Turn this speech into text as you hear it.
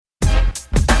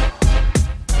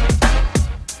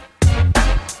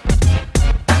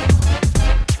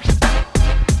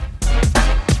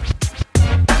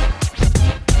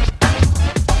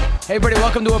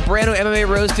Welcome to a brand new MMA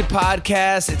Roasted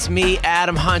podcast. It's me,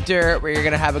 Adam Hunter. We're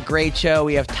going to have a great show.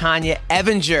 We have Tonya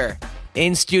Evinger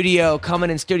coming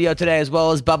in studio today, as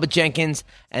well as Bubba Jenkins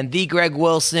and the Greg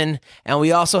Wilson. And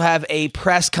we also have a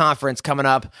press conference coming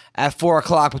up at 4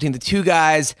 o'clock between the two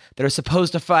guys that are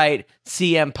supposed to fight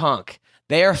CM Punk.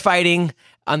 They are fighting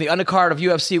on the undercard of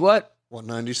UFC what?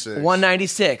 196.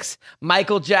 196.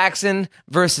 Michael Jackson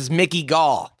versus Mickey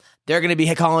Gall. They're going to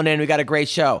be calling in. We got a great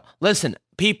show. Listen,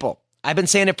 people, I've been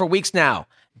saying it for weeks now.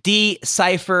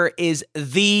 D-Cypher is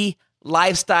the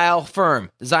lifestyle firm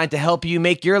designed to help you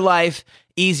make your life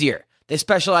easier. They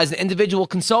specialize in individual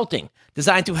consulting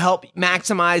designed to help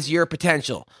maximize your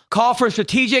potential. Call for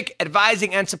strategic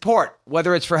advising and support,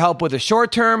 whether it's for help with a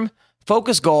short-term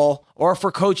focus goal or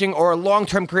for coaching or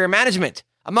long-term career management.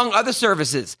 Among other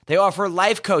services, they offer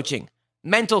life coaching,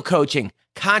 mental coaching,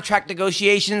 contract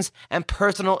negotiations, and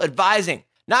personal advising.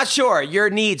 Not sure your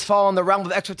needs fall in the realm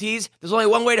of expertise? There's only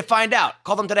one way to find out.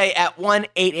 Call them today at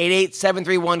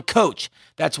 1-888-731-COACH.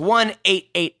 That's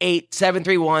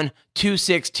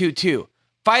 1-888-731-2622.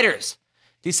 Fighters.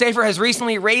 D-Cypher has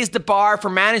recently raised the bar for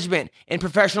management in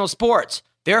professional sports.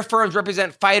 Their firms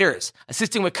represent fighters,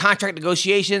 assisting with contract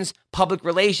negotiations, public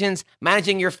relations,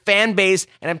 managing your fan base,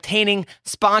 and obtaining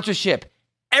sponsorship.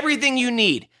 Everything you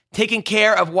need taken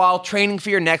care of while training for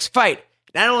your next fight.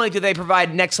 Not only do they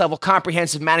provide next-level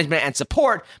comprehensive management and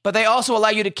support, but they also allow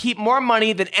you to keep more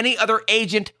money than any other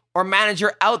agent or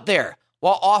manager out there,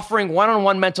 while offering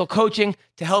one-on-one mental coaching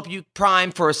to help you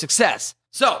prime for success.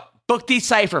 So, book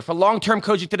D-Cypher for long-term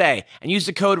coaching today and use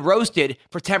the code ROASTED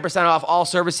for 10% off all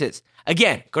services.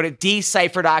 Again, go to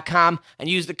dcypher.com and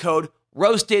use the code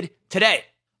ROASTED today.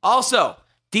 Also,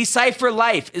 D-Cypher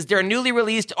Life is their newly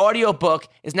released audiobook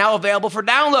is now available for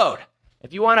download.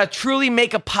 If you want to truly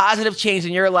make a positive change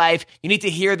in your life, you need to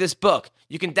hear this book.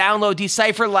 You can download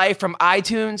D-Cypher Life from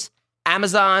iTunes,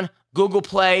 Amazon, Google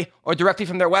Play, or directly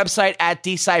from their website at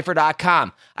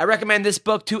dcypher.com. I recommend this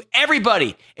book to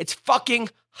everybody. It's fucking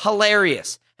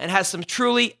hilarious and has some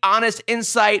truly honest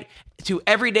insight to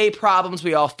everyday problems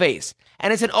we all face.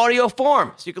 And it's in audio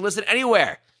form, so you can listen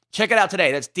anywhere. Check it out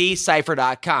today. That's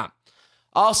dcypher.com.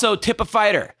 Also, tip a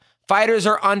fighter. Fighters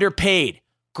are underpaid.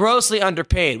 Grossly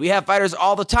underpaid. We have fighters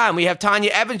all the time. We have Tonya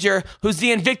Evinger, who's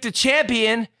the Invicta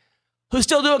champion, who's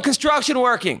still doing construction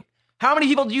working. How many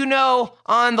people do you know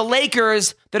on the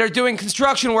Lakers that are doing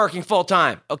construction working full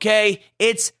time? Okay?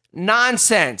 It's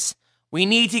nonsense. We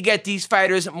need to get these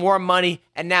fighters more money,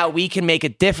 and now we can make a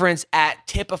difference at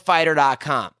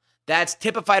tipafighter.com. That's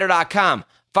tipafighter.com.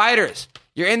 Fighters,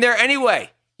 you're in there anyway.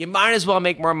 You might as well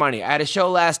make more money. I had a show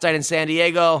last night in San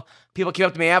Diego. People came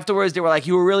up to me afterwards. They were like,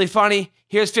 you were really funny.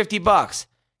 Here's $50.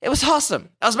 It was awesome.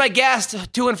 That was my gas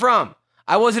to and from.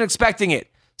 I wasn't expecting it.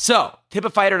 So,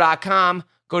 tipafighter.com.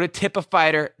 Go to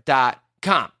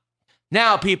tipafighter.com.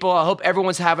 Now, people, I hope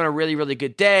everyone's having a really, really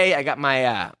good day. I got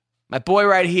my boy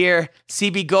right here,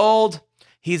 CB Gold.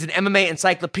 He's an MMA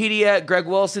encyclopedia. Greg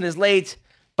Wilson is late.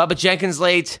 Bubba Jenkins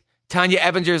late. Tonya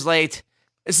Evinger's late.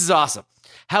 This is awesome.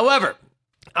 However,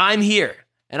 I'm here.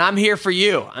 And I'm here for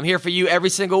you. I'm here for you every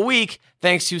single week,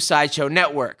 thanks to Sideshow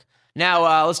Network.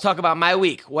 Now, let's talk about my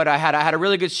week. What I had a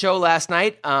really good show last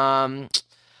night. I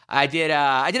did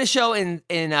a show in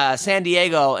San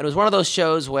Diego, and it was one of those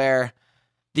shows where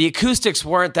the acoustics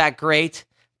weren't that great,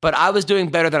 but I was doing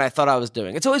better than I thought I was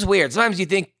doing. It's always weird. Sometimes you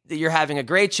think that you're having a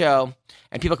great show,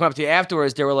 and people come up to you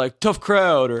afterwards, they were like, tough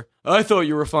crowd, or I thought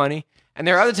you were funny. And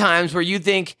there are other times where you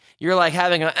think you're like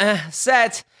having a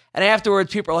set, and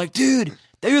afterwards people are like, dude,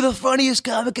 you're the funniest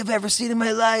comic I've ever seen in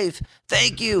my life.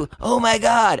 Thank you. Oh my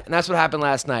God. And that's what happened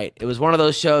last night. It was one of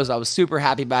those shows. I was super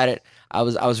happy about it. I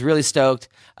was really stoked.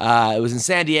 It was in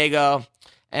San Diego,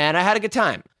 and I had a good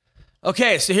time.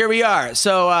 Okay, so here we are.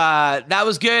 So that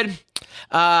was good.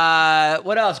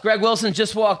 What else? Greg Wilson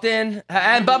just walked in,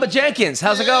 and Bubba Jenkins.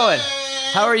 How's it going?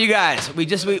 How are you guys? We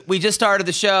just started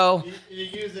the show.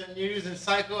 You're using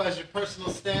Psycho as your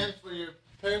personal stand for your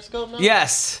Periscope now?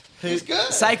 Yes. He's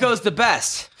good. Psycho's the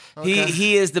best. Okay.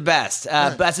 He is the best.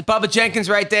 That's Bubba Jenkins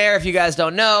right there, if you guys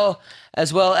don't know,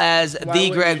 as well as the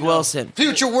Greg Wilson.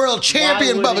 Future world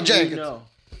champion Bubba Jenkins.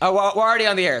 We're already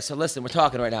on the air, so listen, we're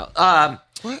talking right now.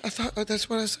 What? I thought that's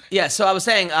what I said. Yeah, so I was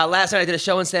saying, last night I did a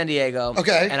show in San Diego.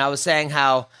 Okay. And I was saying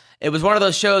how it was one of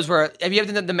those shows where, have you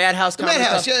ever done the Madhouse comedy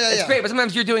Madhouse, stuff? yeah. It's great, but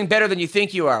sometimes you're doing better than you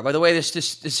think you are by the way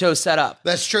this show's set up.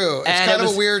 That's true. It's kind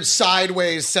of a weird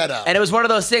sideways setup. And it was one of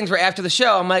those things where after the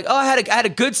show, I'm like, oh, I had a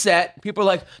good set. People are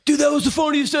like, dude, that was the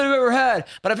funniest set I've ever had.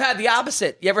 But I've had the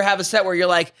opposite. You ever have a set where you're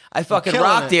like, I fucking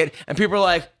rocked it, and people are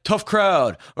like, tough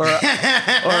crowd, or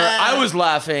I was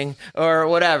laughing, or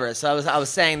whatever. So I was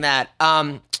saying that.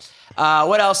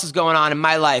 What else is going on in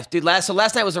my life? Dude, last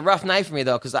night was a rough night for me,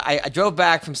 though, because I drove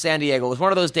back from San Diego. It was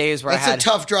one of those days where That's a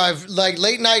tough drive, like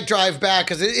late night drive back,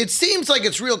 because it seems like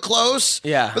it's real close.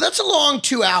 Yeah. But that's a long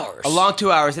 2 hours. A long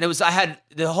 2 hours. And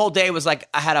the whole day was like,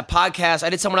 I had a podcast. I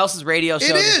did someone else's radio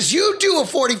show. It is. You do a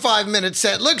 45-minute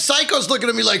set. Look, Psycho's looking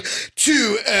at me like,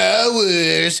 2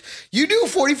 hours. You do a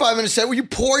 45-minute set where you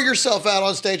pour yourself out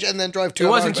on stage and then drive 2 hours.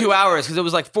 It wasn't 2 hours, because it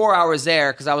was like 4 hours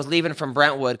there, because I was leaving from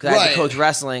Brentwood, because I had to coach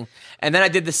wrestling. And then I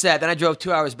did the set. Then I drove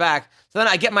 2 hours back. So then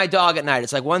I get my dog at night.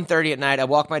 It's like 1:30 at night. I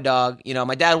walk my dog. You know,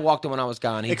 my dad walked him when I was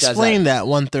gone. He Explain that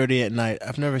 1:30 at night.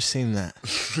 I've never seen that.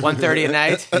 1:30 at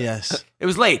night? Yes. It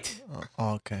was late.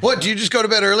 Oh, okay. What, do you just go to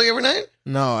bed early every night?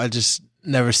 No, I just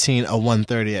never seen a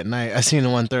 1:30 at night. I've seen a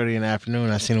 1:30 in the afternoon.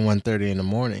 I've seen a 1:30 in the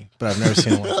morning, but I've never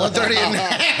seen a 1:30 at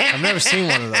night. I've never seen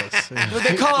one of those. But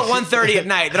they call it 1:30 at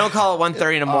night. They don't call it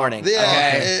 1:30 in the morning.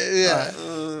 Yeah.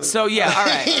 So, yeah, all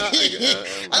right.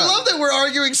 I love that we're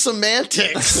arguing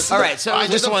semantics. All right, so I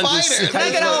just want to can I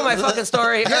get on with my fucking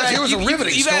story? Yes, All right, it was a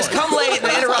riveting You guys story. come late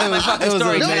and interrupt my fucking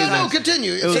story. No,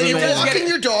 continue. So was you're amazing. walking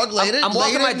your dog late at I'm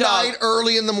walking my dog. night,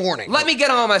 early in the morning. Let me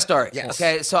get on with my story. Yes.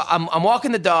 Okay, so I'm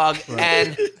walking the dog,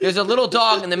 and there's a little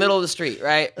dog in the middle of the street,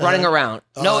 right, running around.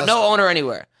 No owner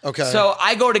anywhere. Okay. So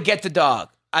I go to get the dog.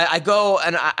 I go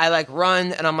and I like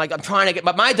run, and I'm trying to get,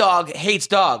 but my dog hates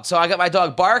dogs. So I got my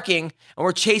dog barking, and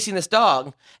we're chasing this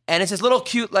dog, and it's this little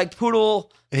cute like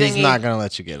poodle thingy. He's not going to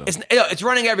let you get him. It's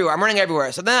running everywhere. I'm running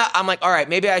everywhere. So then I'm like, all right,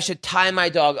 maybe I should tie my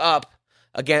dog up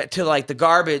again to like the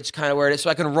garbage kind of where it is, so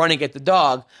I can run and get the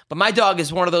dog. But my dog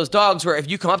is one of those dogs where if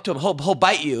you come up to him, he'll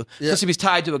bite you, especially if he's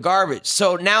tied to a garbage.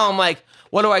 So now I'm like,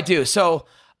 what do I do? So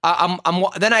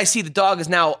then I see the dog is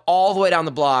now all the way down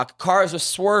the block. Cars are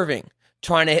swerving,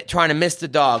 trying to miss the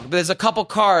dog. But there's a couple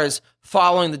cars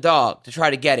following the dog to try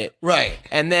to get it. Right.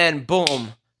 And then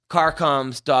boom, car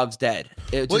comes, dog's dead.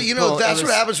 Well, that's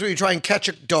what happens when you try and catch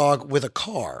a dog with a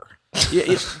car.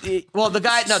 Well, the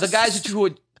guys who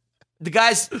would. The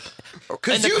guys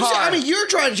Because in the car. you're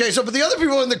trying to chase him, but the other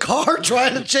people in the car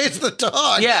trying to chase the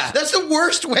dog. Yeah. That's the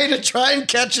worst way to try and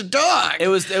catch a dog. It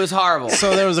was horrible.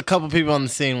 So there was a couple people on the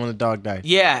scene when the dog died.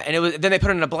 Yeah, and then they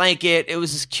put it in a blanket. It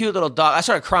was this cute little dog. I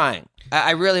started crying.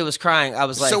 I really was crying. I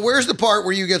was like, so where's the part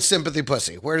where you get sympathy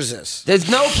pussy? Where is this? there's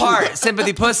no part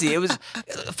sympathy pussy. It was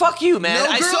fuck you, man.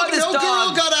 No I saw this girl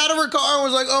dog. got out of her car and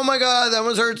was like, "Oh my god, that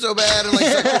was hurt so bad," and like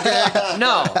sucked her dick.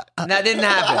 No, that didn't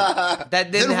happen.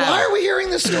 That didn't Then happen. why are we hearing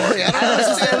this story? I don't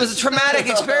understand. It was a traumatic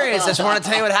experience. I just want to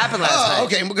tell you what happened last night.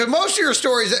 Okay, because most of your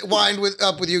stories wind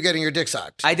up with you getting your dick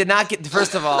sucked. I did not get.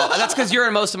 First of all, that's because you're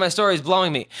in most of my stories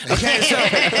blowing me. Okay, so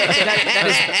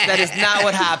that is not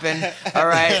what happened. All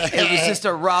right, it was just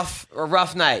a rough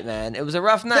night, man. It was a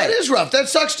rough night. That is rough. That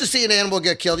sucks to see an animal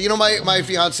get killed. You know, my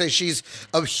fiance, she's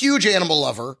a huge animal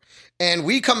lover. And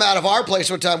we come out of our place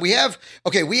one time. We have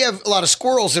a lot of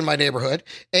squirrels in my neighborhood.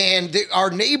 And our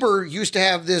neighbor used to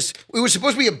have this, it was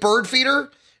supposed to be a bird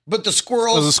feeder, but the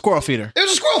squirrels. It was a squirrel feeder. It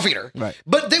was a squirrel feeder. Right.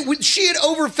 But she had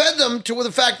overfed them to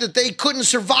the fact that they couldn't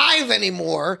survive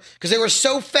anymore because they were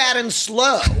so fat and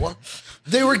slow.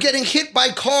 They were getting hit by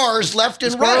cars left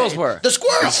and right. Squirrels were. The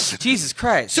squirrels. Jesus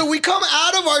Christ. So we come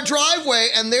out of our driveway,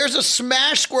 and there's a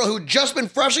smashed squirrel who'd just been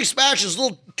freshly smashed. His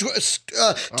little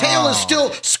tail is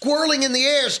still squirreling in the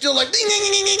air, still like, ding,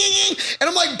 ding, ding, ding, ding. And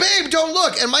I'm like, babe, don't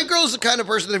look. And my girl's the kind of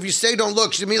person that if you say don't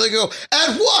look, she immediately go,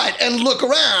 at what? And look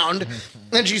around.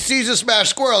 And she sees a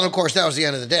smashed squirrel, and of course, that was the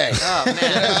end of the day. Oh,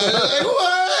 man.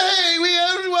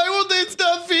 Why won't they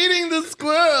stop feeding the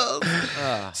squirrels?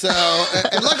 So,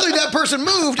 and luckily that person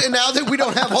moved, and now that we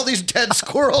don't have all these dead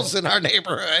squirrels in our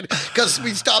neighborhood because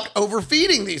we stopped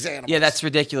overfeeding these animals. Yeah, that's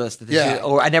ridiculous. Yeah.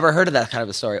 I never heard of that kind of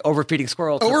a story. Overfeeding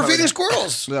squirrels. Overfeeding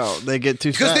squirrels. No, they get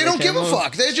too fat. Because they don't can't give a move.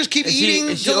 fuck. They just keep Is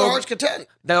eating she till their over- heart's content.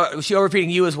 Now, was she overfeeding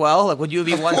you as well? Like, would you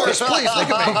be Of course, 150? please, look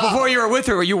at me. Before you were with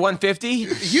her, were you 150?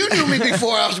 You knew me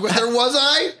before I was with her, was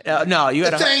I? No, you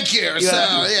had. Thank you.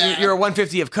 You're a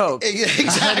 150 of coke.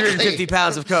 Exactly. 150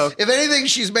 pounds of coke. If anything,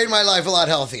 she's made my life a lot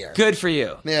healthier. Good for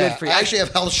you. Yeah. Good for you. I actually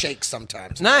have health shakes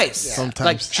sometimes. Nice. Sometimes.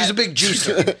 Like, She's a big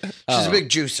juicer. She's a big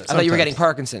juicer. I thought you were getting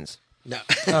Parkinson's. No.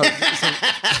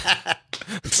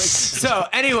 So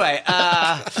anyway,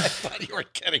 I thought you were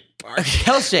getting parked.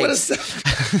 health shakes. What is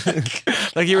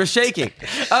that? Like you were shaking.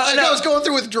 I was going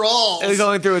through withdrawals. I was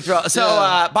going through withdrawal. So,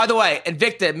 Yeah. by the way,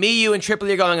 Invicta, me, you, and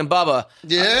Tripoli are going, and Bubba.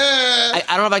 Yeah. I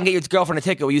don't know if I can get your girlfriend a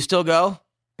ticket. Will you still go?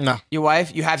 No. Your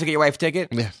wife? You have to get your wife a ticket?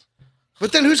 Yes.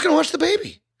 But then who's going to watch the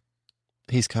baby?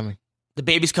 He's coming. The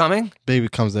baby's coming? Baby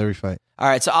comes to every fight. All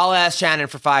right, so I'll ask Shannon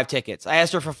for 5 tickets. I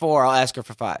asked her for 4. I'll ask her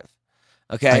for 5.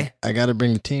 Okay? I got to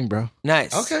bring the team, bro.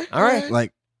 Nice. Okay. All right.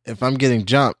 Like, if I'm getting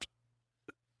jumped,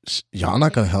 Y'all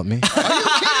not gonna help me.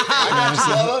 I'm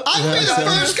gonna be the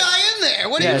first guy in there.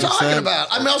 What are you talking about?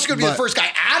 I'm also gonna be the first guy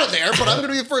out of there, but I'm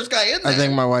gonna be the first guy in there. I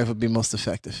think my wife would be most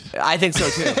effective. I think so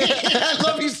too. I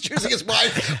love he's choosing his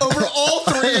wife over all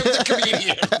three of the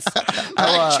comedians.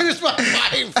 I choose my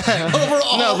wife over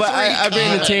all No, but three I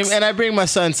bring the team, and I bring my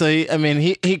son. So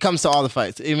he comes to all the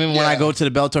fights. Even when I go to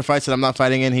the Bellator fights that I'm not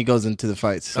fighting in, he goes into the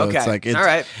fights. So Okay. it's like, All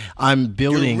right. I'm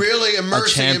building. You're really a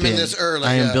immersing him in champion. this early.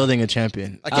 I am building a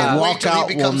champion. I can't wait till he Walkout will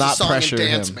becomes a not song pressure and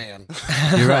dance him. man.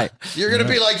 You're right. You're gonna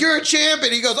be like, you're a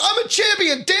champion. He goes, I'm a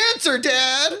champion dancer,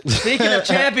 Dad. Speaking of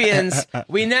champions,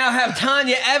 we now have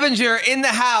Tonya Evinger in the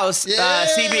house.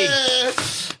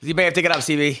 CB. You may have to get up,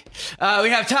 CB. We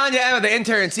have Tonya Evinger, the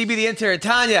intern, CB the intern.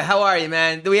 Tonya, how are you,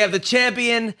 man? We have the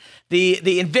champion, the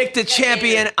Invicta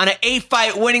champion on an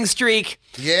 8-fight winning streak.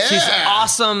 Yeah. She's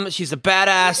awesome. She's a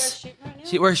badass.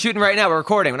 We're shooting right now. We're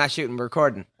recording. We're not shooting. We're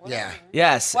recording. Yeah.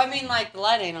 Yes. Well, I mean, like, the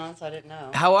light ain't on, so I didn't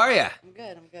know. How are you? I'm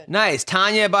good. Nice.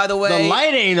 Tonya, by the way. The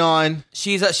light ain't on.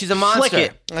 She's a monster. Flick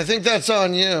it. I think that's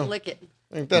on you. Lick it.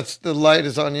 I think that's the light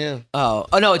is on you. Oh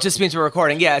no, it just means we're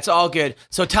recording. Yeah, it's all good.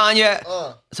 So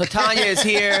Tonya is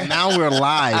here. Now we're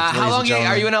live. How long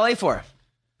are you in LA for?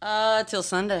 Till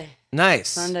Sunday. Nice.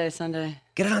 Sunday.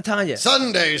 Get it on Tonya.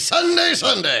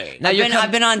 Sunday. Now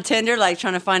I've been on Tinder, like,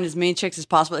 trying to find as many chicks as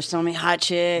possible. There's so many hot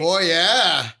chicks. Boy,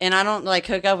 yeah. And I don't, like,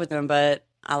 hook up with them, but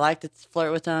I like to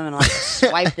flirt with them and, like,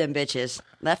 swipe them bitches.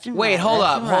 Left and right. Wait, hold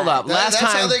up. That's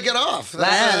how they get off. they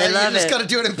love you just it. got to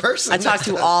do it in person. I talk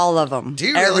to all of them. Do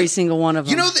you really? Every single one of them.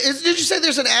 You know, did you say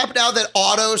there's an app now that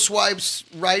auto swipes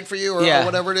right for you or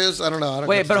whatever it is? I don't know.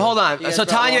 Wait, but hold on. So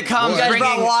Tonya comes you guys brought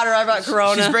bringing water, I brought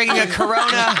Corona. She's bringing a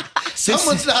Corona.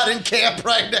 Someone's not in camp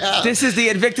right now. This is the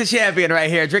Invicta champion right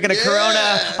here, drinking a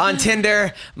Corona on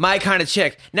Tinder. My kind of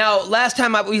chick. Now, last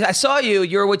time I saw you,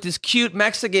 you were with this cute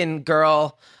Mexican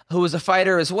girl who was a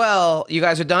fighter as well. You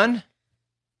guys are done?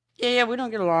 Yeah, we don't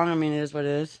get along. I mean, it is what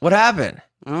it is. What happened?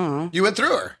 I don't know. You went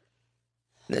through her.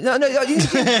 No.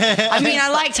 I mean, I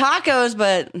like tacos,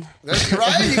 but That's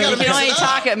right. You got to you mix can only it up.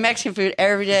 taco Mexican food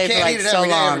every day Can't for like eat it so every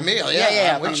day, long. every meal.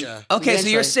 Yeah. I'm with you. Okay, so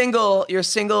you're Eventually. single. You're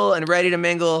single and ready to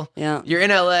mingle. Yeah. You're in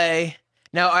LA.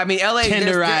 Now, I mean, LA.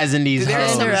 Tenderizing these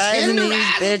hoes. Tenderizing these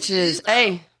Tenderizing bitches.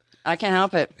 Hey, I can't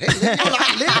help it.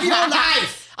 Live your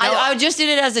life. I just did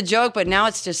it as a joke, but now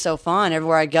it's just so fun.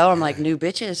 Everywhere I go, I'm like, new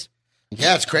bitches.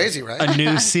 Yeah, it's crazy, right? A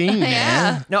new scene, man.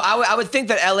 Yeah. No, I would think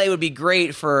that LA would be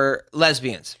great for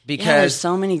lesbians Yeah, there's because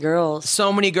so many girls.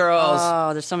 so many girls.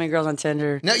 Oh, there's so many girls on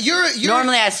Tinder. Now you're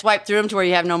Normally, I swipe through them to where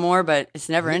you have no more, but it's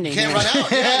never ending. you can't run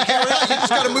out. Yeah, you can't run out. You just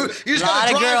got to move. You just got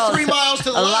to drive 3 miles to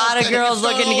the A left. lot of and you girls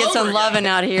start looking to all get some over loving again.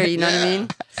 out here. You know what I Yeah. mean?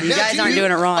 So you Now, guys aren't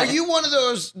doing it wrong. Are you one of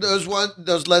those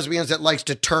lesbians that likes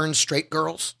to turn straight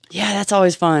girls? Yeah, that's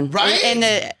always fun. Right?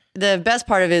 And the best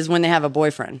part of it is when they have a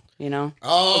boyfriend, you know?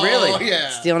 Oh, Really? Yeah.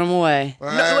 Stealing them away. No,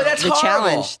 that's The horrible.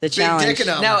 challenge. The Big challenge. dick in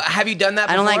 'em. Now, have you done that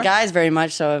I before? don't like guys very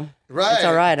much, so Right. it's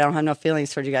all right. I don't have no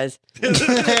feelings toward you guys.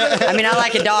 I mean, I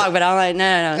like a dog, but I'm like,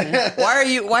 no. Why are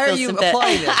you Feel sympathetic.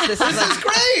 applauding this? This is This is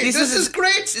great. This is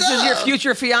great stuff. This is your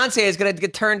future fiance is going to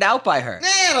get turned out by her. Nah,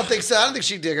 I don't think so. I don't think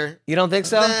she'd dig her. You don't think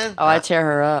so? Nah. Oh, I tear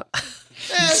her up.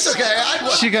 It's okay.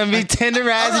 She gonna be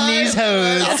tenderizing these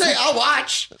hoes. I'll say I'll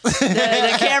watch.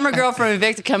 The camera girl from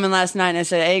Invicta come in last night and I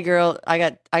said, "Hey, girl, I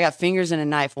got fingers and a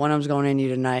knife. One of them's going in you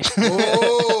tonight."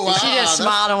 Oh, wow. She just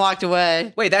smiled and walked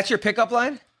away. Wait, that's your pickup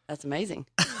line? That's amazing.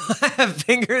 I have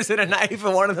fingers and a knife,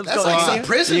 and one of them's That's going like in some you.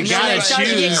 prison You shit. gotta They right started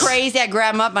to there. get crazy. I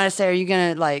grab them up and I say, "Are you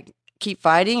gonna like keep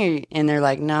fighting?" And they're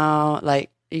like, "No, like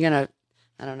you're gonna."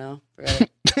 I don't know. Forgot it.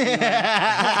 Anyway,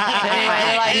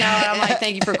 they're like, no, and I'm like,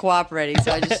 thank you for cooperating.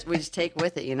 So we just take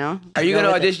with it, you know. Are you Go going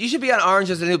to with it. audition? You should be on Orange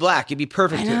is the New Black. You'd be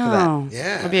perfect I for that. know.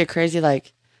 Yeah. I'd be a crazy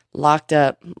like locked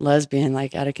up lesbian,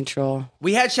 like out of control.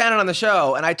 We had Shannon on the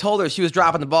show, and I told her she was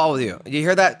dropping the ball with you. Did you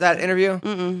hear that interview?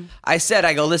 Mm-mm.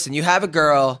 I go, listen, you have a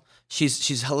girl.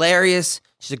 She's hilarious.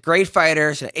 She's a great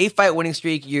fighter. She's an 8-fight winning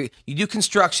streak. You do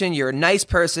construction. You're a nice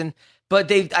person. But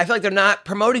I feel like they're not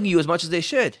promoting you as much as they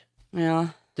should. Yeah.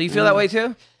 Do you feel that way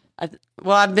too?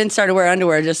 I've been starting to wear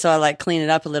underwear just so I like clean it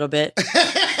up a little bit.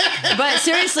 But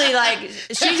seriously, like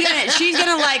she's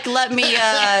gonna like let me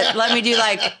do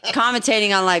like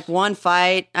commentating on like one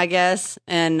fight, I guess.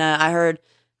 And I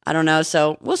don't know.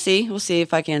 So we'll see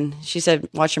if I can. She said,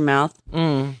 "Watch your mouth."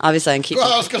 Obviously, I can keep.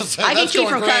 Well, I was gonna say, I can that's keep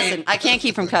going from great. cussing. I can't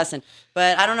keep from cussing.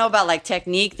 But I don't know about like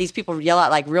technique. These people yell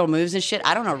out like real moves and shit.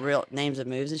 I don't know real names of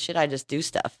moves and shit. I just do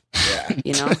stuff. Yeah.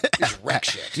 You know. Just wreck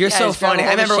shit. You're Yeah, so just grab funny. a I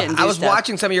hold of remember shit and I do was stuff.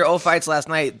 watching some of your old fights last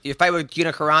night. Your fight with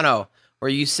Gina Carano where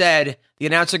you said the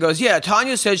announcer goes, "Yeah,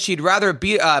 Tonya says she'd rather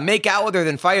make out with her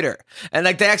than fight her," and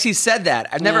like they actually said that.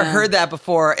 I've never heard that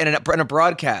before in a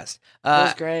broadcast. It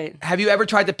was great. Have you ever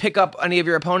tried to pick up any of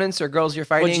your opponents or girls you're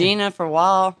fighting? Well, Gina for a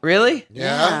while. Really?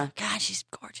 Yeah. God, she's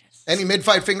gorgeous. Any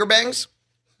mid-fight finger bangs?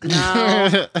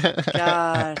 No.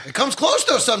 God. It comes close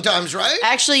though sometimes, right?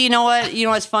 Actually, you know what? You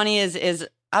know what's funny is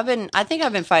I think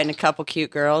I've been fighting a couple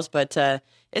cute girls, but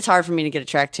it's hard for me to get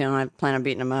attracted to them. I plan on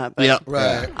beating them up. But Yep.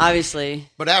 Right. obviously,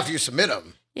 But after you submit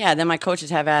them. yeah, then my coaches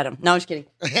have at them. No, I'm just kidding.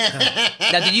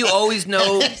 Now, did you always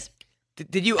know?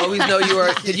 Did you always know you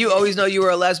were? Did you always know you were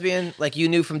a lesbian? Like you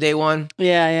knew from day one?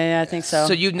 Yeah, I think so.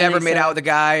 So you'd I never think made so. out with a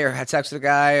guy or had sex with a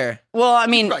guy or? Well, I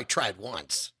mean, Probably tried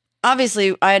once.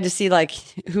 obviously, I had to see like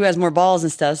who has more balls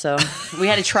and stuff. So we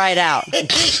had to try it out. And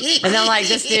then I'm like,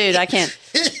 this dude, I can't.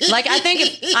 Like, I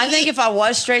think if I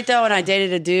was straight though and I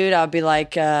dated a dude, I'd be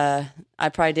like, I'd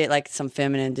probably date like some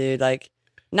feminine dude, like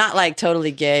not like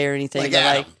totally gay or anything, Like but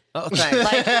Adam. like. Oh, thanks.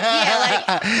 Like,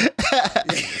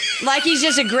 like he's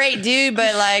just a great dude,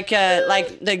 but like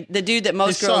the dude that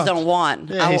most He's girls soft. don't want.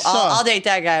 Yeah, he's soft. I'll date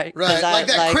that guy. 'cause Right. I, Like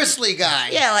that Chrisley guy.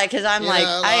 Yeah, like because I'm You like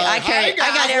know, I like, carry "Hi, guys,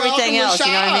 I got everything welcome else. to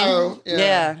You the know what I show." mean?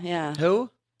 Yeah. Yeah. Who?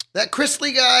 That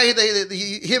Chrisley guy,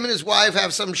 him and his wife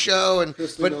have some show, and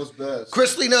Chrisley knows best.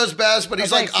 Chrisley knows best, but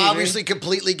he's Oh, like thanks, Evinger. obviously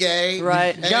completely gay.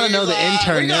 Right. And You gotta he's know the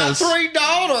intern we got knows. 3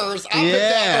 daughters. I picked out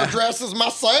Yeah. their dresses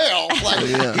myself.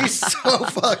 Like he's so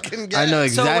fucking gay. I know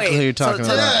exactly wait, who you're talking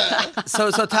so- about.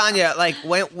 So Tanya, like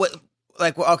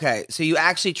okay, so you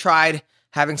actually tried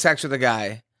having sex with a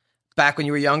guy back when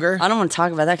you were younger? I don't want to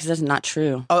talk about that because that's not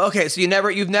true. Oh, okay. So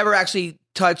you've never actually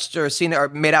touched or seen or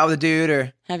made out with a dude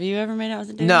or Have you ever made out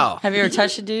with a dude? No. Have you ever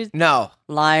touched a dude? no?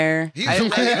 Liar. He's I swear.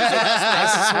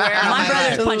 My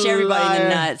brothers punch everybody in the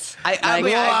Liar. nuts. I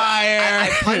mean, I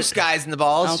punched guys in the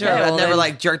balls. Okay, Sure, I've well never then-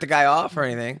 like jerked a guy off or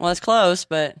anything. Well, it's close,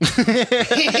 but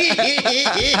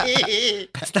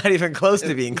It's not even close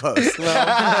to being close. close In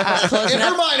her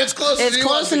enough. mind, it's close. It's as you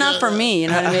close want enough to for get. me. You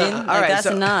know what I mean? Like, All right, that's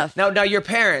so enough. Now your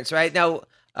parents, right? Now,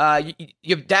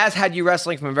 your dad's had you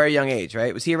wrestling from a very young age,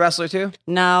 right? Was he a wrestler too?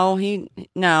 No,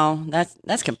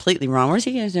 that's completely wrong. Where's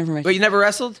he getting his information? But you never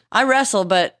wrestled? I wrestled,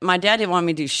 but my dad didn't want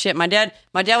me to do shit. My dad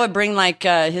would bring like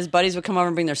his buddies would come over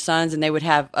and bring their sons, and they would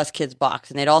have us kids box,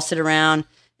 and they'd all sit around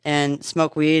and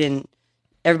smoke weed, and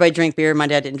everybody drink beer. My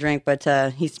dad didn't drink, but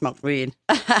he smoked weed.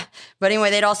 But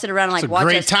anyway, they'd all sit around and like It's a watch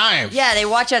great us. time. Yeah, they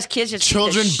watch us kids just beat the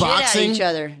Children shit out of boxing each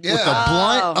other. Yeah. with a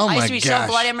blunt. Oh I my used to be gosh. so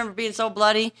bloody. I remember being so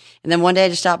bloody, and then one day I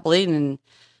just stopped bleeding and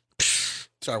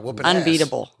Sorry, whooping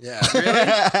unbeatable. ass.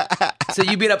 Yeah. So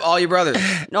you beat up all your brothers?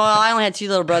 No, I only had 2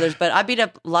 little brothers, but I beat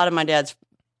up a lot of my dad's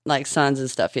like sons and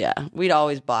stuff. Yeah, we'd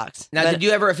always box. Now, But- did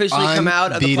you ever officially come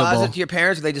out of the Unbeatable. closet to your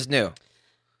parents, or they just knew?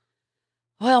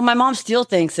 Well, my mom still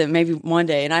thinks that maybe one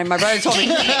day, and my brother told me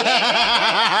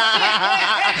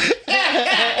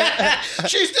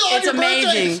She's still on It's your birthday.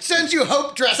 amazing. Sends you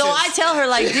hope dresses. So I tell her,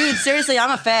 like, dude, seriously, I'm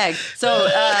a fag. So,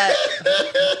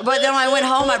 but then when I went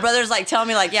home, my brother's like telling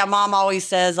me, like, yeah, mom always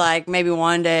says, like, maybe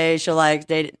one day she'll like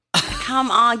date it. Come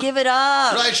on, give it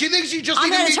up. Right, she thinks you just I'm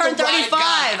need gonna to meet turn the right 35.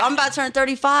 guy. I'm about to turn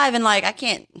 35, and like, I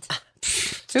can't.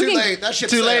 Too late. That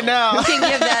shit's Too late sailed. now. Who can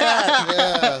give that up?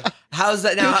 Yeah. How's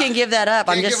that now? Who can give that up?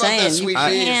 I'm Can't just give up that saying. sweet You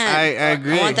beef. can't. I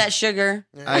agree. I want that sugar.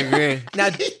 I agree. Now,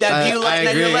 do I you like? I now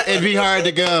agree. you're It'd be hard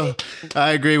to go.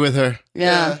 I agree with her.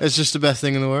 Yeah. It's just the best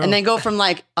thing in the world. And then go from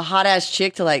like a hot ass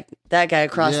chick to like that guy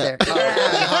across Yeah. there.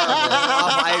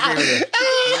 I agree with you.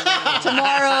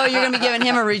 Tomorrow you're gonna be giving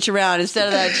him a reach around instead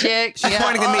of that chick. She's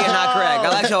pointing to me and not Craig. I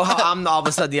like how I'm all of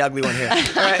a sudden the ugly one here. All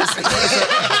right.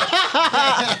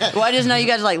 Well, I just know you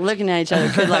guys are like looking at each other,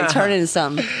 could like turn into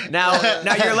something. Now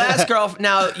your last girl.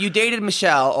 Now you dated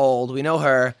Michelle Old. We know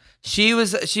her. She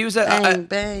was a Bang,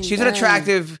 bang, she's an bang.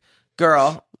 attractive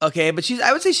girl. Okay, but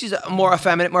I would say she's more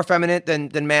effeminate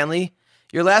than manly.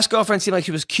 Your last girlfriend seemed like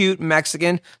she was cute,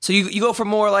 Mexican. So you go for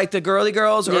more like the girly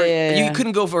girls, or Yeah. you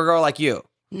couldn't go for a girl like you,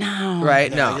 No. right?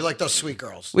 Yeah, No. you like those sweet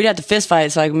girls. We'd have to fist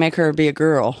fight so I can make her be a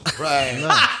girl. Right.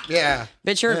 Yeah.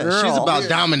 Bitch, you're a girl. She's about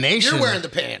domination. You're wearing the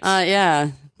pants.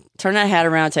 Yeah. Turn that hat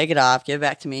around, take it off, give it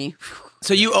back to me.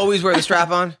 So you always wear the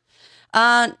strap on?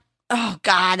 Oh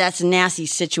God, that's a nasty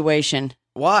situation.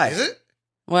 Why? Is it?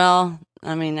 Well,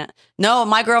 I mean, no,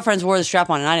 my girlfriends wore the strap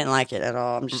on and I didn't like it at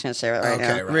all. I'm just gonna say it right now.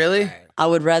 Okay, right. Really? right. I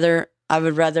would rather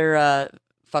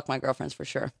fuck my girlfriends for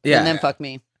sure. Yeah. And then fuck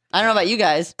me. I don't know about you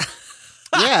guys.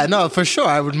 Yeah, no, for sure.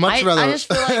 I would much rather. I just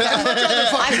feel like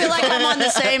I feel like I'm on the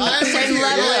same I'm with level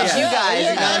you, as you yeah. guys. You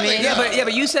know what I mean? Yeah,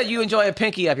 but you said you enjoy a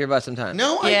pinky up your butt sometimes.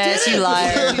 No, I Yes, didn't. you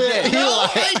liar. No,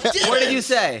 I didn't. What did you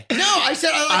say? No, I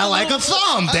said I like a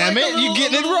thumb, damn it. You're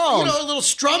getting it wrong. You know, a little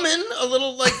strumming, a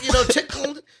little like,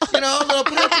 tickled, a little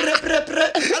don't want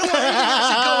anything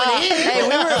actually going in. Hey,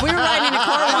 we were riding in a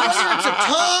car once. Whether it's a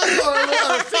tongue or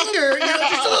a finger,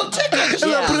 just a little tickle. Just a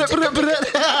little tickle.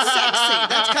 That's sexy.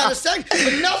 That's kind of sexy.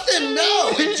 But nothing,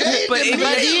 no. And Jay, But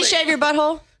Do you shave your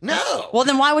butthole? No. Well,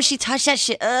 then why would she touch that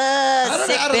shit?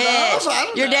 Sick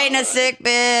bitch. You're dating a sick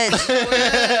bitch.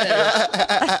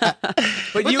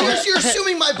 But You're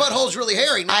assuming my butthole's really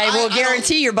hairy. Now, I will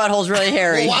guarantee your butthole's really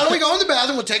hairy. Well, why don't we go in the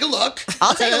bathroom? We'll take a look.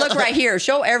 I'll take a look right here.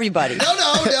 Show everybody. No.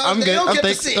 I'm they good. don't get to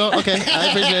Thanks. see. Oh, okay, I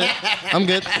appreciate it. I'm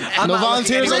good. No not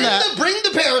volunteers looking on at that. Bring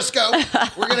the periscope.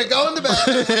 We're going to go in the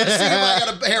bathroom and see if I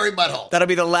got a hairy butthole. That'll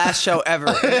be the last show ever.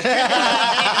 Not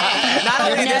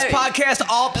only this podcast,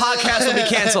 all podcasts will be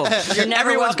canceled. You're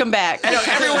never welcome back. I know,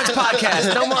 everyone's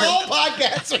podcast. No more. All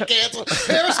podcasts are canceled.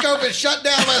 Periscope is shut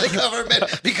down by the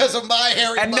government because of my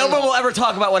hairy And butthole. no one will ever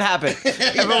talk about what happened.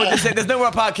 Everyone will just say, there's no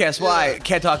more podcast. Why?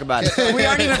 Can't talk about it. We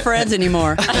aren't even friends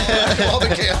anymore. All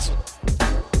been canceled.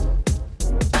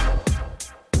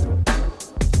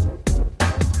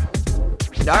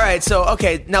 All right, so,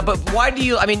 okay. Now, but why do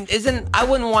you, I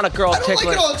wouldn't want a girl I don't tickler.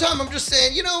 like it all the time. I'm just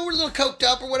saying, we're a little coked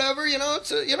up or whatever.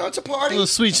 It's a party. A little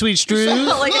sweet strew.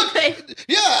 Like Look,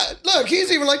 yeah, look,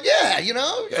 he's even like,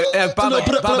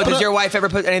 Bubba, does your wife ever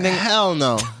put anything? Hell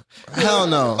no. Hell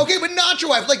no. Okay, but not your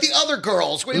wife, like the other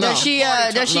girls. When Does she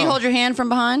hold your hand from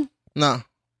behind? No.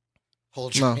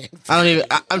 hold your No. hand? I don't even.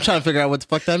 I'm trying to figure out what the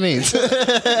fuck that means.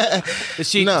 Does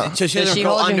she, No. So she Does doesn't she go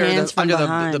hold your under hands from the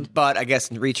behind? butt, I guess,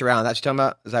 and reach around. That's what you're talking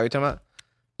about? Is that what you're talking about?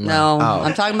 No. Oh.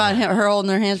 I'm talking about her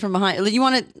holding her hands from behind. You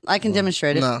want it? I can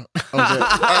demonstrate it. No. I'm good.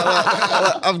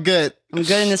 I'm good. I'm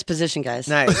good in this position, guys.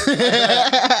 Nice.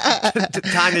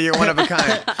 Tanya, you're one of a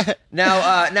kind.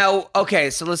 Now,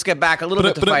 okay, so let's get back a little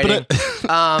bit to fighting.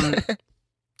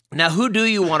 Now, who do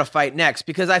you want to fight next?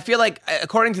 Because I feel like,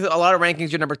 according to a lot of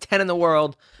rankings, you're number 10 in the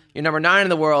world. You're number 9 in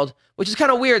the world, which is kind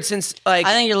of weird since, like...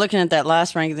 I think you're looking at that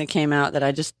last ranking that came out that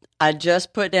I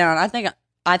just put down.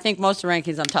 I think most of the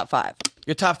rankings I'm top 5.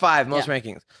 You're top 5, most Yeah.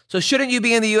 rankings. So shouldn't you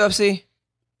be in the UFC?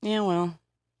 Yeah, well.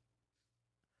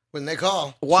 When they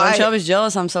call. Why? Sean Shelby's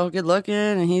jealous I'm so good looking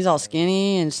and he's all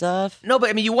skinny and stuff. No,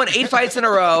 but you won 8 fights in a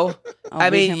row. I'll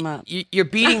beat him up. You're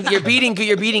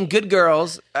beating good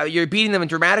girls. You're beating them in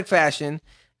dramatic fashion,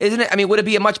 isn't it? Would it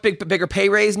be a much bigger pay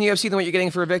raise in the UFC than what you're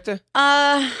getting for Invicta?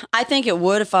 I think it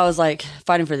would if I was like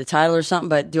fighting for the title or something.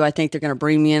 But do I think they're gonna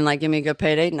bring me in like give me a good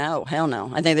payday? No, hell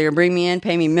no. I think they're gonna bring me in,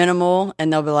 pay me minimal,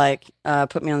 and they'll be like,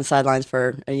 put me on the sidelines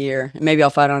for a year. Maybe I'll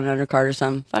fight on an undercard or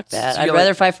something. Fuck that. So I'd you're rather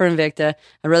like- fight for Invicta.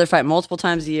 I'd rather fight multiple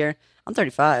times a year. I'm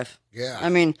 35. Yeah.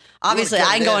 Obviously get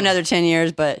I can it go in. another 10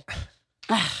 years, but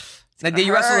Now, did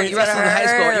you wrestle in high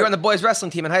school? hurt. You were on the boys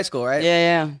wrestling team in high school, right?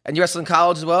 yeah. And you wrestled in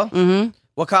college as well? Mm-hmm.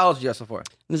 What college did you wrestle for?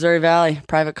 Missouri Valley,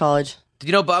 private college. Did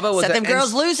you know Bubba was Set them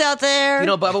girls loose out there. You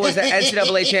know Bubba was the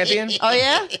NCAA champion? Oh,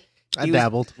 yeah? I He was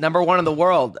dabbled. number 1 in the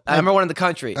world. Number 1 in the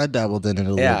country. I dabbled in it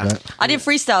a Yeah. little bit. I did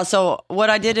freestyle. So what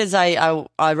I did is I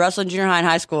wrestled in junior high and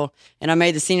high school, and I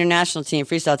made the senior national team,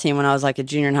 freestyle team, when I was like a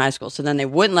junior in high school. So then they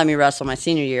wouldn't let me wrestle my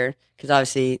senior year because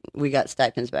obviously we got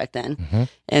stipends back then.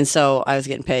 And so I was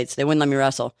getting paid. So they wouldn't let me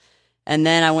wrestle. And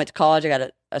then I went to college. I got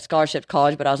a scholarship to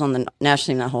college, but I was on the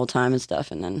national team that whole time and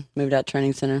stuff, and then moved out to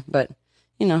training center. But,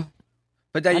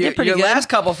 But then I your did pretty good. last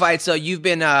couple fights, so you've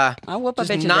been I whoop a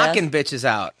just bitch's knocking ass. bitches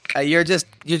out. You're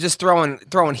just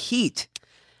throwing heat.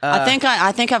 I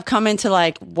think I've come into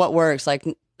like what works. Like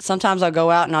sometimes I'll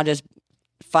go out and I'll just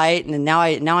fight, and now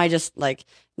I just like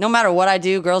no matter what I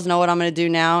do, girls know what I'm going to do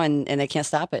now, and they can't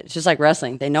stop it. It's just like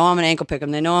wrestling. They know I'm going to ankle pick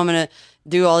them. They know I'm going to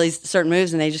do all these certain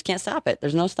moves, and they just can't stop it.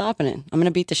 There's no stopping it. I'm going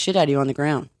to beat the shit out of you on the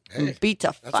ground. Beat the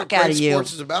That's fuck what out great of you.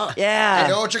 sports is about. Yeah.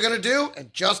 You know what you're going to do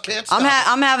and just can't stop.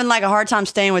 I'm having like a hard time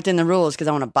staying within the rules because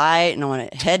I want to bite and I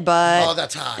want to headbutt. Oh,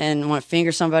 that's hot. And want to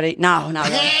finger somebody. No, not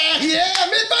really. Yeah,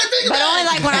 mid-fight finger But bang. only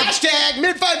like when I- Hashtag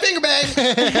mid-fight finger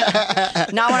bang.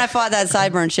 Not when I fought that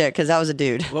sideburn chick because that was a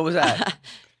dude. What was that?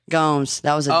 Gomes.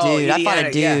 That was a Oh, dude. I fought a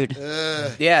Indiana,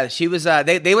 dude. Yeah, she was.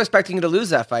 They were expecting you to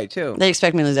lose that fight too. They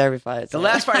expect me to lose every fight. The So.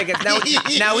 last fight against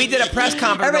now we did a press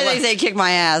conference. Everybody thinks they kick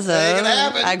my ass. Ain't gonna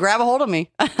happen. I grab a hold of me.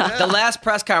 The last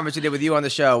press conference we did with you on the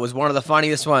show was one of the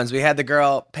funniest ones. We had the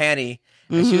girl Panny,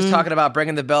 and she was talking about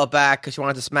bringing the belt back because she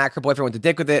wanted to smack her boyfriend with the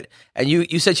dick with it. And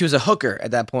you said she was a hooker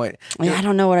at that point. Yeah, I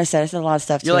don't know what I said. I said a lot of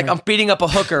stuff. You're like, I'm beating up a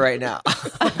hooker right now.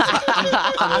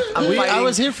 I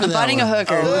was here for that. fighting a one.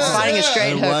 hooker. Fighting a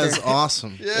straight It hooker. was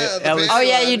awesome. Yeah. That was- Oh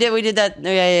yeah, you did. We did that.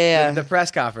 Yeah. The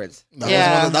press conference.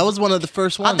 That was one of the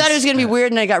first I ones. thought it was gonna be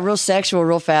weird, and it got real sexual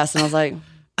real fast. And I was like,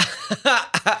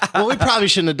 Well, we probably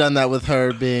shouldn't have done that with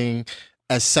her being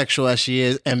as sexual as she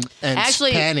is, and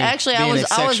Actually, Panny I being was as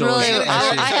sexual really, as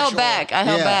I held back. I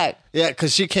held back. Yeah,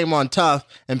 because she came on tough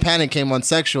and Panny came on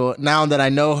sexual. Now that I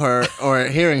know her or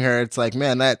hearing her, it's like,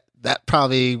 man, that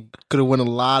probably could have went a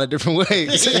lot of different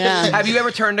ways. Yeah. Have you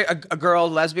ever turned a girl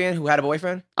lesbian who had a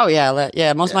boyfriend? Oh yeah.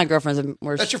 Most of my girlfriends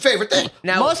were. That's your favorite thing.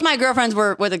 Now, Most of my girlfriends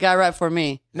were with a guy right for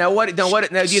me. Now what? Now what?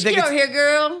 Now do you think Get it's over here,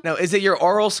 girl. no? Is it your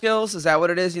oral skills? Is that what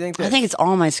it is? You think? I think it's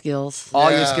all my skills. all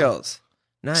your Yeah. skills.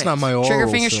 Nice. It's not my oral Trigger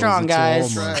finger skills, strong, it's all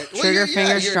guys. mine. Right. Well, Trigger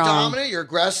finger you're strong. dominant, you're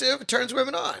aggressive, it turns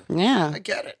women on. Yeah. I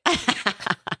get it.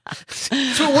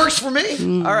 That's what works for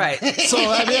me. All right. So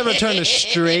have you ever turned a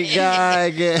straight guy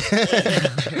again?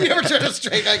 You ever turn a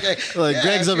straight guy? Like Yeah,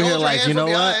 Greg's if over you here hold your like, hand you know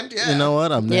from what? behind, yeah. You know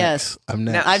what? I'm next. Yes. I'm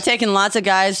next. I've taken lots of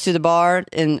guys to the bar,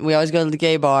 and we always go to the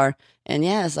gay bar. And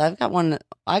yes, I got one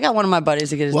of my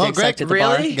buddies to get his dick Greg, sucked at the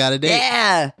bar. really? Got a date.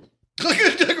 Yeah. Look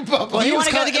at Bubba. Well, You was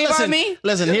wanna go to the gay bar with me?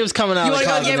 Listen, he was coming out You of want to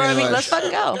go to the college. gay bar with me? and Let's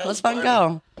fucking go. Let's fucking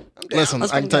go. Listen,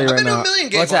 Let's I can tell you I've right been to a now, million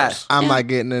gay What's bars. that? I'm not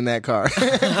getting in that car.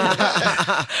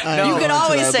 You could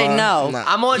always say no. Nah.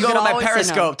 I'm only You going could to my always say no.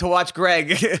 Periscope to watch Greg.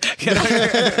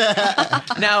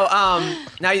 now,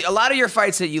 a lot of your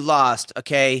fights that you lost,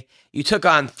 okay, you took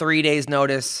on 3 days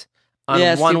notice, on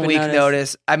Yeah, 1 stupid week notice.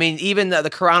 notice. I mean, even the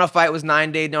Carano fight was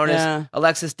 9-day notice. Yeah.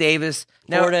 Alexis Davis.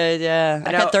 Now, 4 days, yeah.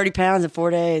 I now- cut 30 pounds in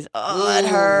 4 days. Oh, it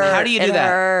hurt. How do you do it that?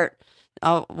 Hurt.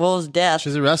 Oh, well, it was death.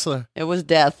 She's a wrestler. It was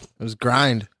death. It was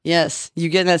grind. Yes. You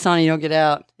get in that sauna, you don't get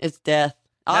out. It's death.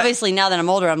 Obviously, now that I'm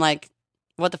older, I'm like,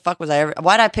 what the fuck was I ever?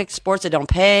 Why'd I pick sports that don't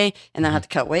pay and then I have to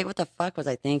cut weight? What the fuck was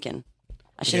I thinking?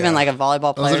 I should have been like a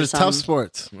volleyball Those player are or the something. tough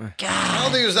sports. I don't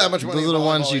think there's that much money. Those are in the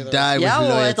ones volleyball you either. die with. Yeah,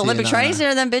 well, at loyalty the Olympic and all Training that.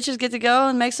 Center, then bitches get to go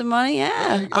and make some money. Yeah.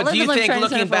 I But lived do you in Olympic think, Training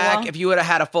looking Center for a back, while. if you would have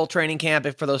had a full training camp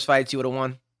for those fights, you would have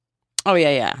won? Oh,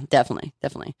 yeah. Definitely.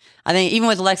 I think even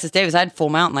with Alexis Davis, I had full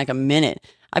mount in like a minute.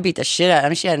 I beat the shit out. I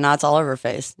mean, she had knots all over her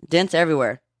face, dents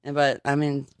everywhere. But I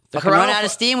mean, fucking Carano run out of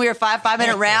steam. We were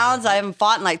 5-minute rounds. I haven't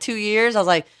fought in like 2 years. I was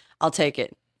like, I'll take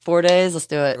it. 4 days, let's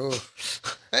do it.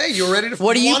 Hey, you're ready to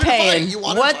What are you wanted to fight. paying? You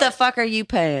wanted What to the fight. fuck are you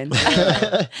paying?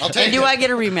 I'll take And do it. I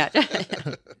get a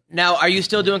rematch? Now, are you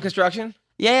still doing construction?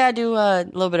 Yeah, I do a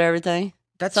little bit of everything.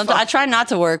 That's Sometimes I fuck- try not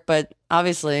to work, but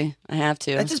obviously I have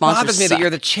to. That just Sponsors bothers me that suck. you're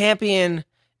the champion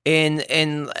in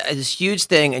this huge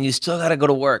thing and you still got to go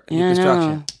to work and do Yeah, I construction.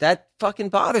 know. That fucking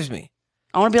bothers me.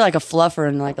 I want to be like a fluffer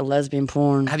in like a lesbian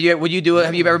porn. Would you do it?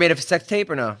 Have you ever made a sex tape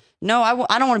or no? No,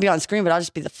 I don't want to be on screen, but I'll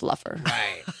just be the fluffer.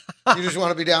 Right. You just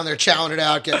want to be down there chowing it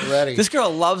out, getting ready. This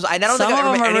girl loves. I don't Some think of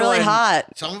I them ever are met really anyone- hot.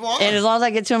 Some of them are. And as long as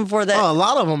I get to them before that. Oh, a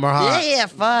lot of them are hot. Yeah,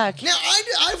 fuck. Now,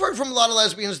 I've heard from a lot of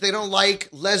lesbians they don't like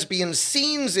lesbian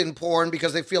scenes in porn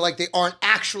because they feel like they aren't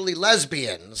actually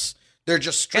lesbians. They're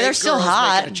just straight And they're still girls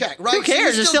hot. making a check. Right? Who So you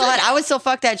cares? They're still hot. dig I would still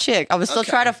fuck that chick. I would still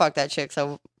Okay. try to fuck that chick.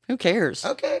 So who cares? it.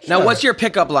 Okay. Now, what's your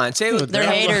pickup line? Say it. They're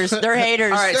haters. They're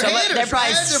haters. All right, They're so haters, they're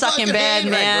probably man. They're sucking fucking bad,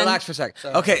 haters. man. Relax for a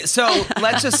second. Okay, so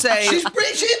let's just say. She's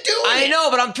doing I it. know,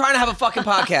 but I'm trying to have a fucking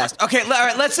podcast. Okay, all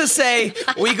right, let's just say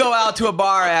we go out to a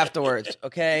bar afterwards.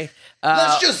 Okay,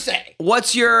 Let's just say.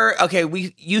 what's your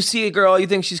you see a girl, you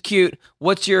think she's cute.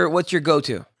 What's your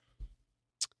go-to?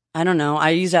 I don't know.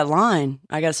 I use that line.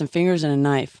 I got some fingers and a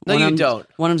knife. No, you don't.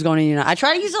 One of them's going to you. I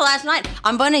tried to use it last night.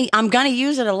 I'm gonna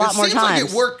use it a lot It more seems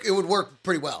times. like it would work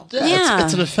pretty well. Yeah.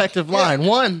 It's an effective line.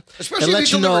 One, Especially it if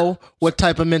lets you you know what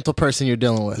type of mental person you're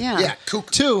dealing with. Yeah. Yeah, kook.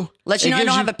 Two, Let you it know I gives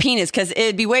don't have a penis because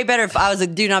it'd be way better if I was a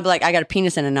dude and I'd be like, I got a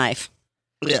penis and a knife.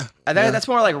 Yeah. That's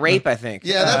more like rape, I think.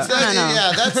 Yeah, that's I don't know.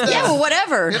 yeah, that's Yeah, well,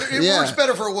 whatever. It Yeah. works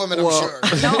better for a woman, I'm sure.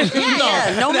 No,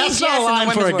 yeah. No means That's yes not a in the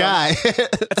line for a women's world. guy.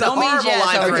 It's a No means horrible yes,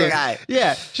 line for okay. a guy.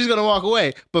 Yeah, she's gonna walk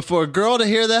away. But for a girl to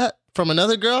hear that from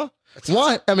another girl,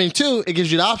 two, it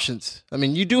gives you the options. I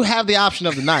mean, you do have the option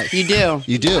of the knife. You do.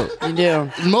 You do. You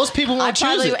do. Most people I won't choose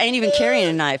probably it. ain't even carrying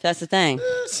a knife. That's the thing.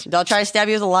 They'll try to stab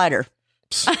you with a lighter.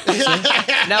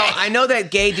 Now, I know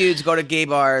that gay dudes go to gay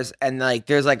bars and like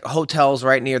there's like hotels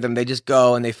right near them. They just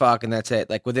go and they fuck and that's it.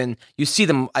 Like you see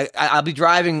them. I'll be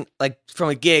driving like from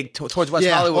a gig towards West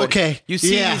Yeah, Hollywood. okay. You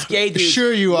see Yeah. these gay dudes.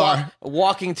 Sure you are.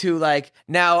 walking to like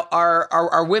now.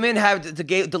 Are women have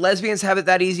the lesbians have it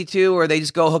that easy too, or they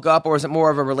just go hook up, or is it more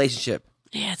of a relationship?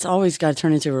 Yeah, it's always got to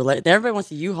turn into a relationship. Everybody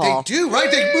wants a They U-Haul. do, right?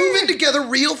 They move in together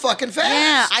real fucking fast.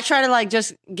 Yeah, I try to like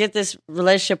just get this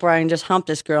relationship where I can just hump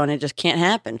this girl and it just can't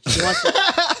happen. She wants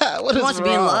to be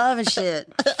in love and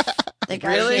shit. Thank God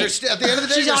Really? At the end of the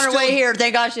day, She's they're on her still, way here.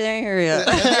 Thank God she ain't here yet.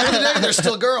 At the end of the day, they're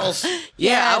still girls.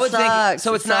 Yeah, I it would think sucks.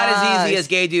 so. It's It not as easy sucks. as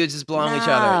gay dudes just blowing each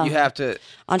other. No. You have to.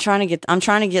 I'm trying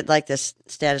to get like this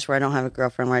status where I don't have a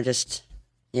girlfriend where I just,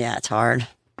 it's hard.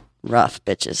 Rough,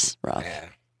 bitches. Rough.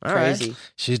 All right. Crazy.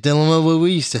 She's dealing with what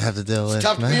we used to have to deal with,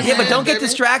 tough to man. be Yeah, but don't get baby.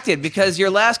 distracted because your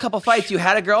last couple fights, you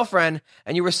had a girlfriend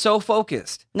and you were so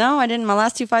focused. No, I didn't. My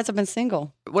last 2 fights, I've been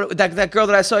single. What that girl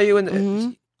that I saw you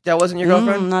in, that wasn't your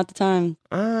girlfriend? Not the time.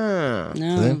 Ah.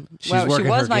 No. See? She's Well, she working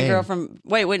was her my game. girlfriend.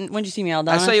 Wait, when did you see me, Aldana?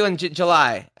 I saw you in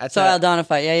July. At So the- Aldana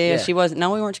fight. Yeah. Yeah. She wasn't.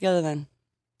 No, we weren't together then.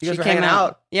 You guys She were came hanging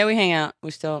out? Yeah, we hang out.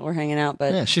 We're hanging out,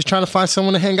 but Yeah, she's trying to find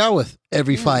someone to hang out with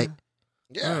every fight.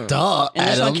 Yeah. Duh, and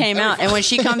this one Adam. came out. And when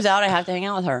she comes out, I have to hang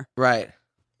out with her. Right.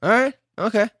 All right.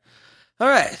 Okay. All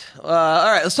right. All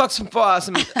right. Let's talk some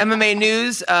MMA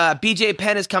news. BJ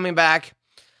Penn is coming back.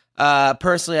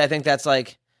 Personally, I think that's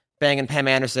like banging Pam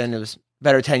Anderson. It was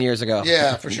better 10 years ago.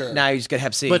 Yeah, for sure. Now you just get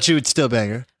Hep C. But you would still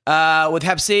bang her. With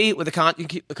Hep C, with the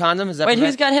condom, is that Wait, prevent-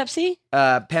 who's got Hep C?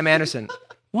 Pam Anderson.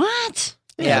 What?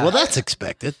 Yeah. Well, that's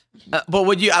expected. But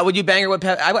would you bang her with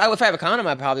Pam? If I have a condom,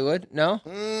 I probably would. No.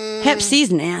 Hep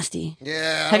C's nasty.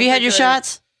 Yeah. Have you had your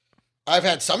shots? I've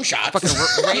had some shots.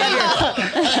 Right here.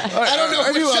 I don't know Are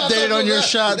which you shots updated I'm on your gonna-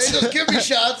 shots? They just give me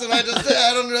shots, and I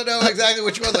don't know exactly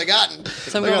which ones I gotten.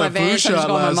 Some go on my veins, some just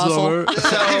go on my muscle.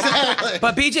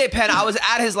 But BJ Penn, I was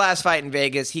at his last fight in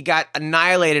Vegas. He got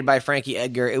annihilated by Frankie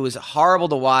Edgar. It was horrible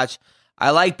to watch. I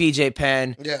like BJ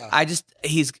Penn. Yeah.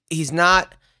 He's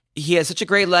not. He has such a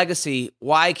great legacy.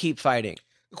 Why keep fighting?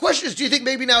 The question is, do you think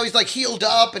maybe now he's like healed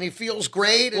up and he feels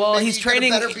great? And Well, maybe he's you get a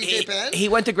training. better BJ Penn? He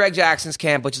went to Greg Jackson's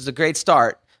camp, which is a great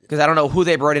start. Because I don't know who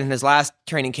they brought in his last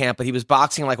training camp, but he was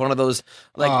boxing like one of those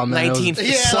like Oh, man, it was- 1920s.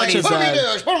 Yeah, Such a put him bad-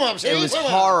 indoors, put him up, It see? was Put him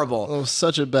up. horrible. Oh,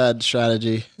 such a bad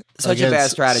strategy. Such a bad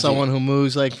against strategy. Someone who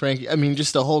moves like Frankie. I mean,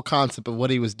 just the whole concept of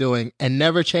what he was doing and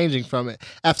never changing from it.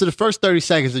 After the first 30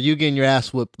 seconds of you getting your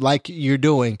ass whooped like you're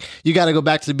doing, you got to go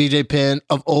back to the BJ Penn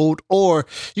of old, or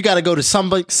you got to go to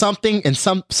something and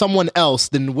someone else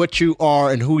than what you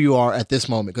are and who you are at this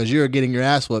moment, because you're getting your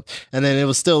ass whooped. And then it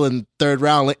was still in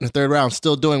late in the third round,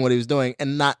 still doing what he was doing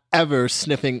and not ever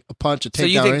sniffing a punch or takedown So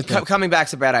you or think anything. coming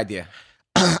back's a bad idea?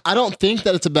 I don't think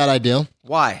that it's a bad idea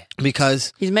Why?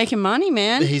 because He's making money,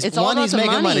 man. he's all about he's the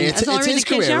making money. That's It's, the only it's reason his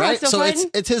Ken career, Shamrock's right? still So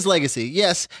fighting. it's his legacy.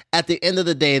 Yes, at the end of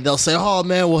the day, they'll say, "Oh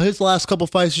man, well his last couple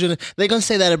fights shouldn't." They're gonna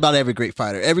say that about every great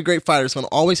fighter. Every great fighter is gonna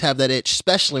always have that itch,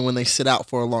 especially when they sit out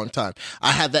for a long time.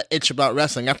 I had that itch about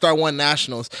wrestling. After I won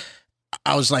nationals,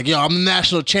 I was like, yo, I'm the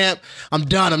national champ. I'm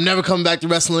done. I'm never coming back to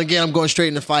wrestling again. I'm going straight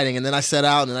into fighting. And then I set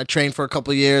out and I trained for a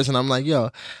couple of years. And I'm like, yo,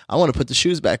 I want to put the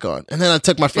shoes back on. And then I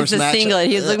took my It's first a match. singlet.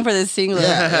 He was looking for this singlet.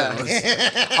 Yeah, it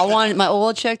was- I want my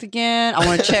oil checked again. I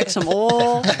want to check some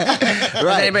oil. Has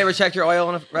anybody ever checked your oil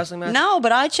in a wrestling match? No,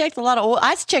 but I checked a lot of oil.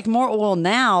 I check more oil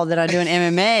now than I do in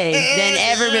MMA than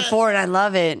ever before, and I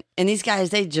love it. And these guys,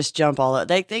 they just jump all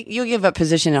up. You'll give up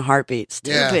position in a heartbeat.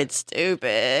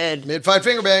 Stupid. Mid-fight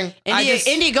finger bang.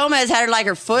 India Gomez had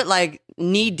her foot like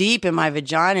knee deep in my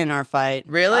vagina in our fight.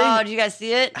 Really? Oh, did you guys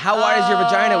see it? How wide is your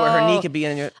vagina where her knee Oh. could be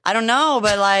in your? I don't know,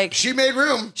 but like She made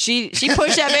room. she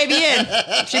pushed that baby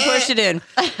in. She pushed it in.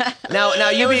 Now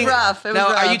you It was being rough. It was now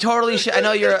are rough. you totally? I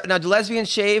know you're now. Do lesbians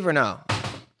shave or no?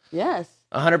 Yes.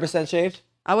 100% shaved.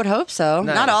 I would hope so.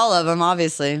 Nice. Not all of them,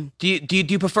 obviously. Do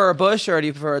you prefer a bush or do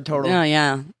you prefer a total? Oh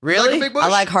yeah. Like Really? a big bush? I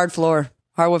like hardwood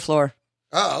floor.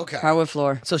 Oh, okay. Hardwood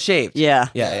floor. So shaved. Yeah.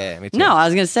 Yeah. Me too. No, I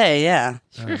was gonna say yeah.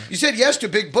 You said yes to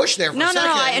Big Bush there for No, a second.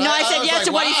 I said was yes like,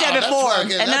 to what he wow, said that's before,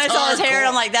 fucking- and then I that's saw his hair, and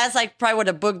I'm hardcore. like, that's like probably what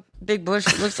a big bush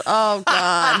looks. Oh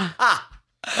God,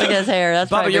 look at his hair. That's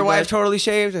Bubba, probably your big wife bush. totally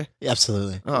shaved?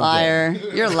 Absolutely. Oh, good. Liar.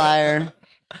 You're a liar.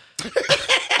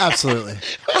 Absolutely.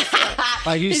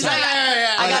 Like you He's said. like,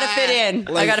 I gotta fit in.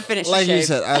 I gotta fit in. She Like you shaved.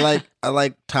 said, I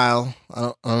like tile.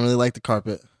 I don't really like the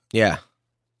carpet. Yeah.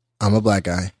 I'm a black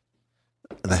guy.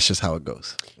 That's just how it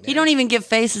goes. He don't even give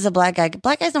face as a black guy.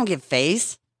 Black guys don't give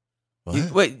face.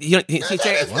 What? Wait, he's saying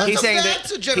That's he's saying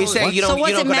that's a that general- he's saying you So don't you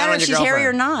what's don't it go down matter on if your she's hairy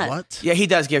or girlfriend. not? What? Yeah, he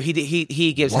does give.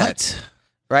 He gives head, What?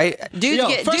 right? Dudes Yo,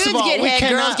 get first of all, head, we girls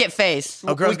cannot- get face.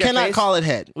 Oh, girls we get cannot face? call it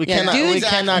head. We Yeah, cannot. dudes- we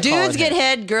cannot call Dudes it get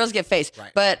head. head, girls get face.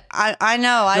 But I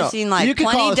know I've No, seen you like can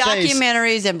call plenty it face.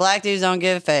 documentaries and black dudes don't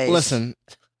give face. Listen,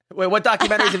 Wait, what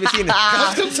documentaries have you seen? I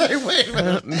was going to say, wait a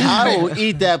minute. I will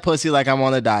eat that pussy like I'm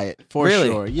on a diet for Really?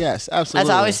 sure. Yes, absolutely. That's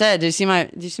what I always said. Did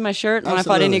you see my shirt when I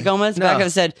fought India Absolutely. Gomez? No. Back of it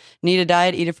said, "Need a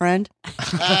diet, eat a friend."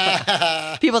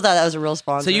 People thought that was a real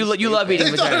sponsor. So you love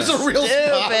eating They thought it was a vagina. real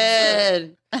spot.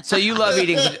 Stupid. So you love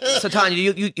eating. So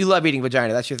Tonya, you love eating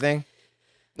vagina. That's your thing.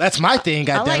 That's my thing. I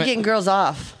Goddamn like it. getting girls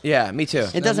off. Yeah, me too.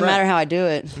 It doesn't right. matter how I do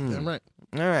it. Damn right.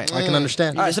 All right. I can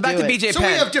understand. All right. So back to do it. BJ So we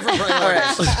Penn. have different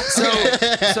priorities.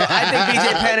 So I think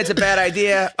BJ Penn is a bad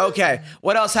idea. Okay.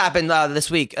 What else happened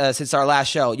this week since our last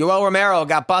show? Yoel Romero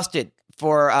got busted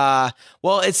for,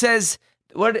 well, it says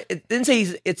What it didn't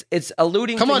say it's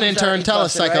alluding. Come to on, he's intern, he's tell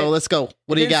us, busted, Psycho. right? Let's go.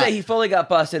 What do you It didn't got? say he fully got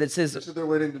busted. It says They said they're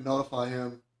waiting to notify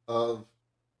him of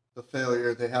the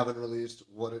failure. They haven't released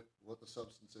what the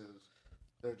substance is.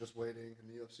 They're just waiting, and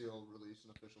the UFC will release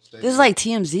an official statement. This is like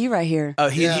TMZ right here. oh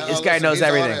this guy knows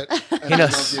everything. And He then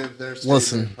knows. they'll give their statement,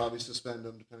 Listen. probably suspend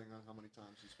him depending on how many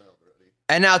times he's failed already.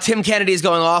 And now Tim Kennedy's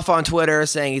going off on Twitter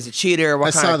saying he's a cheater. What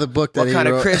I kind saw of, the book that what he kind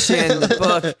of wrote. Christian the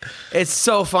book. It's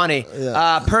so funny.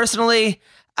 Yeah. Personally,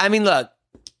 I mean, look,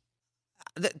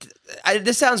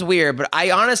 this sounds weird, but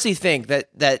I honestly think that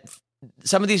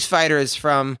some of these fighters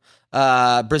from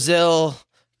Brazil,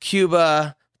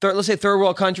 Cuba, let's say third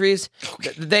world countries,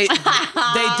 they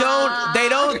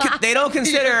don't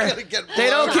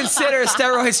consider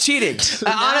steroids cheating.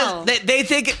 They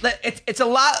think that it's a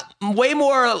lot way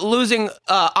more losing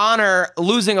honor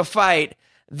losing a fight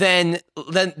than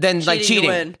like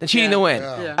cheating to win.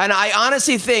 Yeah. And I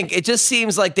honestly think it just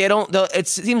seems like it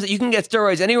seems that you can get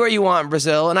steroids anywhere you want in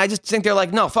Brazil, and I just think they're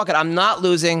like, no, fuck it, I'm not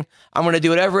losing. I'm going to do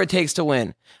whatever it takes to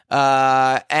win.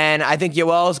 And I think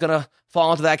Yoel is going to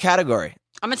fall into that category.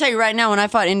 I'm gonna tell you right now. When I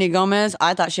fought India Gomez,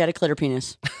 I thought she had a clitter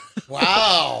penis.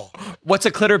 Wow. What's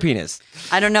a clitter penis?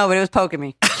 I don't know, but it was poking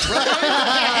me.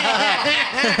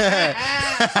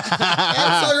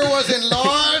 That sucker was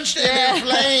enlarged and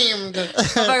inflamed.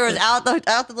 Motherfucker was out the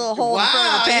little hole in front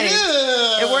of the panties.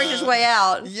 yeah. It worked its way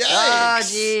out. Yikes. Oh,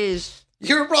 jeez.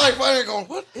 You were probably fighting going,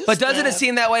 what is But doesn't it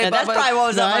seem that way? Yeah, that's Bubba? probably what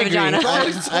was No, up I my agree. vagina.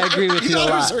 I agree with you a thought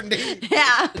it was lot. her knee.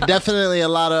 Yeah. Definitely a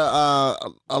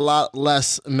lot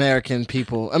less American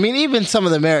people. I mean, even some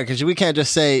of the Americans. We can't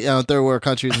just say third world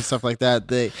countries and stuff like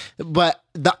that. But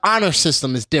the honor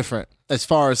system is different as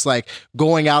far as like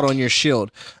going out on your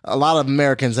shield. A lot of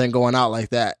Americans ain't going out like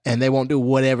that, and they won't do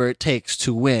whatever it takes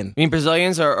to win. You mean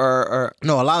Brazilians or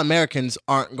No, a lot of Americans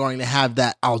aren't going to have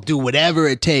that. I'll do whatever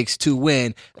it takes to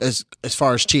win. As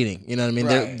far as cheating, you know what I mean.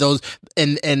 Right. Those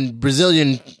and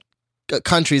Brazilian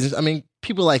countries. I mean,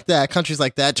 people like that, countries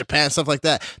like that, Japan, stuff like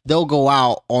that. They'll go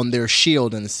out on their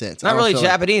shield in a sense. I not don't really feel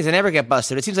like- Japanese? They never get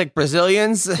busted. It seems like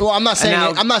Brazilians. Well, I'm not saying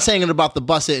And now- I'm not saying it about the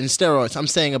busted and steroids. I'm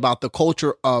saying about the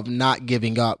culture of not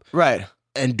giving up Right.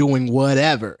 and doing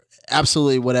whatever,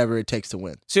 absolutely whatever it takes to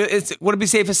win. So would it be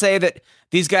safe to say that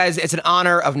these guys, it's an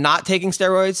honor of not taking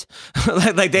steroids?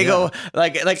 like they go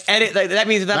like edit. Like, that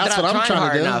means they're That's not what I'm trying trying to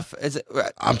hard do.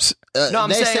 enough. I'm I'm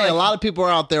they saying, say like- a lot of people are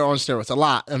out there on steroids. A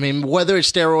lot. I mean, whether it's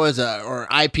steroids or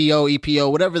IPO, EPO,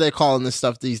 whatever they're calling this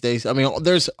stuff these days. I mean,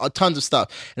 there's tons of stuff.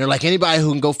 And they're like, anybody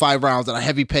who can go 5 rounds at a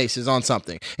heavy pace is on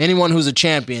something. Anyone who's a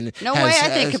champion. No has- way. I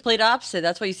think has- complete opposite.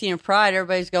 That's what you see in Pride.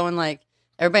 Everybody's going like,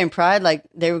 everybody in Pride, like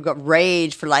they would go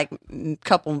rage for like a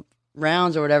couple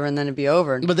rounds or whatever, and then it'd be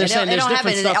over. But they're They saying don't there's have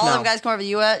different it. stuff All now. them guys come over to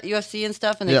UFC and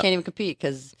stuff, and they Yeah. can't even compete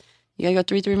because you gotta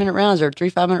go 3-minute rounds or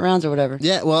 5-minute rounds or whatever.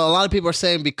 Yeah, well, a lot of people are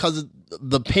saying because of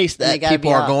the pace They that gotta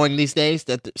people be are out. going these days,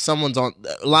 that someone's on.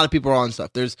 A lot of people are on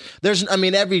stuff. There's. I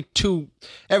mean, every 2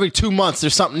 months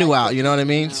there's something new out. You know what I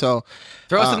mean? So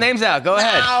Throw some names out. Go No.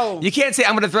 ahead. You can't say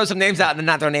I'm going to throw some names out and then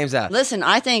not throw names out. Listen,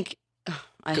 I think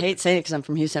I hate saying it because I'm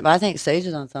from Houston, but I think Sage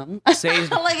is on something. Sage-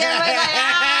 Like everybody's like,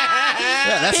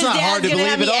 yeah, that's his not dad's hard to gonna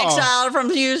have believe me at all. exiled from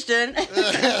Houston.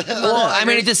 Well, I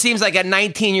mean, it just seems like at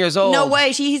 19 years old. No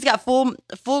way. He's got full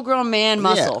grown man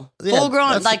muscle. Yeah, Full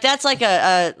grown that's- that's like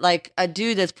a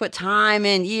dude that's put time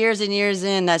in, years and years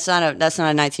in. That's not a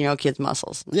 19-year-old kid's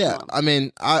muscles. Yeah, I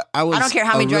mean, I was I don't care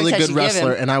how many a drug really tests good you give him.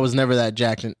 wrestler, and I was never that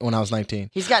jacked when I was 19.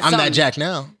 He's got I'm that something. jacked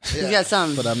now, He's got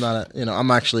something. but I'm not.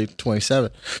 I'm actually 27,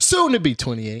 soon to be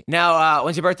 28. Now,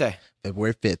 when's your birthday?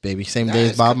 February 5th, baby. Same day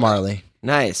as Bob Marley.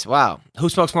 Nice. Wow. Who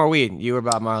smokes more weed? You or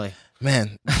Bob Marley?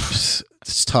 Man,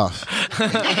 it's tough.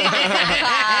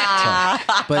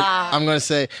 But I'm gonna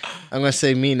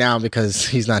say me now because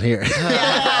he's not here. Currently?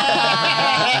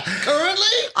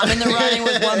 I'm in the running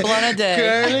with one blunt a day.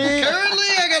 Currently,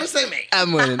 I gotta say me.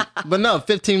 I'm winning. But no,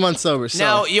 15 months sober. So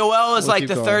Now, Yoel is we'll like keep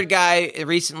the going. third guy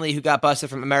recently who got busted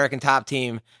from American Top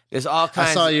Team. There's all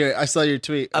kinds I saw your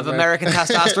tweet of American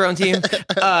Testosterone Team,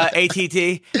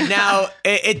 ATT. Now,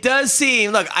 it does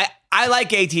seem, look, I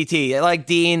like ATT. I like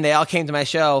Dean. They all came to my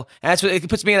show. And that's what it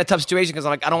puts me in a tough situation because I'm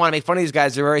like, I don't want to make fun of these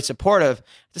guys. They're very supportive.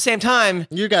 At the same time,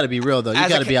 You got to be real though. You As a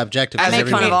got to co- be objective. as I a make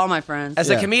because fun of comedian- all my friends. as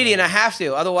a comedian, I have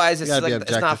to. Otherwise, it's gotta be like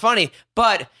it's objective. not funny.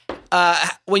 But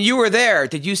when you were there,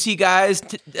 did you see guys?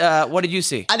 What did you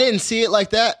see? I didn't see it like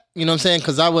that. You know what I'm saying?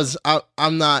 Because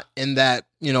I'm not in that.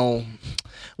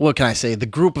 What can I say? The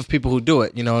group of people who do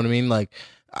it. You know what I mean? Like,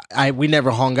 we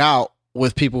never hung out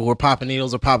with people who were popping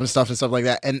needles or popping stuff and stuff like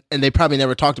that, and they probably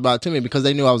never talked about it to me because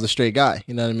they knew I was a straight guy.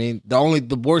 You know what I mean?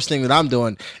 The worst thing that I'm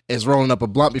doing is rolling up a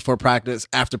blunt before practice,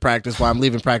 after practice, while I'm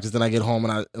leaving practice. Then I get home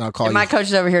and I'll call you. My coach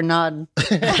is over here nodding.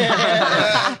 You know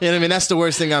what I mean? That's the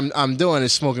worst thing I'm doing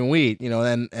is smoking weed. You know,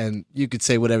 and you could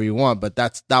say whatever you want, but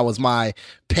that was my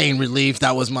pain relief.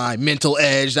 That was my mental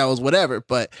edge. That was whatever.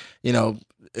 But you know,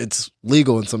 it's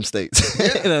legal in some states. You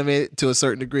know what I mean? To a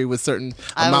certain degree with certain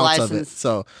amounts of it.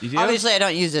 So obviously I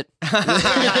don't use it.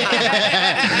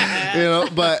 You know,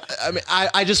 but I mean,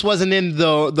 I just wasn't in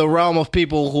the realm of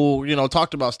people who, you know,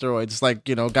 talked about steroids. Like,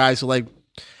 you know, guys who like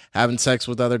having sex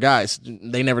with other guys.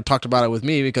 They never talked about it with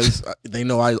me because they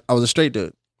know I was a straight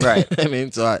dude. Right. I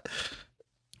mean, so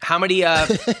how many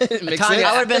Tonya,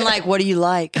 I would have been like, what do you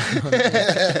like?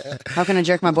 How can I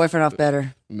jerk my boyfriend off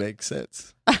better? Makes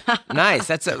sense. Nice.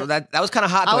 That was kind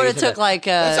of hot. I would have took like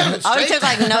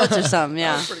notes or something.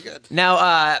 Yeah. That's pretty good.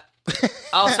 Now,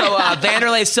 also,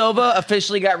 Vanderlei Silva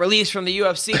officially got released from the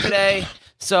UFC today,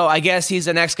 so I guess he's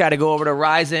the next guy to go over to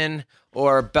Ryzen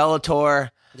or Bellator.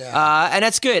 Yeah. And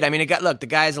that's good. I mean, the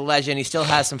guy's a legend. He still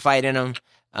has some fight in him.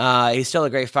 He's still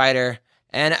a great fighter.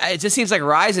 And it just seems like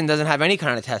Ryzen doesn't have any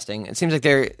kind of testing. It seems like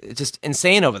they're just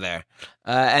insane over there.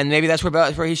 And maybe that's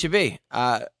where he should be.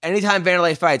 Anytime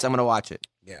Vanderlei fights, I'm going to watch it.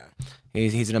 Yeah.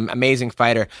 He's an amazing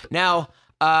fighter. Now,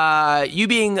 you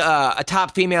being a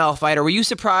top female fighter, were you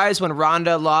surprised when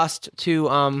Ronda lost to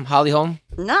Holly Holm?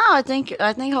 No, I think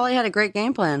Holly had a great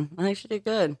game plan. I think she did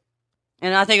good.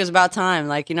 And I think it was about time.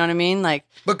 Like, you know what I mean? Like,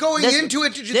 but going into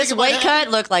it, did you this think weight cut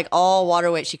looked like all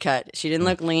water weight she cut. She didn't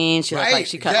look lean. She looked like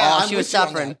she cut all. She was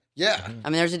suffering. Yeah.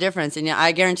 I mean, there's a difference. And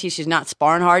I guarantee she's not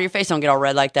sparring hard. Your face don't get all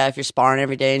red like that if you're sparring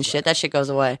every day and shit. That shit goes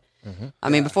away. Mm-hmm. I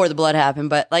mean, before the blood happened.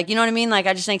 But, like, you know what I mean? Like,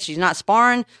 I just think she's not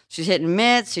sparring. She's hitting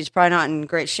mitts. She's probably not in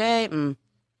great shape. And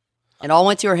it all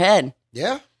went to her head.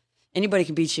 Yeah. Anybody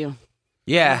can beat you.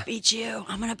 Yeah. I'm going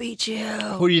to beat you.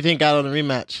 Who do you think got on the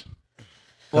rematch?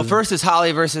 Well, first is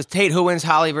Holly versus Tate. Who wins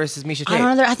Holly versus Miesha Tate? I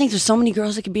don't know. I think there's so many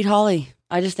girls that can beat Holly.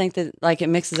 I just think that like it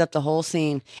mixes up the whole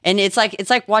scene, and it's like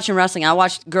watching wrestling. I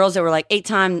watched girls that were like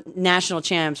 8-time national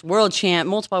champs,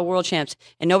 multiple world champs,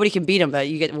 and nobody can beat them. But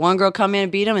you get one girl come in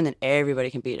and beat them, and then everybody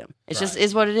can beat them. It's just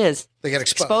is what it is. They get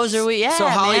exposed. Exposure, yeah. So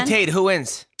Holly man. Tate, who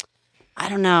wins? I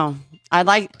don't know. I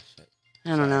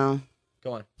don't know.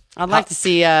 Go on. I'd like to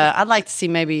see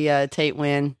maybe Tate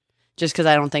win. Just because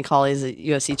I don't think Holly's a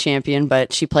UFC champion,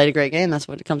 but she played a great game. That's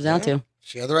what it comes down to.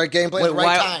 She had the right game plan at the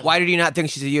right time. Why did you not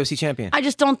think she's a UFC champion? I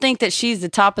just don't think that she's the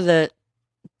top of the,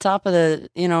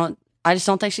 you know, I just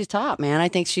don't think she's top, man. I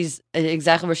think she's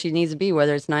exactly where she needs to be,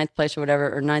 whether it's 9th place or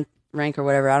whatever, or 9th rank or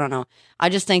whatever. I don't know. I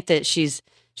just think that she's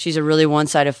a really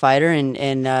one-sided fighter, and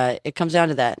it comes down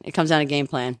to that. It comes down to game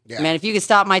plan. Yeah. Man, if you could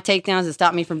stop my takedowns and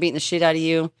stop me from beating the shit out of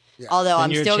you, although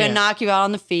I'm still going to knock you out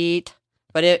on the feet.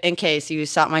 But in case you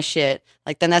stop my shit,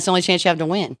 like then that's the only chance you have to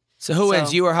win. So who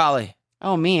wins, you or Holly?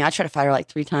 Oh, me. I tried to fight her like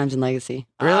 3 times in Legacy.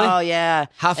 Really? Oh, yeah.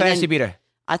 How fast did you beat her?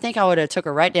 I think I would have took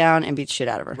her right down and beat the shit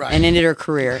out of her. Right. And ended her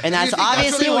career. And that's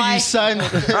obviously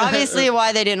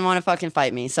why they didn't want to fucking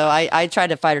fight me. So I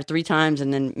tried to fight her 3 times,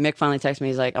 and then Mick finally texted me.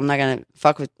 He's like, I'm not going to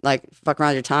fuck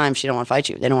around with your time. She don't want to fight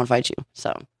you. They don't want to fight you.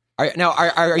 So. Are you still...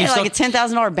 like a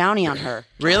 $10,000 bounty on her.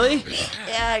 Really?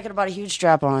 Yeah, I could have bought a huge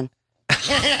strap on.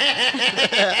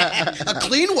 A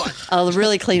clean one. A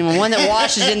really clean one that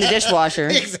washes in the dishwasher.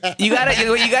 Exactly.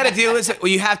 What you gotta do is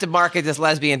you have to market this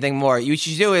lesbian thing more. What you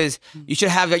should do is you should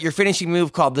have your finishing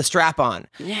move called the strap on,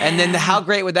 and then how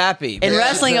great would that be? In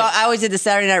wrestling, I always did the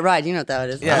Saturday Night Ride. You know what that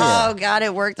is? Yeah. Oh God,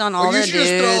 it worked on all you the should dudes.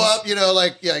 just throw up, you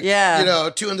know,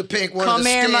 2 in the pink, 1 in Come the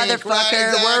here, stink. motherfucker. Right,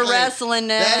 exactly. We're wrestling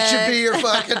now. That should be your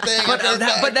fucking thing.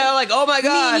 But now, like, oh my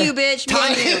God, me and you, bitch. Me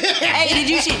and you. Hey,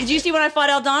 did you see when I fought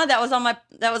Aldana? That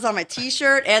was on my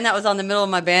T-shirt, and that was on the middle of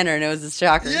my banner, and it was a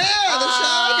shocker. Yeah, the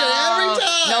shocker every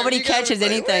time. Nobody You gotta catches play,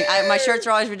 anything. My shirts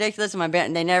are always ridiculous, and my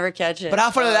banner, they never catch it. But how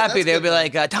funny would that be? that's They would be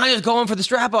good. like, Tanya's going for the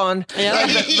strap on. Yeah.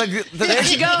 There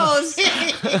she goes.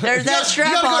 There's that strap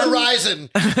You gotta on. go to Ryzen.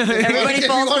 Everybody if you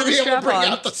falls want for to the be able to strap bring on.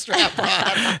 out the strap on.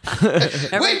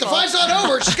 Wait, the fight's not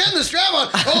over. She's getting the strap on.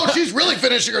 Oh, she's really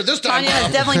finishing her this time. Tanya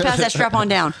has definitely passed that strap on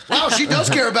down. Wow, she does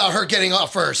care about her getting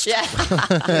off first. Yeah.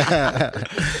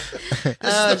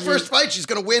 This is the first fight she's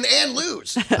going to win and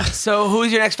lose. So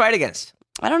who's your next fight against?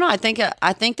 I don't know. I think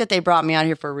that they brought me out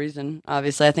here for a reason.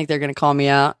 Obviously, I think they're going to call me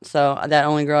out. So that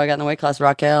only girl I got in the weight class,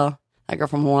 Raquel, that girl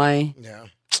from Hawaii. Yeah.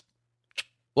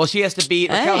 Well, she has to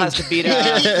beat. Raquel has to beat.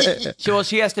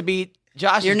 She has to beat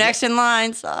Josh. You're next in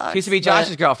line. Sucks, She has to beat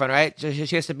Josh's girlfriend, right?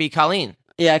 She has to beat Colleen.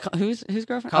 Yeah, whose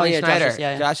girlfriend? Colleen Schneider. Josh's,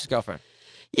 yeah. Josh's girlfriend.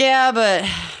 Yeah, but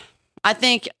I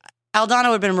think Aldana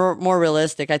would have been more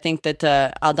realistic. I think that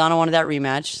Aldana wanted that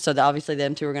rematch, so obviously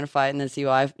them two were going to fight, and then see who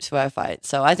I fight.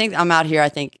 So I think I'm out here. I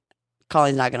think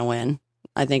Colleen's not going to win.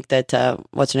 I think that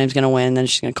what's her name's going to win. Then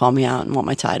she's going to call me out and want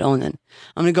my title, and then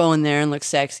I'm going to go in there and look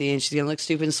sexy, and she's going to look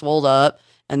stupid and swolled up.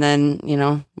 And then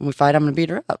when we fight, I'm going to beat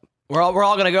her up. We're all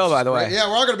going to go, by the way. Yeah,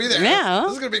 we're all going to be there. Yeah.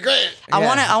 This is going to be great. I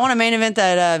want to main event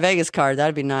that Vegas card.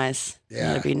 That'd be nice. Yeah.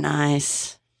 That'd be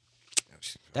nice.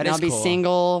 That I'll be cool.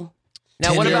 single.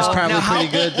 Now, what Tinder's about probably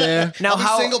pretty good there. Now, I'll be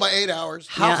how single by 8 hours.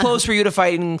 how close were you to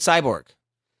fighting Cyborg?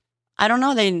 I don't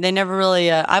know. They never really.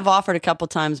 I've offered a couple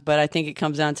times, but I think it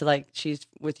comes down to like she's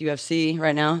with UFC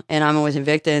right now, and I'm with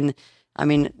Invicta, and I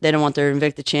mean they don't want their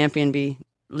Invicta champion be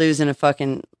losing a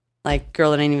fucking like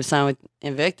girl that ain't even signed with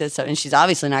Invicta. So and she's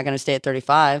obviously not going to stay at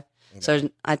 35. So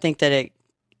I think that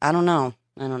I don't know.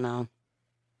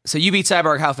 So you beat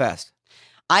Cyborg how fast?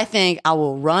 I think I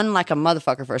will run like a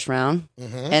motherfucker first round,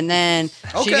 and then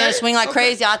she's Okay, gonna swing like okay.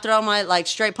 crazy. I throw my like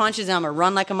straight punches, and I'm gonna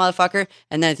run like a motherfucker.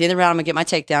 And then at the end of the round, I'm gonna get my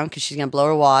takedown because she's gonna blow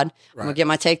her wad. I'm gonna get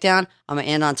my takedown. I'm gonna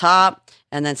end on top,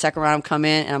 and then second round, I'm come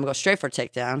in, and I'm gonna go straight for a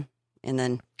takedown, and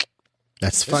then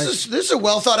That's fine. This is a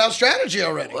well thought out strategy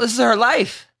already. Well, this is her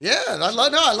life. Yeah, I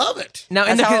love it. Now,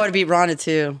 in that's the how I would beat Ronda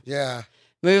too. Yeah.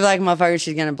 Move like a motherfucker.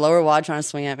 She's gonna blow her wad trying to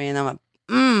swing at me, and I'm gonna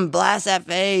blast that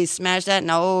face, smash that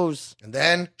nose, And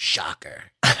then, shocker.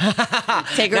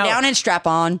 take her Now- down and strap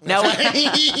on. now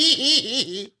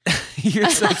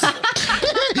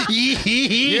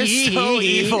you're so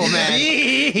evil, man.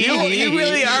 You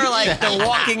really are like the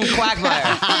walking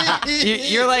Quagmire.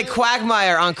 You're like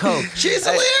Quagmire on coke. She's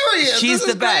hilarious. She's This the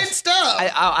is best. great stuff.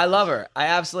 I love her. I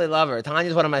absolutely love her.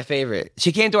 Tanya's one of my favorite.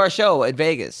 She came to our show at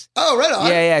Vegas. Oh, right on.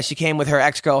 Yeah. She came with her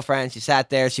ex-girlfriend. She sat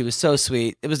there. She was so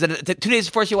sweet. It was the 2 days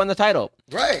before she won the title.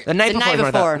 Right. The night The before. night she won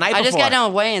the title. before. I just got done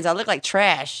with weigh-ins. I looked like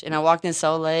trash, and I walked in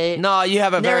so late. No, you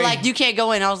have a They very. were like, "You can't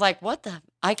go in." I was like, "What the?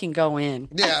 I can go in.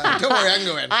 Yeah, don't worry, I can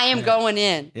go in. I am going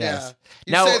in." Yes.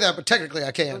 You Now- say that, but technically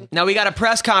I can. Now we got a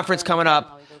press conference coming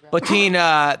up between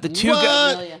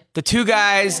the two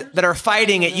guys that are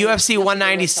fighting at UFC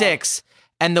 196,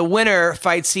 and the winner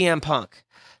fights CM Punk.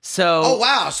 So Oh,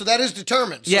 wow. So that is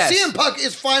determined. So Yes. CM Punk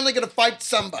is finally going to fight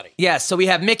somebody. yes, so we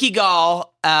have Mickey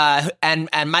Gall and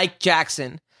Mike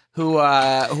Jackson who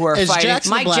are Is fighting. Jackson-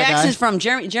 Mike black Jackson's guy. from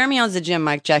Jeremy. Jeremy owns the gym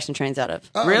Mike Jackson trains out of.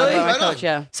 Oh, Really? My Right on. coach,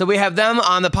 yeah. So we have them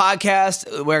on the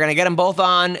podcast. We're gonna get them both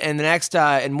on in the next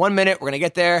in 1 minute. We're gonna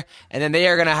get there, and then they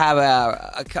are gonna have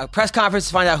a press conference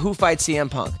to find out who fights CM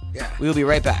Punk. Yeah. We will be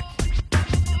right back.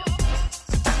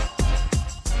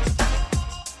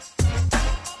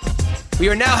 We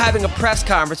are now having a press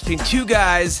conference between two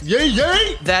guys Yay!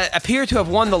 that appear to have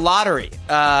won the lottery.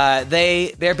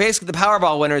 They're basically the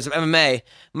Powerball winners of MMA.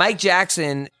 Mike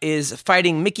Jackson is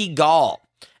fighting Mickey Gall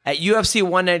at UFC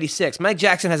 196. Mike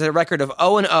Jackson has a record of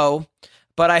 0-0,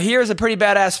 but I hear is a pretty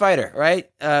badass fighter, right?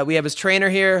 We have his trainer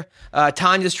here,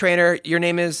 Tanya's trainer. Your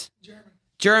name is?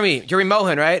 Jeremy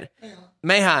Mohan, right?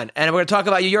 Mahan. And we're going to talk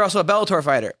about you. You're also a Bellator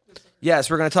fighter.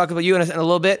 Yes, we're going to talk about you in a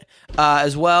little bit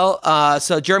as well.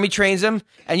 So Jeremy trains him,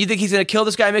 and you think he's going to kill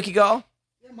this guy, Mickey Gall?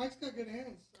 Yeah, Mike's got good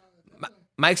hands.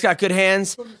 Mike's got good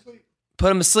hands. Put him to sleep.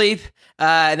 Put him to sleep.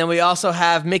 And then we also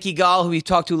have Mickey Gall, who we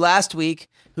talked to last week,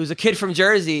 who's a kid from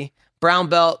Jersey, brown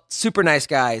belt, super nice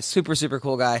guy, super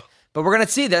cool guy. But we're going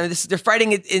to see them. They're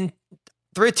fighting in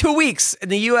 2 weeks in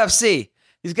the UFC.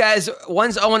 These guys,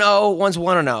 one's 0-0, one's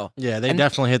 1-0. Yeah, they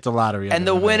definitely hit the lottery. And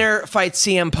the winner fights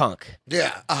CM Punk.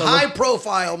 Yeah. A high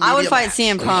profile I would media fight match.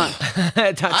 CM Punk.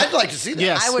 I'd like to see that.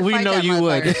 Yes, I would we fight know that you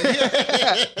would.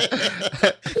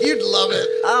 motherfucker. You'd love it.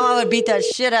 Oh, I would beat that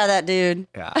shit out of that dude.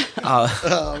 Yeah.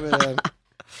 Oh, man.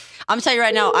 I'm telling you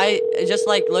right now, I just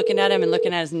like looking at him and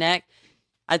looking at his neck.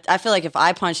 I feel like if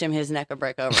I punch him, his neck would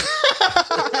break over.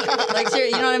 Like,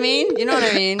 seriously, you know what I mean? You know what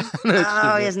I mean?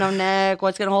 Oh, he has no neck.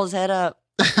 What's gonna hold his head up?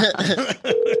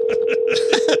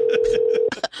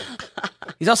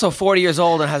 He's also 40 years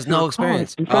old and has no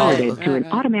experience. Forwarded to an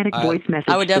automatic voice message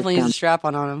I would definitely use system. a strap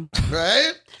on him.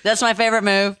 Right? That's my favorite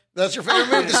move. That's your favorite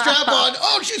move, the strap on.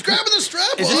 Oh, she's grabbing the strap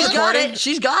Is on. this She's got recording? it.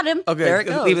 She's got him. Okay, There it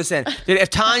goes. leave this in. Dude, if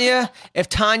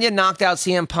Tonya knocked out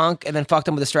CM Punk and then fucked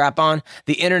him with a strap on,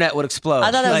 the internet would explode.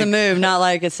 I thought that was a move, not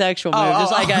like a sexual move,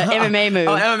 just like an MMA move.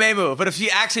 Oh, MMA move. But if she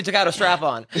actually took out a strap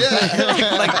on,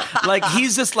 like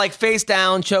he's just like face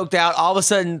down, choked out. All of a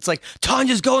sudden, it's like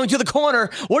Tanya's going to the corner.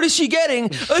 What is she getting?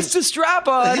 It's the strap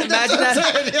on. Imagine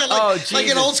that. Yeah, Oh, like in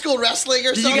Jesus. old school wrestling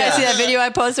or Did something. you guys see that video I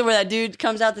posted where that dude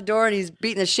comes out the door and he's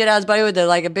beating the shit out of his buddy with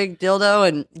like a big dildo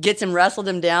and gets him, wrestled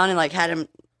him down and like had him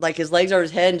like his legs over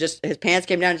his head and just his pants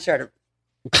came down and started.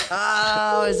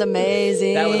 Oh, it was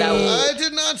amazing. That was- I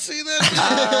did not see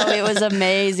that. Oh, it was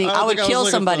amazing. I would kill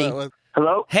somebody.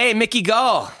 Hello? Hey, Mickey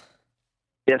Gall.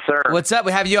 Yes, sir. What's up?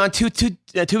 We have you on 2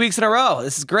 weeks in a row.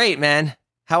 This is great, man.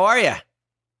 How are you?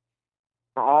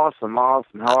 Awesome. How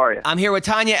are you? I'm here with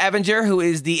Tonya Evinger, who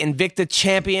is the Invicta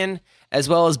champion, as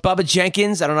well as Bubba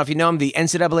Jenkins. I don't know if you know him, the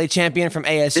NCAA champion from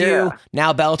ASU,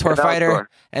 now Bellator fighter,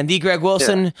 and the Greg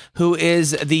Wilson, who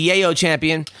is the Yayo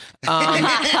champion.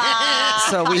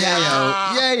 So we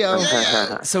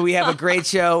have So we have a great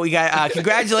show. We got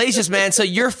congratulations, man. So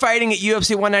you're fighting at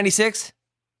UFC 196?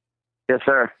 Yes,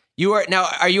 sir. You are now.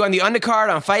 Are you on the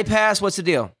undercard on Fight Pass? What's the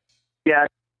deal? Yeah,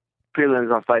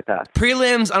 prelims on Fight Pass.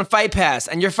 Prelims on Fight Pass,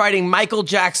 and you're fighting Michael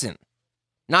Jackson,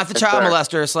 not the child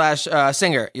molester /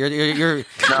 singer. You're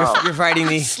fighting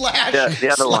the the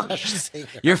other one.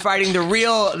 You're fighting the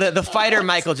real the fighter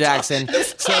Michael Jackson.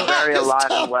 So very alive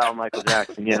and well, Michael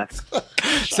Jackson. Yes.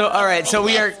 So all right, so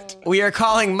we are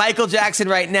calling Michael Jackson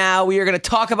right now. We are going to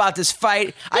talk about this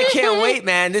fight. I can't wait,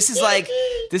 man. This is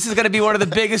going to be one of the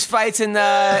biggest fights in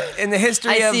the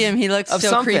history. I see him. He looks so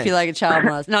something. Creepy, like a child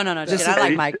molester. No. Just kidding. I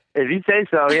like Mike. If you say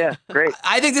so, yeah, great.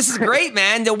 I think this is great,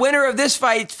 man. The winner of this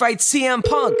fight fights CM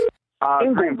Punk.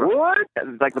 What?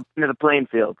 It's like the playing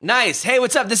field. Nice. Hey,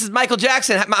 what's up? This is Michael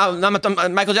Jackson.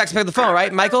 Michael Jackson picked the phone,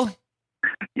 right? Michael?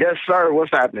 Yes, sir.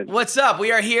 What's happening? What's up?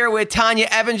 We are here with Tonya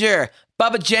Evinger,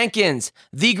 Bubba Jenkins,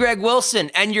 the Greg Wilson,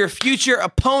 and your future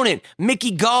opponent, Mickey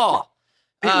Gall.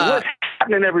 What's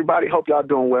happening, everybody? Hope y'all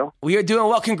doing well. We are doing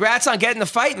well. Congrats on getting the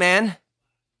fight, man.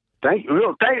 Thank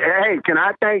you. Hey, can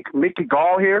I thank Mickey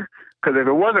Gall here? Because if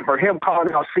it wasn't for him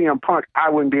calling out CM Punk, I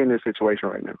wouldn't be in this situation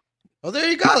right now. Well, there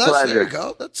you go. There you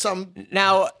go. That's some.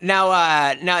 Now,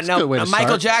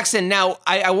 Michael Jackson. Now,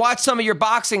 I watched some of your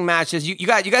boxing matches. You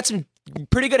got some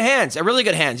pretty good hands, really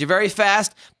good hands. You're very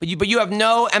fast, but you have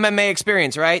no MMA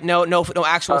experience, right? No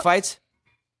actual fights.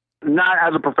 Not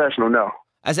as a professional, no.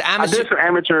 As an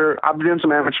amateur, I've done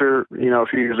some amateur, a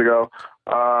few years ago.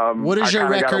 What is your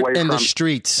record in the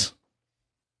streets?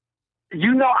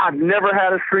 I've never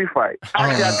had a street fight.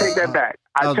 Actually, I take that back.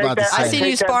 I seen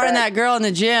you sparring that girl in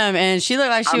the gym, and she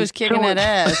looked like she was kicking that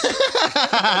ass.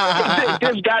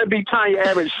 There's got to be Tonya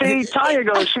Evans. See, Tonya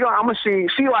goes. I'm gonna see.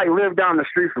 She lived down the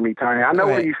street from me, Tonya. I know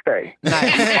where you stay.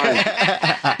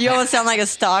 Nice. You almost sound like a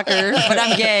stalker, but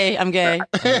I'm gay. I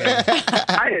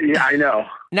know.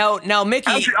 Now,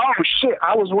 Mickey. Actually, oh shit!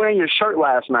 I was wearing your shirt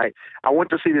last night. I went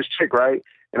to see this chick, right?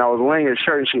 And I was wearing your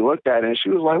shirt, and she looked at it, and she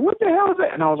was like, "What the hell is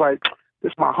that?" And I was like,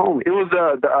 "It's my homie." It was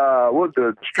the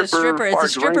stripper. It's a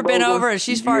stripper bent over, and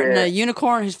she's farting a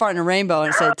unicorn who's farting a rainbow,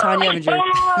 and it said Tonya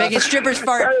Evinger making strippers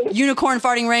fart unicorn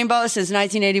farting rainbow since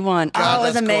 1981. God, it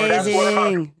was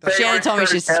amazing. Shannon told me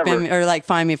she'd spin me, or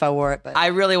find me if I wore it. But I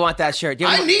really want that shirt.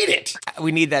 I need it.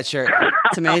 We need that shirt.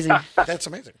 It's amazing. That's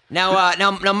amazing. Now,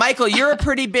 Michael, you're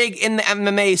pretty big in the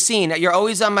MMA scene. You're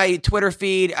always on my Twitter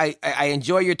feed. I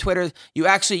enjoy your Twitter.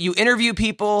 You interview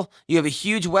people. You have a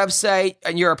huge website,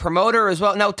 and you're a promoter as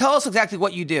well. Now, tell us exactly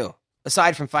what you do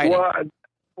aside from fighting.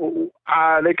 Well,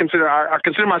 I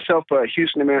consider myself a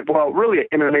Houston MMA. Well, really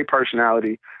an MMA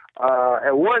personality.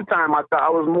 At one time, I thought I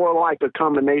was more like a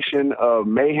combination of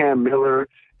Mayhem Miller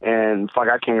and I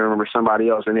can't even remember somebody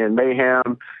else. And then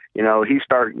Mayhem, he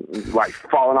started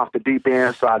falling off the deep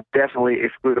end. So I definitely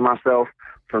excluded myself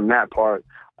from that part.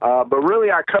 But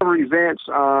really, I cover events.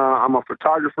 I'm a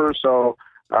photographer, so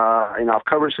I've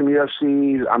covered some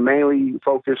UFCs. I mainly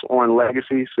focus on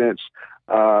legacy since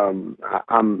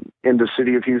I'm in the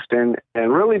city of Houston,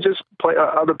 and really just play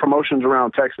other promotions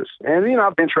around Texas. And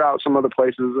I've ventured out some other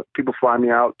places. People fly me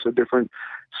out to different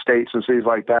states and cities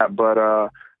like that.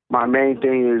 But my main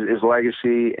thing is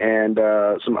legacy and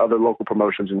some other local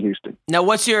promotions in Houston. Now,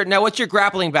 what's your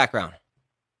grappling background?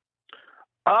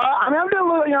 I've done a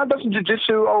little. I've done some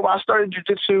jiu-jitsu. I started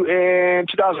jiu-jitsu in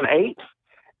 2008.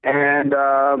 And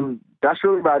that's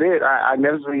really about it. I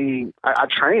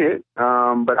train it,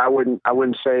 but I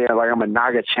wouldn't say I'm a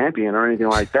Naga champion or anything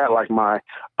like that. Like my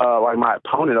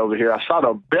opponent over here, I saw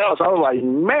the belts. I was like,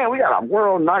 man, we got a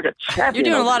world Naga champion.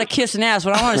 You're doing a lot of kissing ass,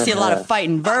 but I want to see a lot of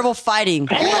fighting, verbal fighting.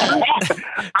 I'm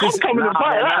coming to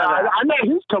fight. I know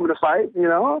he's coming to fight.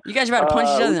 You guys are about to punch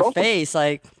each other in the face.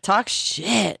 Talk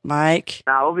shit, Mike.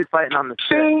 Nah, we'll be fighting on the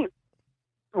street.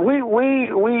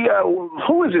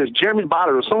 Who is this? Jeremy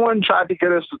Botter. Someone tried to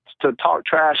get us to talk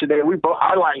trash today.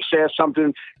 I said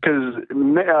something because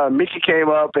Mickey came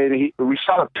up and we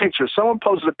saw a picture. Someone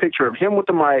posted a picture of him with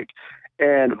the mic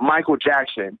and Michael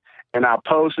Jackson, and I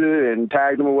posted it and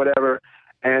tagged him or whatever.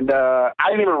 And I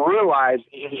didn't even realize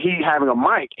he having a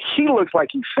mic. He looks like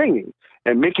he's singing,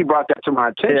 and Mickey brought that to my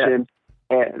attention.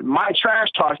 And my trash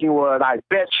talking was, I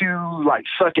bet you like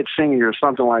suck at singing or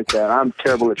something like that. I'm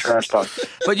terrible at trash talking.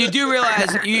 But you do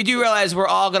realize we're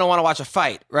all going to want to watch a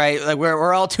fight, right? Like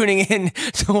we're all tuning in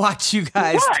to watch you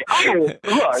guys. Right. I mean,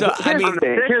 look, So, I mean,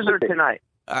 here's the thing. tonight.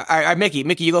 All right, Mickey,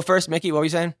 you go first. Mickey, what were you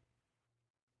saying?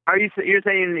 You're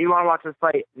saying you want to watch this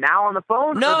fight now on the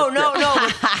phone? No.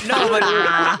 But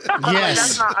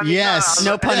Yes.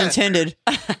 No pun intended.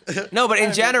 no, but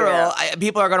in general,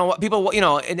 people,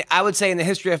 and I would say in the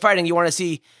history of fighting, you want to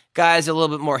see guys a little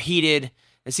bit more heated.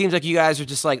 It seems like you guys are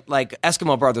just like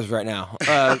Eskimo brothers right now.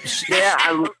 Yeah,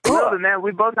 I love it, man.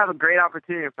 We both have a great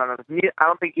opportunity in front of us. I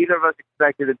don't think either of us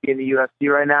expected to be in the UFC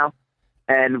right now,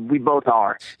 and we both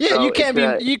are. Yeah, So you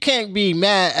can't be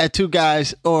mad at two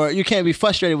guys, or you can't be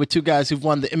frustrated with two guys who've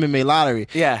won the MMA lottery.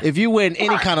 Yeah. If you win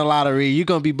any kind of lottery, you're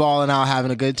gonna be balling out,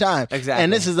 having a good time. Exactly.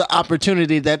 And this is the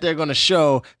opportunity that they're gonna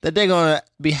show that they're gonna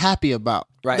be happy about.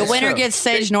 Right. The winner True. gets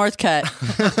Sage Northcutt.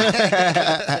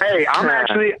 Hey, I'm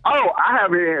actually. Oh, I have.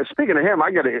 Speaking of him, I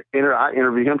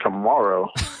interview him tomorrow.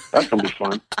 That's gonna be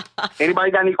fun.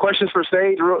 Anybody got any questions for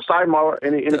Sage? Sidebar.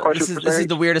 Any questions for Sage? This is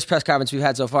the weirdest press conference we've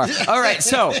had so far. All right,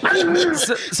 so Mickey,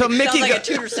 Sounds like a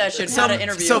tutor session, not an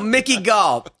interview. So Mickey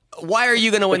Gall, why are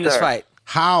you going to win this fight?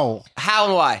 How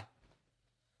and why?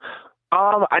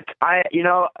 I've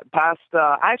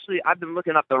been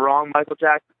looking up the wrong Michael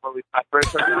Jackson when I first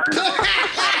heard him.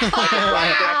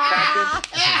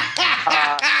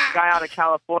 Guy out of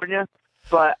California.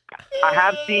 But I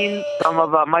have seen some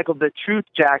of Michael the Truth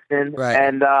Jackson, Right.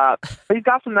 and he's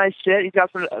got some nice shit. He's got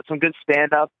some good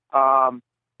stand-up, a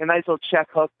nice little check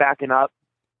hook backing up.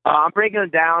 I'm breaking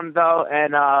it down, though,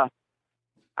 and I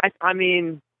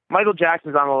mean, Michael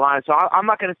Jackson's on the line, so I'm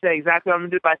not going to say exactly what I'm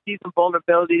going to do, but I see some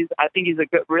vulnerabilities. I think he's a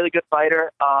really good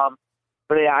fighter.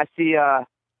 But yeah,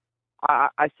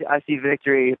 I see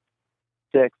victory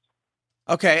 6.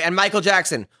 Okay, and Michael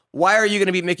Jackson, why are you going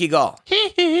to beat Mickey Gall?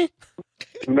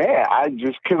 Man,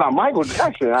 because I'm Michael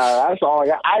Jackson. That's all I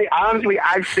got.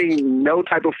 I've seen no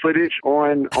type of footage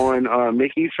on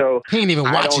Mickey, so he ain't even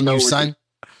I don't watching know you, what son.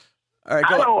 All right,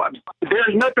 go.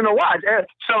 There's nothing to watch.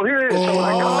 So here it is. So when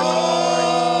I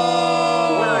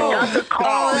got the call,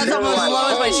 Oh, that's almost as low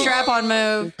as my strap-on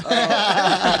move.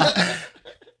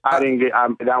 I didn't get.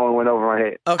 That one went over my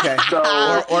head. Okay,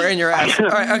 So or in your ass. All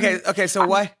right, okay. So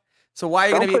why? So why are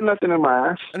you don't going to put be? nothing in my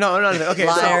ass. No. Okay,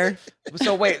 Liar.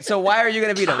 so wait. So why are you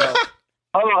going to beat him? No.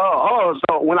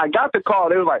 So when I got the call,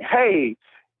 they was like, "Hey,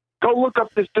 go look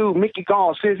up this dude, Mickey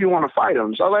Gall, see if you want to fight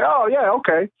him." So I was like, "Oh yeah,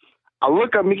 okay." I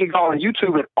look up Mickey Gall on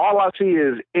YouTube, and all I see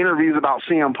is interviews about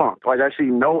CM Punk. Like I see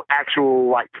no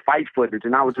actual fight footage,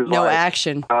 and I was just No like,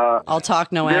 action. I'll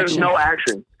talk no there's action. no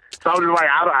action. So I was just like,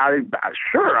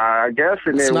 I guess.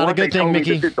 And then It's not a once they good thing, told me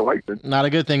Mickey. the situation, Not a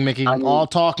good thing, Mickey. All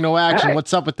talk, no action. Hey.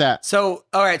 What's up with that? So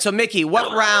all right. So Mickey,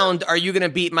 what round are you going to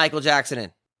beat Michael Jackson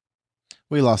in?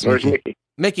 We lost where's Mickey. Mickey?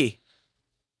 Mickey.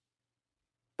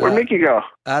 Where'd Mickey go?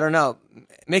 I don't know.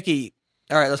 Mickey.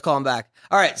 All right, let's call him back.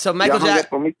 All right, so Michael Y'all hung up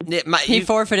Jackson. on Mickey? He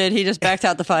forfeited. He just backed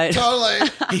out the fight. Totally.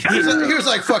 He was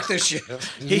like, "Fuck this shit."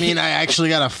 You mean I actually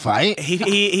got to fight?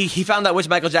 He found out which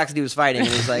Michael Jackson he was fighting, and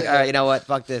he's like, all right, you know what?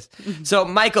 Fuck this. So,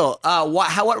 Michael,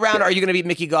 what round are you going to beat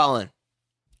Mickey Gall in?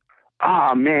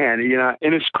 Oh man,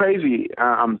 and it's crazy.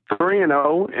 I'm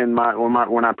 3-0 in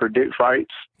when I predict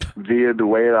fights via the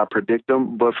way that I predict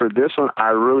them. But for this one, I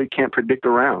really can't predict a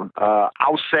round.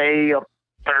 I'll say a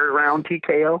 3rd round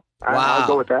TKO. I'll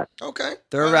go with that. Okay.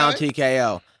 Third round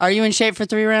TKO. Are you in shape for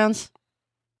 3 rounds?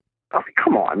 Oh,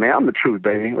 come on, man. I'm the truth,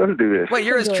 baby. Let's do this. Wait,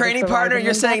 you're his training partner?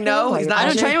 You're saying no? He's not. I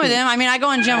don't train with him. I mean, I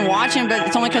go in gym watch him, but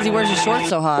it's only because he wears his shorts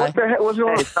so high. What the heck was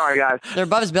wrong? Hey, sorry, guys. They're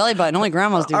above his belly button. Only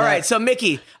grandmas do All that. right, so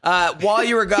Mickey, while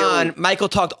you were gone, Michael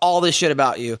talked all this shit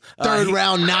about you. Third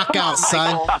round knockout,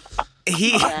 son.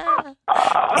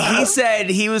 He said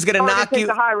he was going to knock Take you.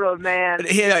 the high road, man.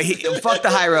 Fuck the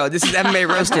high road. This is MMA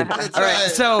roasted. All right. right.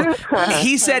 So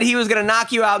he said he was going to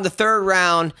knock you out in the 3rd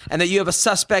round, and that you have a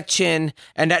suspect chin,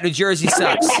 and that New Jersey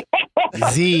sucks.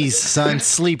 Z's, son.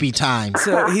 Sleepy time.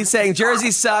 So he's saying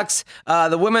Jersey sucks.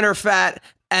 The women are fat,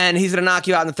 and he's going to knock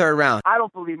you out in the 3rd round. I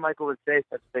don't believe Michael would say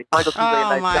such a thing. Michael's a Oh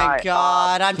nice my guy.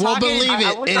 God! I'm We'll talking. believe it.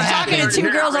 I It I'm talking to happened.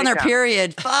 2 girls on their Right now.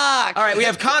 period. Fuck. All right, we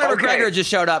have Conor Okay. McGregor just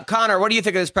showed up. Conor, what do you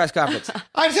think of this press conference?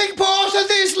 I think both of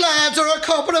these lads are a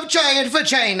couple of giant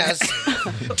vaginas.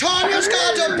 Tonya's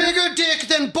got a bigger dick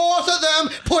than both of them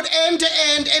put end to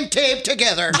end and taped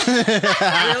together.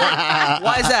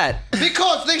 Why is that? Because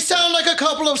Because they sound like a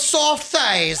couple of soft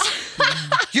thighs.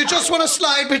 You just want to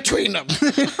slide between them. So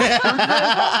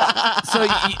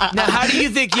now, how do you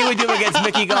think you would do against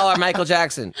Mickey Gall or Michael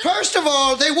Jackson? First of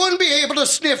all, they wouldn't be able to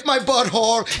sniff my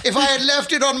butthole if I had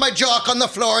left it on my jock on the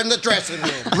floor in the dressing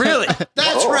room. Really?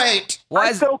 That's right.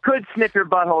 I still could sniff your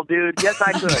butthole, dude. Yes,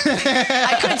 I could.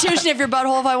 I could too sniff your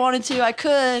butthole if I wanted to. I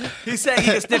could. He's saying he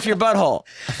can sniff your butthole.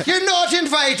 You're not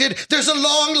invited. There's a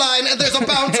long line and there's a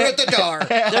bouncer at the door.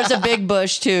 There's a big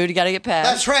bush too. You got to get past.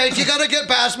 That's right. You got to get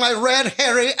past my red,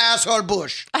 hairy asshole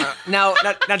bush. Now,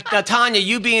 Tonya,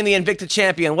 you being the Invicta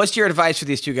champion, what's your advice for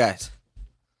these two guys?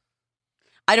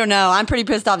 I don't know. I'm pretty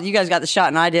pissed off that you guys got the shot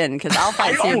and I didn't because I'll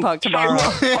fight CM Punk tomorrow.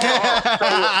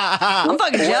 I'm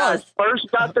fucking jealous. When I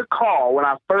first got the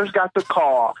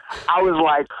call, I was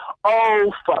like,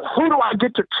 oh, fuck, who do I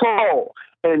get to troll?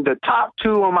 And the top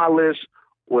 2 on my list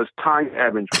was Tonya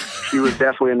Evinger. She was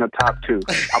definitely in the top 2.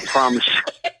 I promise you.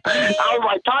 I was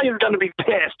like, Tanya's going to be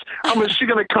pissed. She's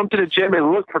going to come to the gym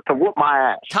and look to whoop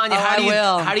my ass. Tonya,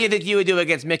 how do you think you would do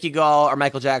against Mickey Gall or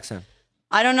Michael Jackson?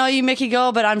 I don't know you, Mickey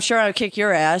Go, but I'm sure I'll kick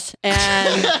your ass.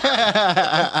 And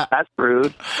that's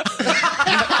rude.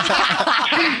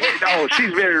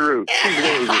 She's very rude.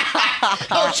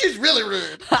 She's really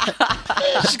rude.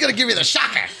 She's gonna give you the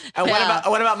shocker. And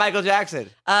what about Michael Jackson?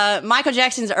 Michael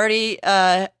Jackson's already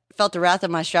felt the wrath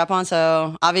of my strap-on,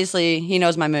 so obviously he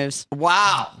knows my moves.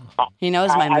 Wow, he knows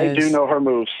my moves. I do know her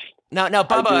moves. Now,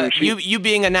 Bubba, you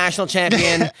being a national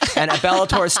champion and a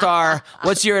Bellator star,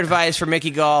 what's your advice for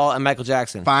Mickey Gall and Michael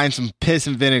Jackson? Find some piss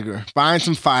and vinegar. Find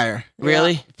some fire.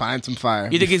 Really? Yeah. Find some fire.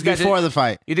 You think these guys before the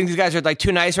fight? You think these guys are like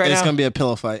too nice right now? It's gonna be a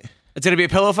pillow fight. It's gonna be a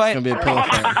pillow fight. It's gonna be a pillow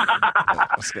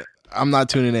fight. I'm not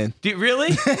tuning in.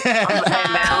 Really? Trust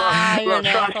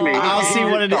me.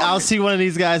 I'll see one of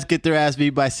these guys get their ass beat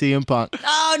by CM Punk.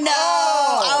 Oh no!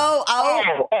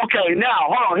 Oh! Okay, now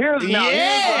hold on.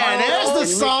 There's the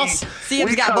sauce.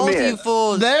 CM's got both of you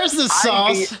fools. There's the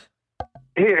sauce.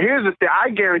 Here's the thing. I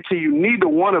guarantee you, neither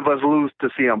one of us lose to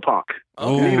CM Punk.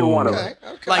 Neither one of us.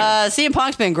 Okay. CM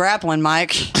Punk's been grappling,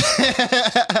 Mike.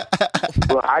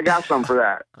 Well, I got something for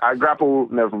that. I grapple.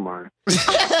 Never mind. Wait,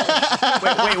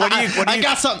 what do you? I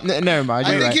got something. Never mind.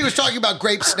 I think he was talking about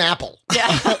grape Snapple. Yeah.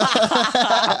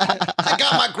 I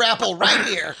got my grapple right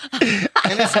here,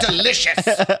 and it's delicious.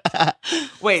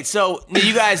 Wait, so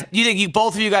you think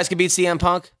both of you guys could beat CM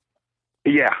Punk?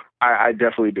 Yeah, I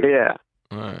definitely do. Yeah.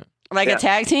 All right. Like a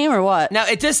tag team or what? Now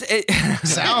it sounds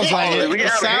like it. It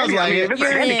sounds like it. If it's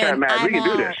a handicap match, we can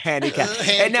do this. Handicap.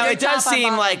 And now it does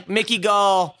seem like Mickey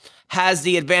Gall has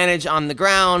the advantage on the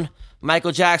ground.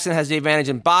 Michael Jackson has the advantage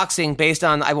in boxing based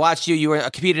on, I watched you were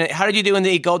competing. How did you do in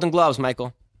the Golden Gloves,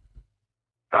 Michael?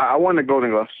 I won the Golden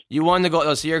Gloves. You won the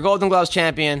Gold. So you're a Golden Gloves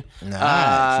champion.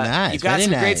 Nice. You got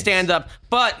some great stand-up.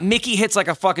 But Mickey hits like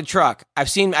a fucking truck. I've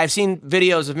seen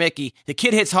videos of Mickey. The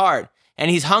kid hits hard. And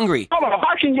he's hungry. Hold on, how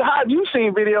have you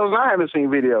seen videos and I haven't seen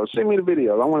videos? Send me the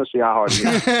videos. I want to see how hard he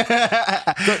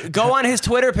is. Go on his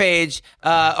Twitter page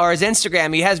or his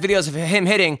Instagram. He has videos of him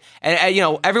hitting. And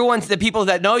the people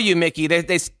that know you, Mickey,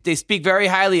 they speak very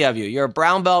highly of you. You're a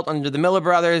brown belt under the Miller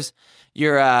brothers.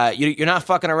 You're not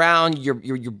fucking around. You're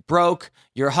broke.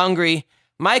 You're hungry.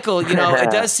 Michael, it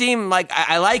does seem like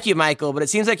I like you, Michael, but it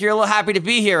seems like you're a little happy to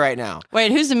be here right now.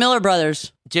 Wait, who's the Miller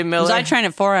brothers? Jim Miller. Was I trained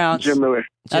at 4 ounce? Jim Miller.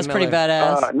 That's pretty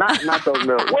badass. Not those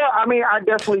Miller. Well, I mean, I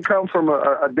definitely come from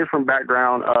a different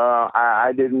background.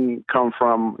 I didn't come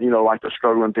from, like the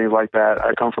struggle and things like that.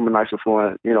 I come from a nice,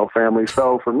 affluent, family.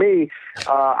 So for me,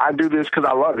 I do this because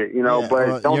I love it,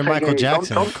 but don't you're take Michael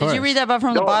Jackson, of course. Did you read that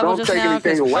from the Bible just now? Don't take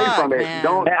anything away from it. Man.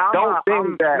 Don't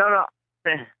think that. No.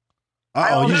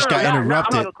 Uh-oh, you just got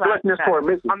interrupted.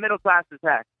 I'm middle class as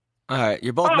heck. All right,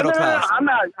 you're both middle class. I'm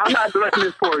not directing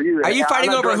this for you. Are you fighting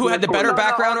over who had the better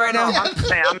background right now? I'm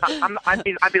saying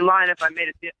I'd be lying if I made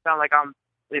it sound like I'm,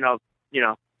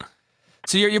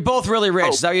 So you're both really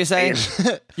rich. Is that what you're saying?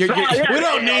 We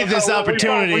don't need this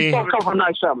opportunity. We both come from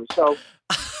nice families, so.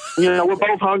 We're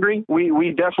both hungry. We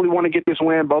definitely want to get this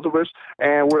win, both of us,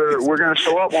 and we're going to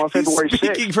show up on February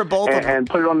 6th for both and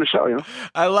put it on the show.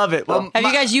 I love it. Well, have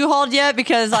you guys U-hauled yet?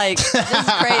 Because this is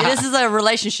crazy. This is a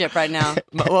relationship right now.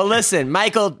 Well, listen,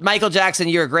 Michael Jackson,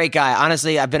 you're a great guy.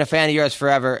 Honestly, I've been a fan of yours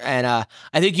forever, and I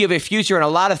think you have a future in a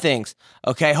lot of things.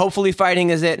 Okay, hopefully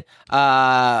fighting is it.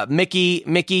 Mickey,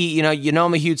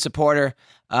 I'm a huge supporter.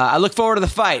 I look forward to the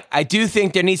fight. I do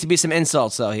think there needs to be some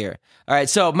insults though here. All right,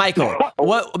 so Michael,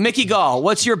 Mickey Gall,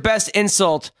 what's your best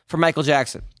insult for Michael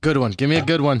Jackson? Good one. Give me a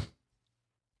good one.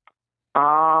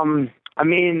 I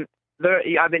mean,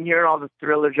 I've been hearing all the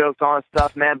Thriller jokes, all that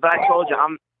stuff, man. But I told you,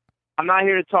 I'm not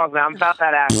here to talk, man. I'm about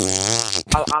that action.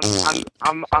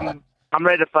 I'm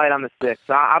ready to fight on the 6th.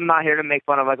 I'm not here to make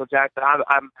fun of Michael Jackson.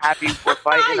 I'm happy we're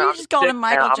fighting. You just called him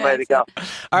Michael I'm ready to go.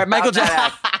 All right, Michael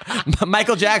Jackson.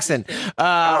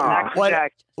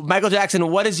 Michael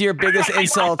Jackson, what is your biggest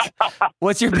insult?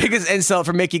 What's your biggest insult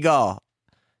for Mickey Gall?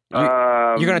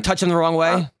 You're gonna touch him the wrong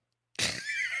way.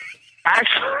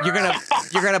 Actually, You're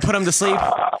gonna put him to sleep.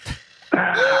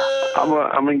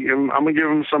 I'm gonna give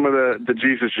him some of the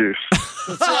Jesus juice.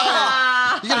 That's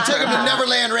right. You're going to take him to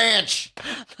Neverland Ranch.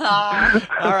 All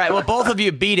right. Well, both of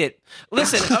you beat it.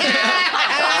 Listen. Okay.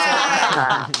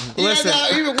 Listen.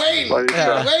 You've been waiting.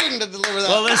 Waiting to deliver that.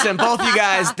 Well, listen, both you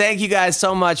guys, thank you guys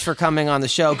so much for coming on the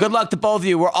show. Good luck to both of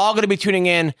you. We're all going to be tuning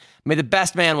in. May the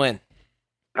best man win.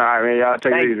 All right, man. Y'all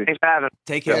take it easy. Thanks for having me.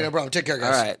 Take care. Yeah, no problem. Take care,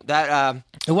 guys. All right. That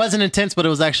It wasn't intense, but it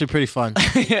was actually pretty fun.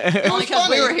 Only because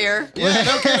we were here. Yeah,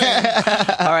 no kidding.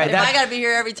 all right. If I got to be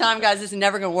here every time, guys, this is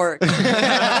never going to work. Yeah,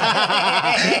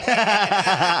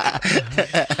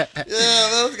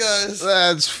 those guys.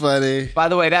 That's funny. By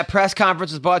the way, that press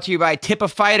conference was brought to you by Tip a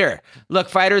Fighter. Look,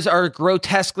 fighters are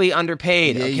grotesquely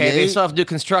underpaid. Yeah, Okay, yeah. they still have to do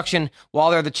construction while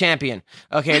they're the champion.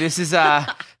 Okay, this is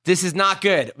not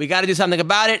good. We got to do something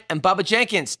about it. And Bubba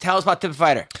Jenkins, tell us about Tip a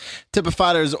Fighter. Tip of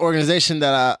Fighter is an organization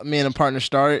that me and a partner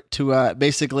started to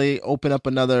basically open up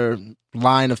another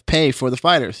line of pay for the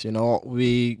fighters. You know,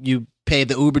 you pay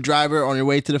the Uber driver on your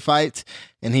way to the fights,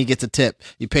 and he gets a tip.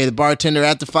 You pay the bartender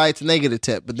at the fights, and they get a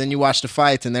tip. But then you watch the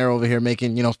fights, and they're over here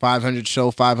making 500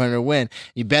 show, 500 win.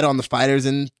 You bet on the fighters,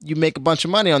 and you make a bunch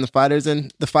of money on the fighters,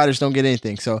 and the fighters don't get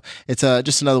anything. So it's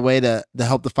just another way to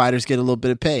help the fighters get a little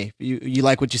bit of pay. You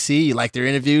like what you see, you like their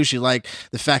interviews, you like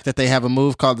the fact that they have a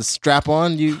move called the strap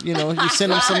on. You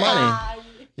send them some money.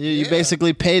 You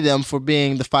basically pay them for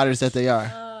being the fighters that they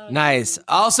are. Nice.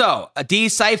 Also, a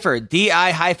D-Cipher,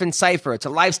 DI-Cipher. It's a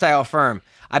lifestyle firm.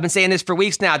 I've been saying this for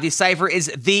weeks now. D-Cipher is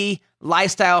the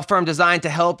lifestyle firm designed to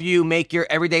help you make your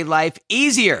everyday life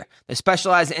easier. They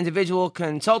specialize in individual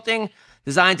consulting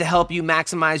designed to help you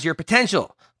maximize your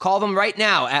potential. Call them right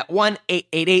now at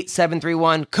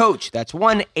 1-888-731-COACH. That's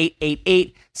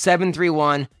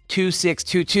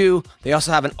 1-888-731-2622. They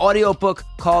also have an audiobook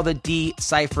called The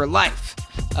D-Cipher Life.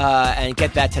 And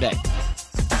get that today.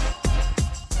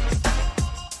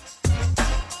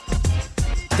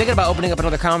 Thinking about opening up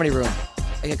another comedy room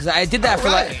because I did that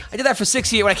for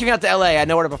 6 years. When I came out to LA, I had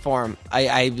nowhere to perform.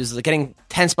 I was getting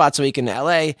 10 spots a week in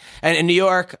LA and in New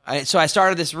York. So I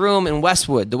started this room in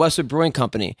Westwood, the Westwood Brewing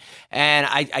Company, and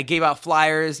I gave out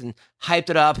flyers and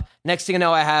hyped it up. Next thing you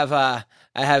know, I have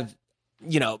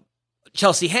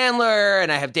Chelsea Handler,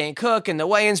 and I have Dane Cook and the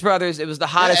Wayans brothers. It was the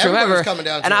hottest room ever. Coming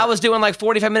down and I was doing like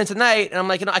 45 minutes a night, and I'm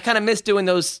like, I kind of miss doing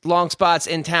those long spots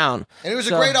in town. And it was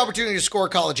a great opportunity to score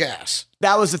college ass.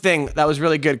 That was the thing that was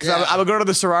really good because I would go to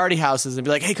the sorority houses and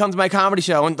be like, hey, come to my comedy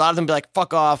show. And a lot of them would be like,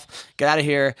 fuck off, get out of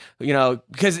here.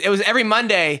 Because it was every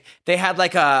Monday, they had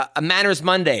like a Manners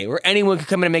Monday where anyone could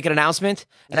come in and make an announcement.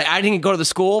 And I didn't go to the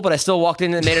school, but I still walked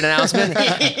in and made an announcement.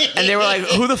 And they were like,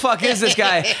 who the fuck is this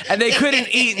guy? And they couldn't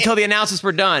eat until the announcements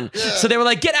were done. Yeah. So they were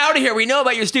like, get out of here. We know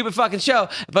about your stupid fucking show.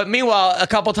 But meanwhile, a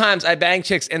couple times I banged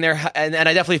chicks in there and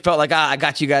I definitely felt like, I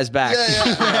got you guys back. Yeah.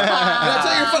 Can I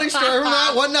tell you a funny story from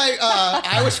that? One night,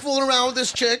 I was fooling around with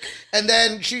this chick, and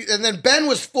then Ben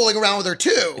was fooling around with her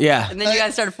too. Yeah. And then you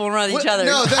guys started fooling around with each other.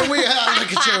 No, then we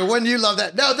look at you. When you love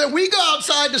that. No, then we go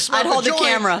outside to smoke a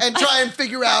joint and try and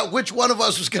figure out which one of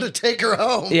us was going to take her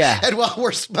home. Yeah. And while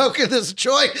we're smoking this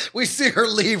joint, we see her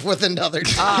leave with another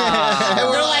chick. And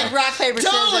we're like rock, paper,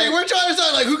 scissors. Totally. We're trying to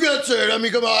decide, like, who gets it? I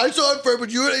mean, come on. I saw it first,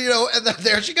 but and then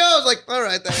there she goes. Like, all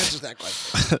right, that answers that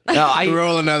question.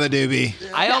 Roll another doobie.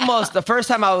 The first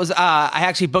time I was, I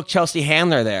actually booked Chelsea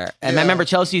Handler there. And I remember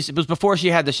Chelsea, it was before she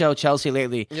had the show, Chelsea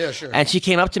Lately. Yeah, sure. And she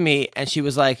came up to me and she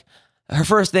was like, her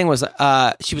first thing was,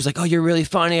 she was like, oh, you're really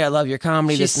funny. I love your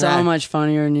comedy. She's so much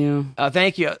funnier than you. Oh,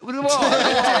 thank you. Whoa. Wow.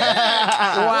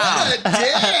 What a dick.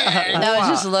 That was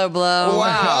just a low blow.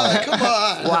 Wow. Come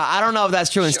on. Wow. I don't know if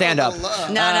that's true in stand-up.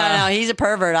 No. He's a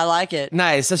pervert. I like it.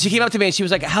 Nice. So she came up to me and she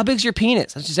was like, how big's your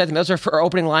penis? And she said to me, that was her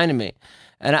opening line to me.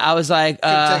 And I was like,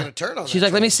 taking a turn on she's that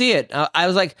like, let me see it. I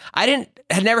was like, had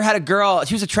never had a girl.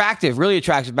 She was attractive, really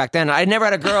attractive back then. I'd never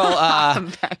had a girl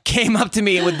came up to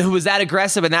me who was that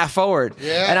aggressive and that forward.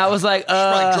 Yeah. And I was like,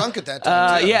 probably drunk at that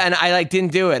time. Yeah. And I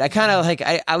didn't do it. I kind of like,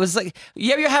 I was like,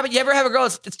 you ever have a girl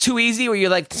it's too easy where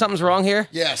you're like, something's wrong here?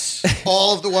 Yes.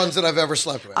 All of the ones that I've ever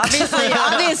slept with.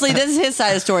 Obviously, this is his side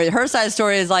of the story. Her side of the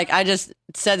story is like, I just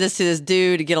said this to this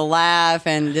dude to get a laugh,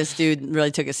 and this dude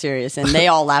really took it serious, and they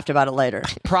all laughed about it later.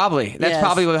 Probably. That's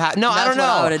probably what happened. No, I don't know.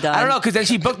 I would have done. I don't know, because then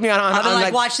she booked me on I'd be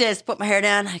like, watch this. Put my hair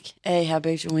down. Like, hey, how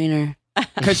big's your wiener?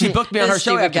 Because she booked me on her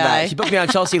show after that. She booked me on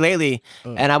Chelsea Lately,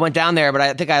 and I went down there, but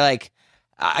I think I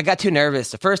I got too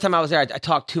nervous. The first time I was there, I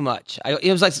talked too much.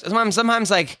 It was like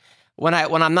sometimes like when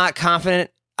I'm not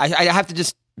confident, I have to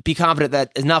just be confident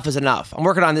that enough is enough. I'm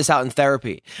working on this out in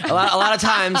therapy. A lot of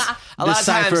times,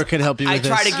 Cypher can help you with I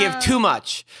try this. to give too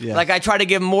much. Yeah. Like I try to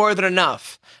give more than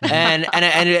enough. And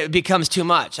it becomes too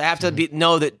much. I have to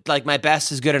know that like my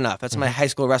best is good enough. That's what my high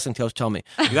school wrestling coach told me.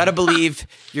 You got to believe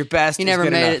your best. You is never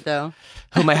good made enough. it though.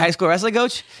 Who, my high school wrestling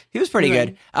coach? He was pretty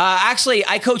good. Actually,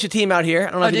 I coach a team out here.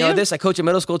 I don't know if you know this. I coach a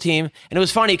middle school team. And it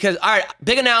was funny because, all right,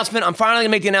 big announcement. I'm finally going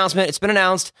to make the announcement. It's been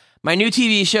announced. My new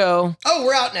TV show. Oh,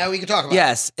 we're out now. We can talk about it.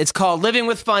 Yes. It's called Living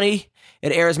with Funny.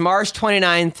 It airs March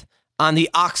 29th on the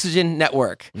Oxygen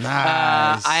Network.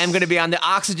 Nice. I am going to be on the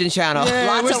Oxygen channel.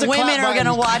 Lots where's of the women clap are going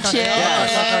to button? watch it.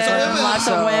 Lots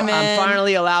So of women. I'm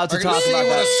finally allowed to We're going talk to see about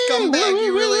what that. a scumbag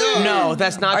you really are. No,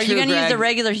 that's not Are true, you going to use Greg. the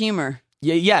regular humor?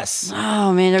 Yes.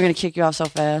 Oh man, they're going to kick you off so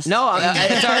fast. No,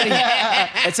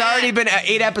 it's already been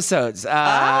 8 episodes.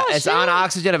 It's shit. on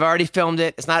Oxygen. I've already filmed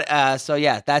it. It's not. So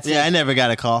yeah, that's Yeah, I it. never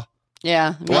got a call.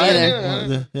 Yeah, me Why?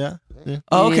 either. Yeah.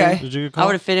 Oh, okay. Did you get a I call?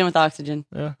 would have fit in with Oxygen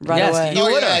right Yes, away. you Oh,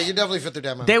 would've. yeah, you definitely fit the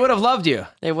demo. They would have loved you.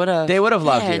 They would have. They would have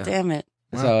loved yeah, you. Damn it.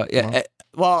 So yeah.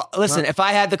 Well, listen. If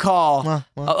I had the call,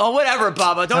 oh whatever,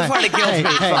 Bubba. Don't try to guilt me,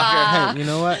 fucker. Hey, you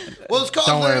know what? Well, it's called,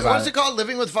 Don't worry about what is it called?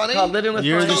 Living with Funny? Called Living with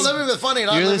You're It's Funny. called Living with Funny,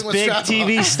 not You're this Living with big Strap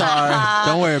TV star.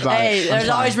 Don't worry about Hey, it. there's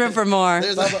always room for more.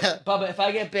 Bubba, if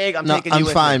I get big, I'm No, taking you I'm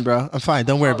with fine, me. bro. I'm fine.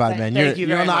 Don't worry about it, man. thank you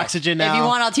You're very on much. Oxygen now. If you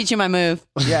want, I'll teach you my move.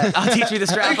 Yeah, I'll teach me the Are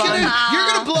strap you kidding? on. You're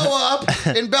going to blow up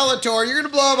in Bellator. You're going to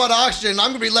blow up on Oxygen. I'm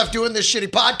going to be left doing this shitty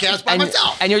podcast by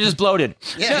myself. And you're just bloated.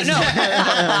 Yeah.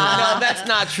 No, that's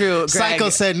not true, Greg. Psycho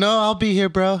said, "No, I'll be here,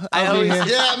 bro. I'll be here."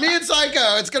 Yeah, me and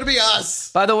Psycho. It's going to be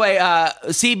us. By the way,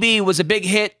 CB was a big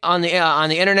hit on the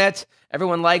internet.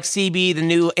 Everyone likes CB, the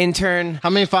new intern. How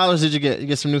many followers did you get? You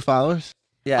get some new followers?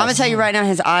 Yeah, I'm gonna tell you right now,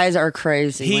 his eyes are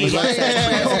crazy.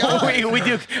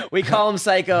 we call him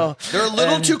Psycho. They're a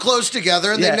little too close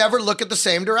together, and Yeah. they never look at the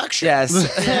same direction. Yes, He was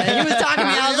talking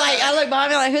to me. I looked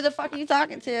behind me like, who the fuck are you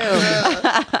talking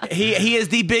to? he is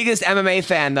the biggest MMA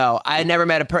fan though. I never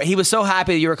met he was so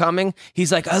happy that you were coming.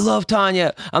 He's like, I love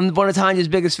Tonya. I'm one of Tanya's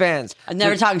biggest fans. I'm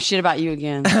never talking shit about you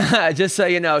again. Just so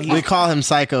you know, We call him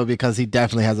Psycho because he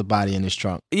definitely has a body in his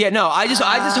trunk. yeah, no, I just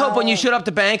hope when you shoot up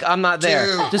the bank, I'm not there.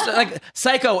 Dude. Just like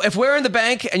Psycho, if we're in the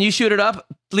bank and you shoot it up,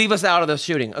 leave us out of the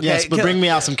shooting. Okay? Yes, but bring me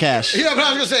out some cash. Yeah, but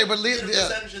I was going to say, but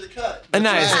Percentage of the cut.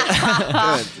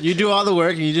 Nice. Good. You do all the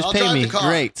work and you just I'll pay drive me. the car.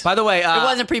 Great. By the way, It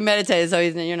wasn't premeditated, so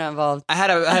you're not involved. I had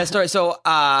a story. So,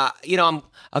 I'm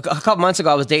a couple months ago,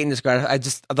 I was dating this girl. I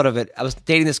thought of it. I was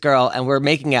dating this girl, and we're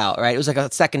making out. Right? It was like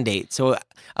a second date. So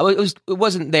it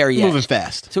wasn't there yet. Moving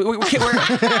fast. So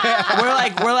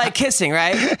we're like kissing,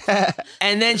 right?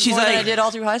 And then she's More than I like, did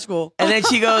all through high school. and then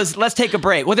she goes, "Let's take a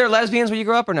break." Were there lesbians when you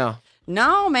grew up or no?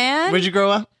 No, man. Where'd you grow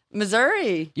up?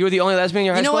 Missouri. You were the only lesbian in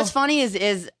your high You know school? what's funny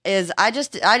is I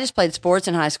just played sports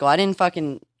in high school. I didn't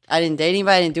date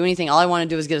anybody. I didn't do anything. All I wanted to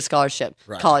do was get a scholarship,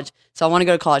 college. So I want to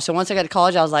go to college. So once I got to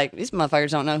college, I was like, these motherfuckers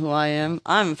don't know who I am.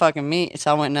 I'm fucking me.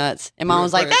 So I went nuts. And mom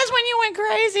was like, Right. that's when you went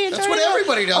crazy. And That's turned what into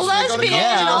everybody does A when they go to lesbian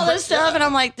college, and you all know? this stuff. Yeah. And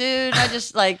I'm like, dude, I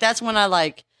just like that's when I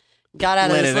like got out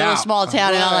of Let this it little out. small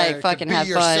town and I Right, like to fucking be have fun.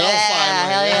 yourself Yeah,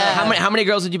 finally, hell yeah. yeah. How many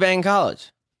girls did you bang in college?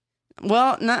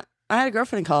 Well, not. I had a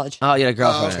girlfriend in college. Oh, you had a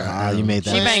girlfriend. okay. Ah, you made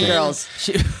that. She banged mistake.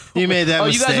 girls. You made that Oh,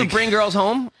 you mistake. guys would bring girls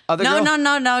home? Other No,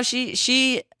 girls? no. She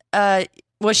she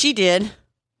did.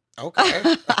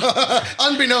 Okay.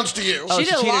 Unbeknownst to you. Oh, She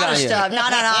she did a cheated lot on of you. stuff. No.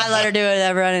 I let her do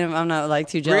whatever. I'm not like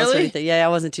too jealous or Really? anything. Yeah, I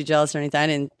wasn't too jealous or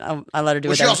anything. I let her do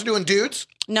Was she whatever. also doing dudes?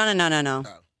 No.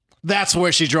 That's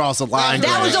where she draws the line. That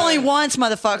Greg. was only once,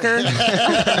 motherfucker.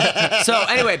 So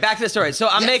anyway, back to the story. So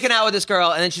I'm making out with this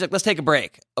girl, and then she's like, "Let's take a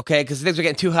break, okay?" Because things are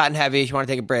getting too hot and heavy. She want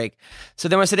to take a break. So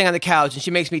then we're sitting on the couch, and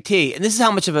she makes me tea. And this is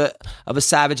how much of a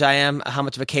savage I am, how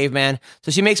much of a caveman.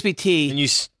 So she makes me tea, And you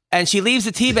and she leaves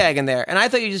the tea bag in there. And I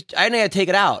thought I didn't have to take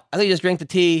it out. I thought you just drink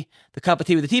the cup of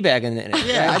tea with the tea bag in it.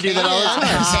 Yeah, I do that all the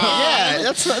time.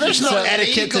 Yeah, there's no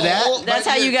etiquette to that. That's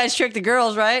how you guys trick the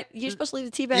girls, right? You're supposed to leave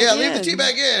the tea bag Yeah, in. leave the tea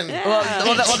bag in.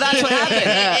 Well, that's what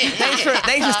happened.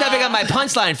 Thanks for stepping on my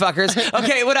punchline, fuckers.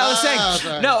 Okay, what I was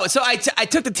saying. No, so I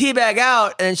took the tea bag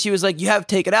out, and she was like, "You have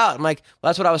to take it out." I'm like, "Well,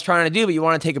 that's what I was trying to do, but you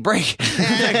want to take a break."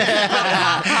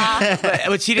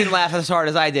 but she didn't laugh as hard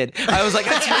as I did. I was like,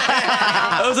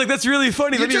 "That's really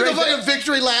funny." You Let me took a write that- fucking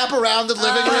victory lap around the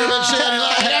living room and shit. You're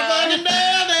like, I fucking did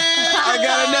it. I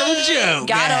got another joke.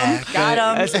 Got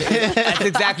him. That's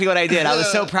exactly what I did. I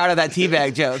was so proud of that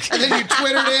teabag joke. And then you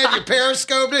Twittered it, you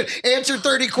Periscoped it, answered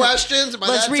 30 questions. By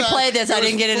Let's that time, replay this. I was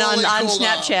didn't get it on fully cooled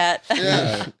off. Snapchat.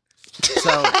 Yeah. So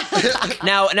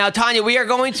now, Tonya, we are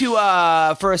going to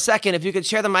for a second. If you could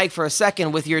share the mic for a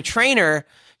second with your trainer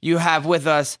you have with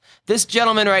us. This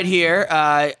gentleman right here,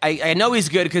 I know he's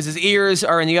good because his ears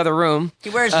are in the other room. He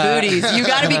wears booties. You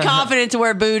got to be confident to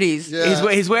wear booties. Yeah.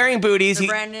 He's wearing booties. They're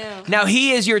brand new. Now,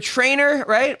 he is your trainer,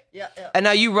 right? Yeah. And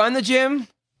now you run the gym?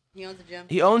 He owns the gym.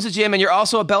 He owns the gym, and you're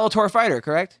also a Bellator fighter,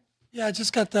 correct? Yeah, I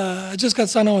just got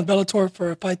signed on with Bellator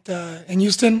for a fight in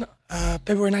Houston,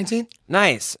 February 19th.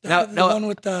 Nice. The one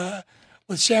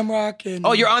with Shamrock and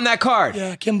you're on that card.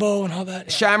 Yeah, Kimbo and all that.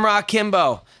 Yeah. Shamrock,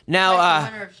 Kimbo. Now,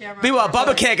 meanwhile,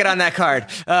 Bubba can't get on that card.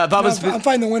 Bubba's. I'm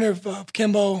fighting the winner of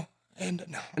Kimbo. And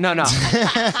no. Now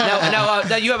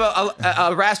you have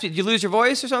a raspy. Did you lose your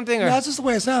voice or something? Or? No, that's just the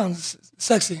way it sounds. It's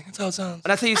sexy. That's how it sounds.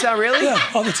 That's how you sound, really? Yeah,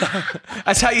 all the time.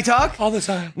 That's how you talk? All the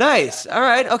time. Nice. All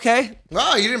right. Okay.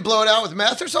 Wow, you didn't blow it out with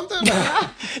meth or something?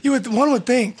 One would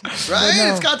think. Right?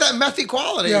 No. It's got that methy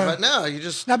quality, but no, you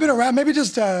just... I've been around, maybe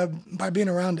just by being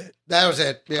around it. That was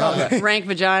it. Yeah. Okay. Rank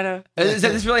vagina. Is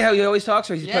this really how he always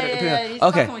talks? Or he's Yeah. He's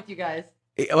okay. fucking with you guys.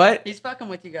 What? He's fucking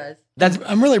with you guys.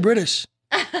 I'm really British.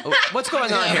 What's going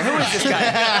on here? Who is this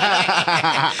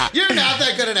guy? You're not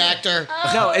that good an actor.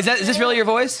 No, is this really your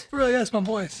voice? Really, that's my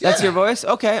voice. That's your voice?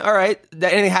 Okay, all right. Did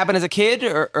anything happen as a kid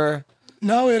or?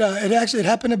 No, it actually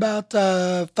happened about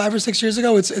 5 or 6 years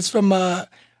ago. It's from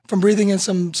breathing in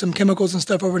some chemicals and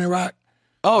stuff over in Iraq.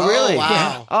 Oh, really? wow.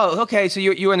 Yeah. Oh, okay. So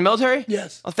you were in the military?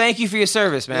 Yes. Well, thank you for your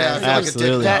service, man. Yeah, I feel like a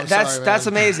Absolutely. dick now. I'm sorry, That's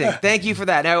man. amazing. Thank you for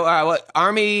that. Now, what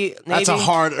Army, Navy? That's a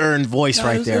hard-earned voice No,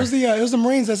 right it was, there. It was the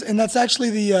Marines, and that's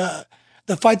actually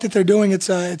the fight that they're doing. It's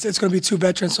going to be 2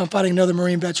 veterans. So I'm fighting another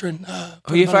Marine veteran.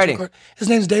 Who are you fighting? His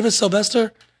name's Davis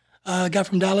Sylvester. Guy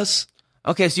from Dallas.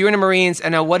 Okay, so you're in the Marines,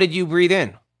 and now what did you breathe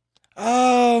in?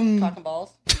 Cock and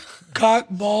balls. Cock,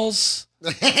 balls. A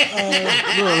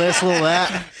little this, a little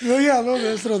that. Oh, yeah, a little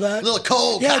this, a little that. A little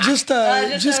cold. Yeah, just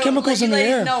chemicals in the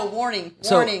air. No, warning.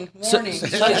 So-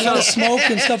 Smoke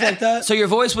and stuff like that. So your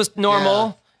voice was normal.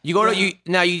 Yeah. You go to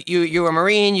you're a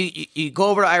Marine. You go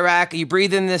over to Iraq. You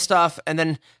breathe in this stuff, and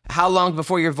then how long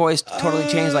before your voice totally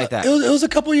changed like that? It was a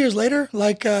couple years later.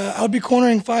 Like I would be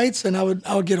cornering fights, and I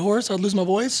would get hoarse. I'd lose my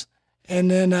voice, and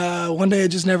then one day it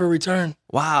just never returned.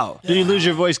 Wow. Did you lose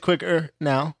your voice quicker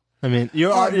now? I mean,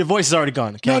 your voice is already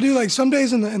gone. Okay? No, dude. Like some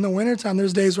days in the wintertime,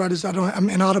 there's days where I'm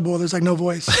inaudible. There's like no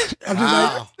voice. I'm just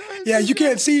like, yeah, you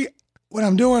can't see what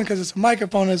I'm doing because it's a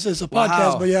microphone. It's a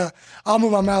podcast. Wow. But yeah, I'll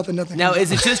move my mouth and nothing. Now,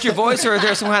 comes is it just your voice, or is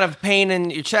there some kind of pain in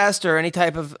your chest, or any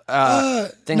type of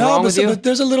thing no, wrong with you? but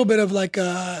there's a little bit of like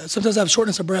sometimes I have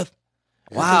shortness of breath.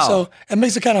 Wow. So it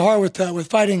makes it kind of hard with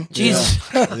fighting. Jesus.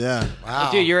 Yeah. Wow.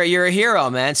 Dude, you're a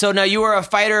hero, man. So now you were a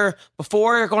fighter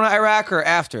before going to Iraq or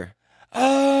after?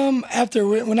 After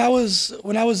when I was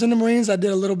in the Marines, I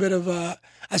did a little bit of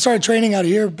I started training out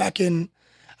here back in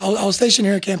I was stationed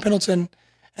here at Camp Pendleton,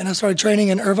 and I started training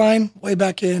in Irvine way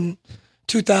back in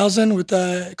 2000 with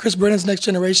Chris Brennan's Next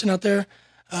Generation out there,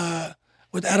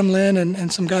 with Adam Lynn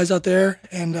and some guys out there,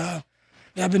 and yeah,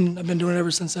 I've been doing it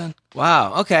ever since then.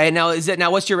 Wow. Okay. Now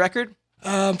what's your record?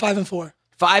 5-4.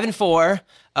 5-4.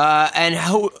 And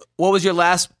what was your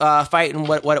last fight, and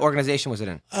what organization was it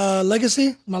in?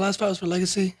 Legacy. My last fight was for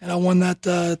Legacy, and I won that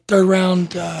third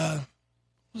round.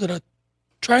 Was it a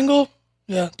triangle?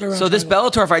 Yeah, third round. So this triangle.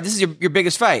 Bellator fight, this is your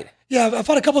biggest fight. Yeah, I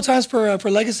fought a couple times for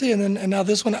Legacy, and now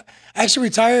this one. I actually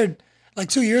retired like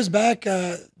 2 years back.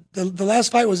 The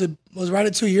last fight was right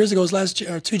at 2 years ago. It was 2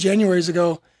 Januaries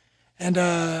ago, and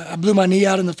I blew my knee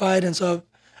out in the fight, and so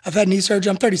I've had knee surgery.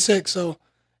 I'm 36, so.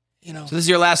 You know, So this is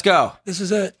your last go. this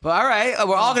is it. Well, all right.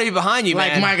 We're all going to be behind you,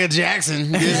 Like man. Michael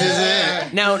Jackson. This is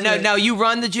it. Now you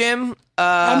run the gym.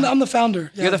 I'm the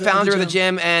founder. Yeah, You're the founder of the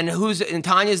gym, and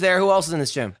Tanya's there. Who else is in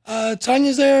this gym?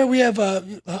 Tonya's there. We have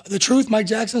the Truth. Mike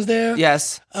Jackson's there.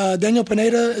 Yes. Daniel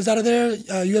Pineda is out of there.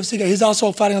 UFC guy. He's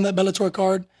also fighting on that Bellator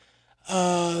card.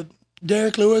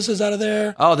 Derek Lewis is out of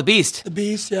there. Oh, the Beast. The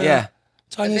Beast. Yeah. Yeah.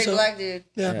 Tanya's Big black dude.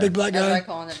 Yeah, big black That's what I guy.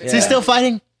 call him. Is he still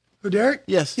fighting? Who, Derek?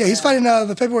 Yes. Yeah, he's fighting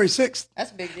the February 6th.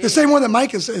 That's a big deal. The same one that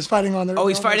Mike is fighting on there. Oh,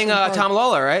 he's fighting Tom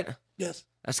Lawler, right? Yes.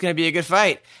 That's going to be a good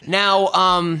fight.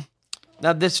 Now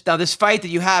this fight that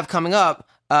you have coming up.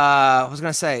 I was going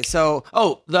to say. So,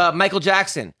 the Michael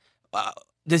Jackson.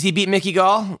 Does he beat Mickey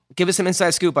Gall? Give us some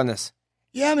inside scoop on this.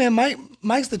 Yeah, man.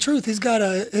 Mike's the truth. He's got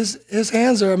his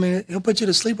hands are. I mean, he'll put you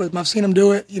to sleep with him. I've seen him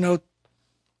do it. You know,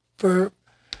 for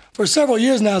several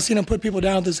years now. I've seen him put people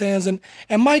down with his hands. And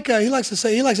Mike, he likes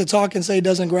to talk and say he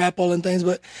doesn't grapple and things.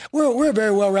 But we're a very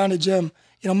well-rounded gym.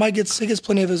 You know, Mike gets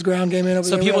plenty of his ground game in over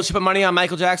So there. people should put money on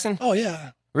Michael Jackson? Oh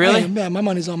yeah. Really? Yeah, my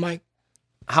money's on Mike.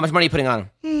 How much money are you putting on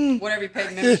him? Whatever you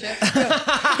paid membership. His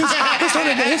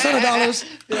 $100.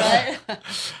 Right?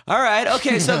 All right.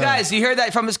 Okay. So, guys, you heard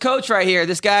that from his coach right here.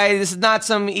 This is not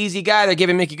some easy guy they're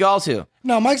giving Mickey Gall to.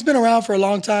 No, Mike's been around for a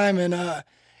long time, and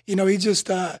he just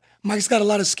Mike's got a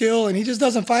lot of skill, and he just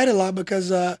doesn't fight a lot because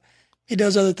he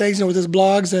does other things, with his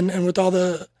blogs and with all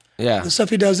the stuff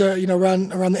he does, around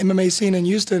the MMA scene in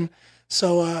Houston.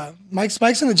 So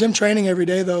Mike's in the gym training every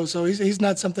day though, so he's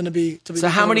not something to be. So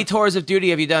how many tours of duty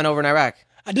have you done over in Iraq?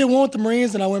 I did one with the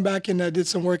Marines, and I went back and did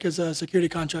some work as a security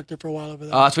contractor for a while over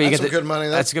there. Oh, that's where you That's get some good money.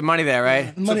 That's good money there,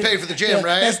 right? So pay for the gym,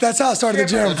 right? That's how I started the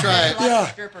gym. That's right.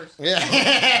 Yeah.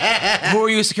 Yeah. Who were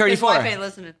you security His for? wife ain't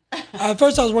listening.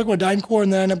 First, I was working with DynCorp,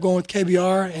 and then I ended up going with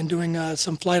KBR and doing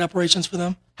some flight operations for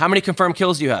them. How many confirmed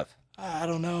kills do you have? I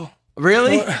don't know.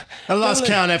 Really? I lost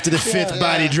count after the fifth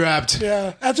body dropped.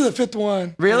 Yeah, after the fifth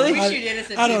one. Really? We shoot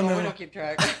innocent I don't people. know. We don't keep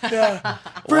track. Yeah.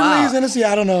 Friendlies, innocent.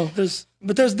 I don't know. There's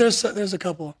a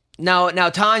couple. Now,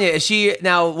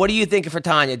 Tonya, what do you think for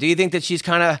Tonya? Do you think that she's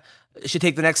kind of should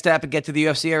take the next step and get to the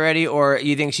UFC already, or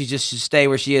you think she just should stay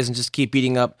where she is and just keep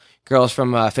beating up girls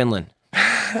from Finland?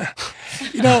 I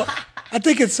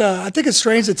think it's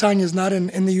strange that Tanya's not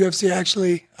in the UFC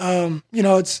actually.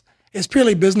 It's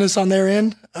purely business on their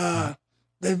end.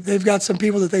 They've got some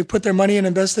people that they've put their money and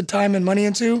invested time and money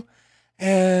into,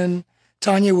 and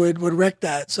Tonya would wreck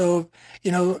that. So,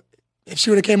 if she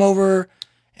would have came over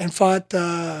and fought,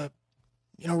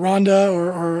 Ronda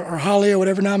or Holly or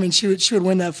whatever now, I mean, she would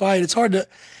win that fight. It's hard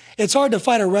to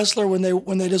fight a wrestler when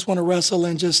they just want to wrestle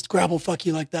and just grapple fuck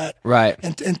you like that. Right.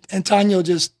 And Tonya will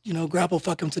just, grapple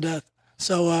fuck him to death.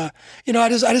 So, I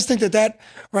just think that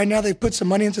right now they've put some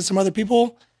money into some other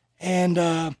people,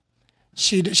 and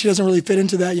she doesn't really fit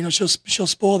into that. She'll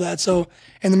spoil that. So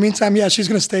in the meantime, she's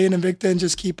going to stay in Invicta and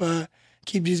just keep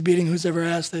just beating who's ever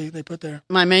ass they put there.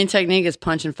 My main technique is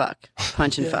punch and fuck.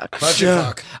 Punch and fuck. Punch and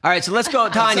fuck. All right, so let's go,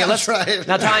 Tonya.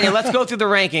 Right. Let's go through the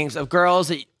rankings of girls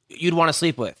that you'd want to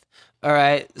sleep with. All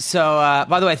right. So,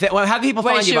 by the way, how can people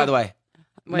find you? By the way,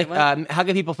 Wait, what? How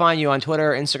can people find you on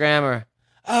Twitter, Instagram, or?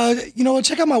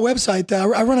 Check out my website.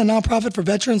 I run a nonprofit for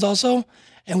veterans also,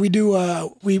 and we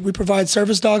do we provide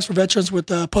service dogs for veterans with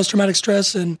post-traumatic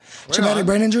stress and traumatic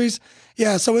brain injuries.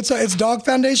 Yeah, so it's Dog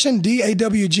Foundation,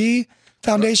 DAWG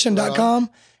Foundation.com,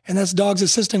 and that's dogs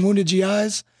assisting wounded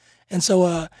GIs. And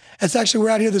so it's actually,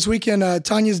 we're out here this weekend.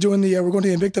 Tanya's doing we're going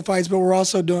to the Invicta fights, but we're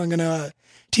also going to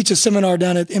teach a seminar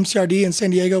down at MCRD in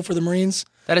San Diego for the Marines.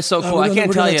 That is so cool. I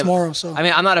can't tell you. Tomorrow, so. I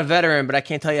mean, I'm not a veteran, but I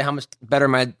can't tell you how much better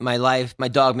my life, my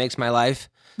dog makes my life.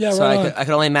 Yeah, so right I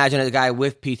could only imagine a guy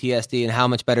with PTSD and how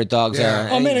much better dogs are.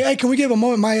 Oh man, hey, can we give a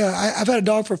moment? I've had a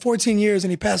dog for 14 years,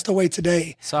 and he passed away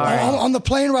today. Sorry. On the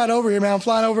plane ride over here, man. I'm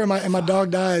flying over, and my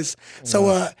dog dies. So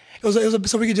it was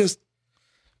so we could just.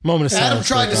 Moment of silence. Adam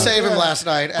tried to save him last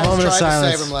night.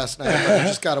 But he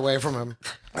just got away from him.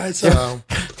 All right, so.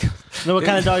 What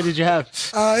kind of dog did you have?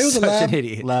 It was Such a lab. an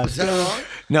idiot. Is that wrong?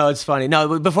 No, it's funny.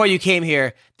 No, before you came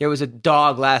here, there was a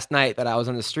dog last night that I was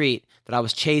on the street that I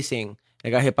was chasing. I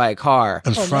got hit by a car.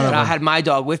 In front of and I him. had my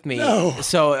dog with me. No.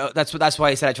 So that's why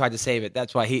he said I tried to save it.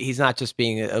 That's why he's not just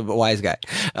being a wise guy.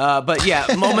 But yeah,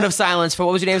 moment of silence for,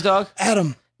 what was your name, dog?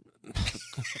 Adam.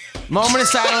 Moment of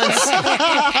silence.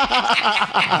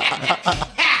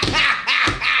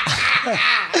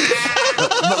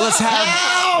 But let's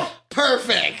have.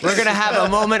 Perfect. We're gonna have a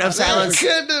moment of silence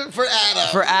Good for Adam.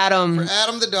 for Adam. For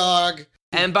Adam the dog.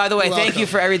 And by the way, thank you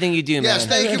for everything you do, man. Yes,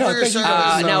 thank you for your Thank you.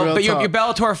 service. Now, Real but your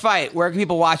talk. Bellator fight, where can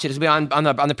people watch it? Is it on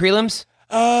the prelims?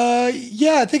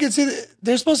 Yeah, I think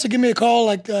they're supposed to give me a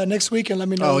call next week and let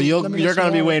me know. Oh, you're let me know going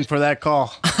to be tomorrow. waiting for that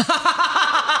call.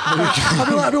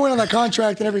 I've been waiting on that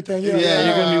contract and everything. Yeah, Yeah,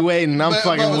 you're going to be waiting. I'm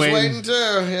fucking Bubba's waiting. too.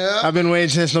 Yeah. I've been waiting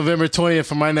since November 20th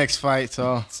for my next fight.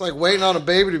 So, It's like waiting on a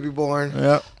baby to be born.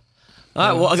 yep. All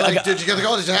right, well, It's like, did you get the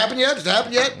call? Did it happen yet? No,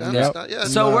 Yep. it's not yet.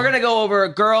 so we're gonna go over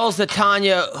girls that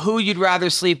Tonya, who you'd rather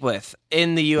sleep with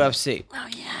in the UFC. Oh,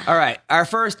 yeah. All right, our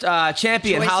first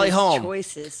champion, Holly Holm.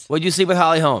 Choices. Would you sleep with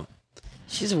Holly Holm?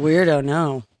 She's a weirdo,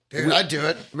 no. Dude, I'd do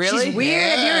it. Really? She's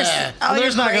weird. Yeah.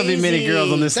 There's not going to be many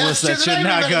girls on this That's list that true. should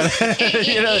not go.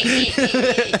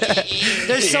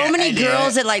 There's so many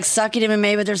girls that suck at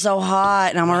MMA, but they're so hot,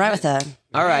 and I'm all right with that.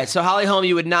 All right, so Holly Holm,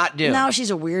 you would not do. No,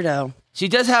 she's a weirdo. She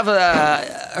does have her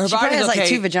She probably body's has okay.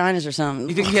 2 vaginas or something.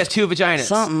 You think she has 2 vaginas?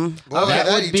 Something. Well, That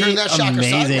you would be turn that shocker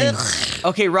amazing. side.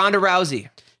 Okay, Ronda Rousey.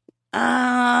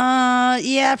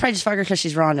 Yeah, I'd probably just fuck her because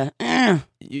she's Ronda.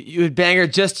 You would bang her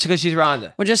just because she's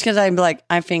Ronda. Well, just because I'm like,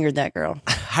 I fingered that girl.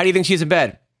 How do you think she's in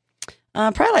bed?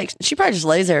 She probably just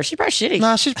lays there. She's probably shitty.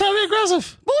 Nah, she's probably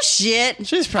aggressive. Bullshit.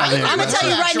 She's probably I'm gonna aggressive. tell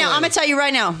you right now. I'm gonna tell you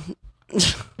right now.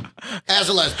 As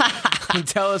a lesbian.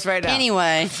 Tell us right now.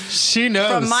 Anyway, She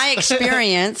knows. from my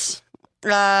experience,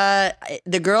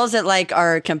 the girls that like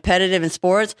are competitive in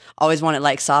sports always want it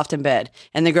like soft in bed,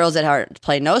 and the girls that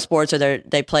play no sports or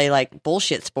they play like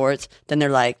bullshit sports, then they're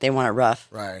like they want it rough.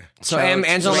 Right. So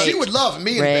Angela, She would love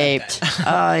me in Raped. bed.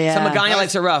 Oh yeah. so Magana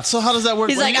likes it rough. So how does that work?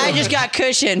 He's with like, you? I just got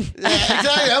cushion. Yeah,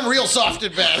 exactly. I'm real soft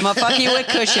in bed. I'm gonna fuck you with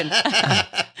cushion.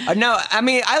 No, I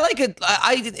mean I like it.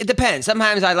 It depends.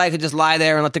 Sometimes I like to just lie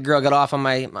there and let the girl get off on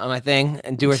my thing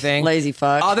and do her thing. Lazy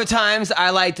fuck. Other times I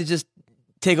like to just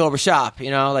take over shop. You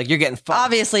know, like you're getting fucked.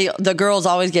 Obviously, the girl's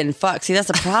always getting fucked. See, that's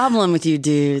the problem with you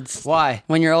dudes. Why?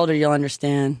 When you're older, you'll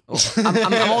understand. I'm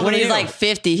older When than he's you. like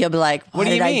 50, he'll be like, What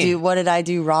do you mean? What did I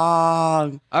do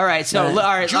wrong? All right. So all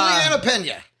right. Juliana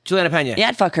Pena. Juliana Pena. Yeah,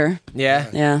 I'd fuck her. Yeah.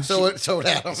 Yeah. So would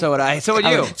Adam. So would I. So would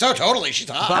you. So totally, she's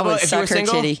hot. I would if you suck were her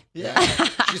single? titty. Yeah,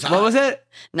 she's hot. What was it?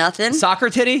 Nothing. Soccer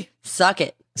titty? Suck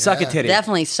it. Suck a titty.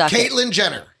 Definitely suck it. Caitlyn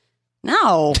Jenner. No.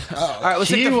 All right. Well,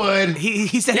 He would.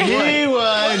 He said he He would.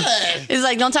 would. He's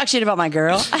like, don't talk shit about my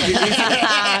girl. All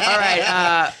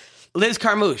right. Liz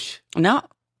Carmouche. No.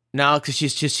 No, because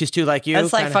she's too like you.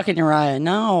 That's like kinda. fucking Uriah.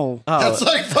 No. Oh. That's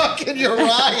like fucking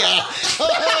Uriah.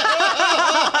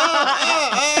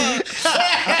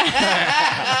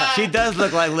 She does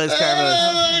look like Liz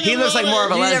Carmouche. He looks like more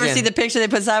of a You lesbian. never see the picture they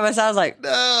put side by side? I was like,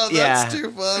 No, that's Yeah.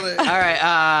 too funny. All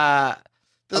right.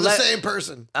 They're the same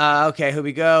person. Okay, here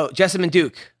we go. Jessamine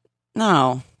Duke.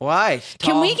 no. Why? She's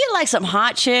Can tall. we get like some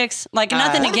hot chicks? Like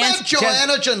nothing What against about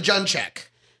Joanna Jędrzejczyk?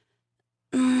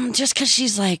 just because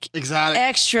she's like Exotic.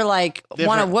 extra, like want to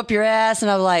Different. whoop your ass,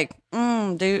 and I'm like,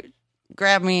 dude,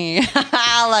 grab me,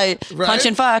 like Right? punch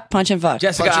and fuck.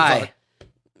 Jessica Bunch of I. fun.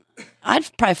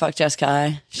 I'd probably fuck Jessica.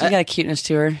 I. She got a cuteness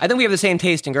to her. I think we have the same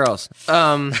taste in girls.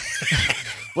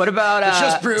 What about It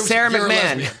just proves Sarah you're a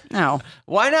McMahon? lesbian. No,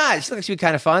 Why not? She looks she'd be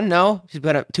kind of fun. No, she's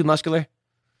kind of too muscular.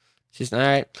 She's all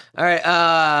right. All right.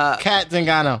 Kat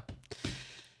Zingano.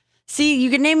 see, you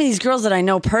can name me these girls that I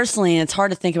know personally, and it's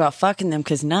hard to think about fucking them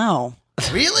because no.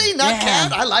 Really? Not Yeah.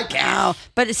 Cat? I like Cat. No,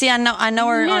 but see, I know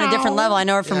her on a different level. I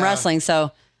know her from Yeah. wrestling,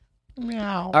 so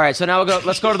all right. So now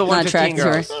let's go to the not 115 attracted to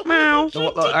girls. her.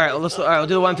 All right. We'll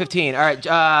do the 115. All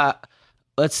right.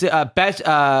 Let's see. Beth.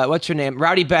 What's her name?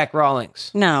 Rowdy Beck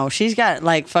Rawlings. No, she's got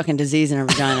like fucking disease in her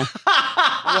vagina.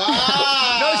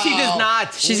 No, she does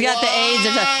not. She's got the AIDS.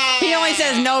 Or something. He only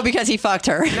says no because he fucked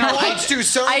her. Wants to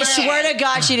so I bad. swear to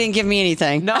God, she didn't give me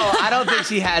anything. No, I don't think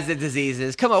she has the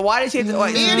diseases. Come on. Why does she have to?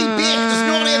 Wait, Annie Beck does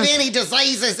not have any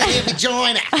diseases in her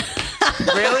vagina.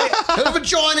 really? Her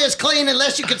vagina is clean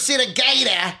unless you consider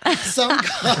gator, some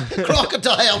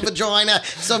crocodile vagina,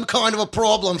 some kind of a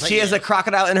problem. She has a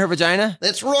crocodile in her vagina?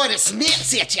 That's right. It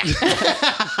smits at you.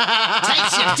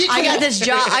 Takes your dick I got off. this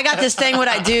job. I got this thing. What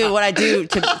I do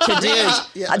to dudes.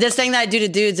 Yeah. This thing that I do to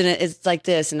dudes, and it's like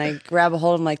this. And I grab a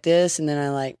hold of them like this, and then I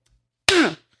like.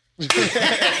 And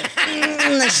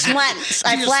I just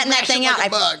flatten that smash thing it out. like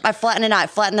a bug. I flatten it out. I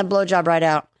flatten the blowjob right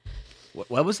out.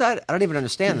 What was that? I don't even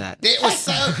understand that.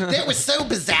 That was so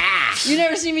bizarre. You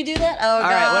never see me do that? Oh, All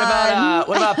right.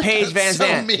 What about Paige Van So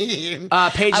Zandt? mean. Paige I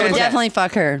Van would Zandt. definitely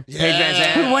fuck her. Paige Van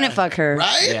Who Zandt. wouldn't fuck her?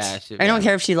 Right? Yeah. I don't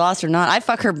care if she lost or not. I'd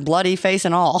fuck her bloody face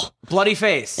and all. Bloody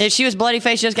face. If she was bloody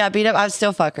face, just got beat up, I'd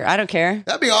still fuck her. I don't care.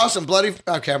 That'd be awesome. Bloody.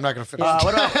 Okay, I'm not going to finish.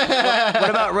 What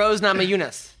about Rose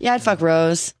Namajunas? Yeah, I'd fuck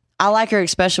Rose. I like her,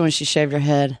 especially when she shaved her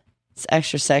head. It's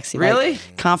extra sexy. Really?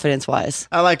 Confidence wise.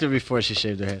 I liked her before she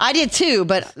shaved her head. I did too,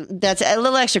 but that's a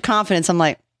little extra confidence. I'm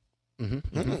like,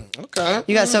 Okay.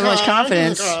 you got so much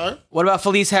confidence. Okay. What about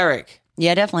Felice Herrick?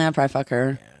 Yeah, definitely. I'd probably fuck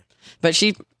her. But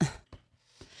she's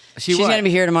She's going to be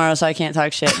here tomorrow, so I can't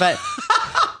talk shit. But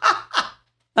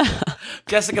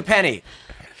Jessica Penny.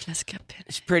 Jessica Pitt.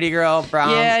 She's a pretty girl, brown.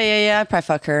 Yeah. I'd probably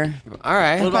fuck her. All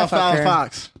right. What about fuck Fallon her.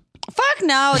 Fox? Fuck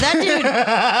no. That dude.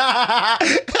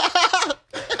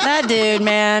 That dude,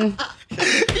 man.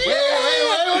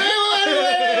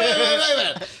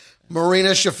 Wait. Marina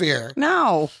Shafir.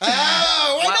 No.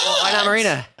 Oh, Why not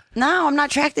Marina? No, I'm not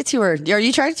attracted to her. Are you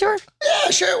attracted to her? Yeah,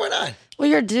 sure. Why not? Well,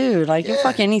 you're a dude. Like, you'll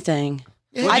fuck anything.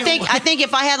 I think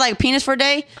if I had like penis for a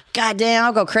day, goddamn,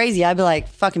 I'll go crazy. I'd be like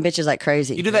fucking bitches like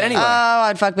crazy. You do that anyway. Oh,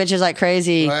 I'd fuck bitches like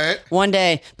crazy Right. one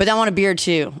day. But I want a beard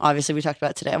too. Obviously, we talked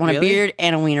about it today. I want Really? a beard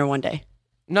and a wiener one day.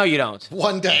 No, you don't.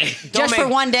 One day. Just for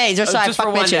one day. Just so I just fuck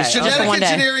for one bitches. day. Just for Genetic one day.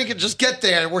 engineering can just get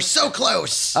there. We're so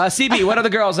close. CB, what other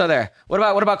girls are there? What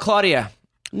about Claudia?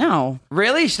 No.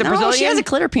 Really? She's the No, Brazilian? she has a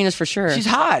clitter penis for sure. She's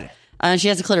hot. She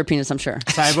has a clitter penis, I'm sure.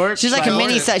 Cyborg? She's like a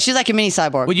mini. She's like a mini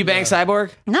cyborg. Would you bang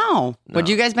Cyborg? No. Would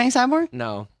you guys bang cyborg?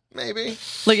 No. Maybe.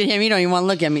 Look at him. You don't even want to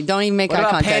look at me. Don't even make What eye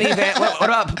about contact. What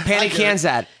about Panny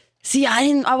Kansat? See,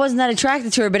 I wasn't that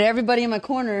attracted to her, but everybody in my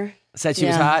corner said she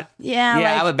was hot. Yeah,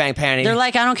 yeah, like, I would bang Panty. They're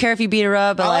like, I don't care if you beat her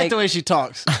up. But I like the way she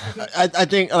talks. I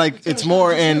think like it's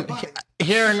more in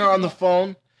hearing her on the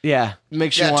phone. Yeah,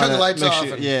 makes you want turn the lights off.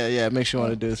 Makes you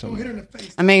want to do something.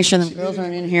 I'm making sure the girls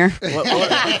aren't in here.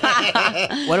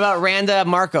 What about Randa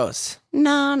Marcos?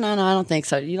 No, I don't think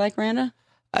so. You like Randa?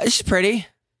 She's pretty.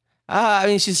 I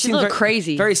mean, she's a little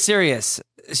crazy. Very serious.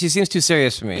 She seems too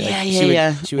serious for me.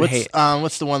 Yeah, She would hate.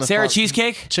 What's the one? That Sarah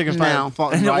Cheesecake? Chicken No.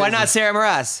 Why not Sarah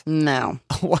Mraz? No.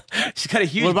 She's got a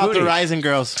huge. What about booty. the Rising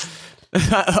Girls?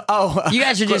 You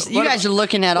guys are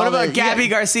looking at all. What about the, Gabby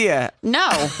Garcia? No.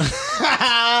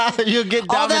 You'll get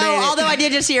dominated. Although I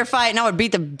did just see her fight, and I would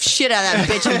beat the shit out of that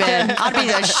bitch in bed. I'd beat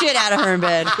the shit out of her in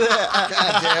bed.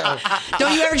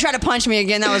 Don't you ever try to punch me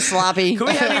again? That was sloppy. Can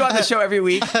we have you on the show every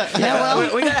week? Yeah,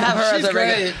 well, we gotta have her as She's a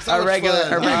regular. great. So A regular.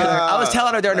 I was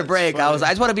telling her during the break. I funny.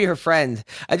 just want to be her friend.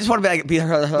 I just want to be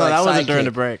her. No, that wasn't during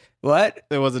the break. What?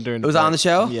 It wasn't during. It was on the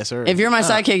show. Yes, sir. if you're my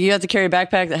sidekick, you have to carry a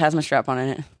backpack that has my strap on in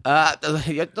it.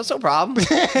 That's no problem.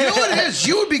 You know what it is?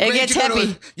 You would be It great gets to go to.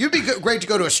 heavy. You'd be great to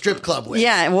go to a strip club with.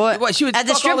 Yeah, What, she would at the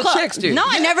fuck strip all the club. chicks, dude. No,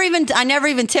 I never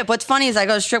even tip. What's funny is I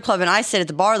go to strip club and I sit at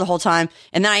the bar the whole time,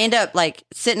 and then I end up like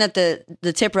sitting at the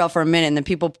tip rail for a minute, and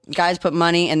then guys put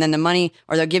money, and then the money,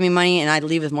 or they'll give me money, and I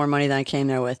leave with more money than I came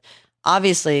there with.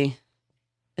 Obviously,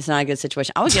 it's not a good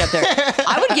situation. I would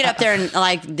get up there and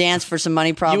like dance for some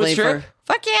money, probably. strip?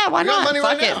 Fuck yeah, why We got not? money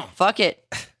Fuck right it, now. fuck it.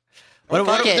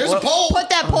 Fuck it. There's a pole. Put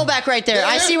that pole back right there.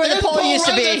 I see where the There's a pole used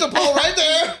to be. There's a pole right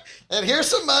there. And here's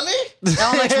some money.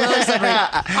 That looks really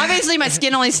slippery. Obviously, my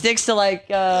skin only sticks to like.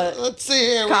 Let's see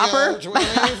here. Copper?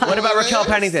 What about Raquel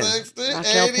Pennington? Raquel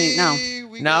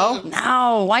Pennington, No?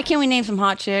 No, why can't we name some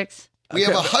hot chicks? We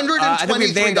have I think we've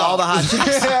 $123. named all the hot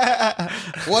chicks.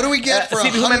 What do we get for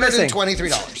Stevie, who am I missing?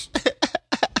 $123?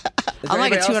 I'm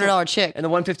like a $200 chick. in the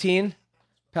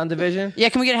 115-pound division. Yeah,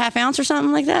 can we get a half ounce or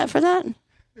something like that for that?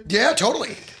 Yeah,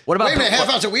 totally. What about Wait a minute, half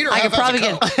ounce of weed or I half could probably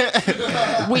ounce of coke? get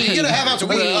You weed. get a half ounce of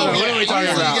weed. Weed. Oh, What yeah. are we talking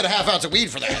Usually about? you get a half ounce of weed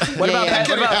for that. What Yeah, about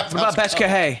yeah. what about Betch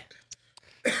Cahay?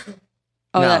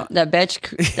 Oh, No. that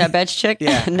bitch chick?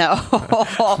 Yeah. No.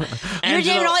 You're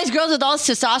dating all these girls with all this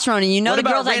testosterone, and you know the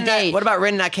girls I date. What about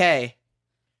Rin Nakay?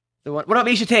 The one. What about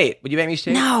Misha Tate? Would you bang Misha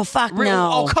Tate? No, fuck Rin- no.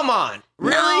 Oh, come on.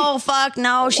 Really? No, fuck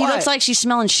no. She What? looks like she's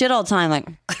smelling shit all the time. Like,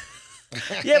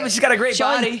 Yeah, but she's got a great she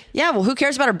always- body. Yeah, well, who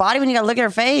cares about her body when you got to look at her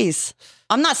face?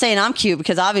 I'm not saying I'm cute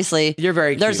because obviously You're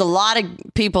very There's cute. a lot of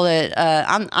people that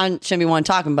I shouldn't be one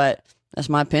talking, but that's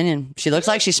my opinion. She looks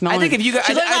like she's smelling. I think if you got,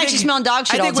 she looks I like think- she's smelling dog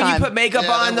shit I all think the when time. you put makeup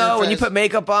Yeah, on, that though, weird when you face. put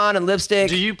makeup on and lipstick,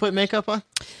 Do you put makeup on?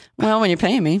 Well, when you're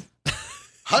paying me.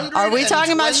 Are we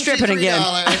talking about stripping again?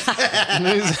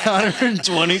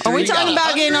 $123. Are we talking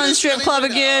about getting on the strip club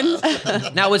again?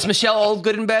 now was Michelle Old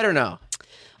good in bed or no?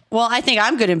 Well, I think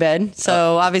I'm good in bed,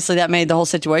 so obviously that made the whole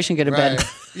situation good in Right. bed.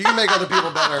 You can make other people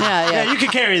better. Yeah. You can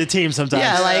carry the team sometimes.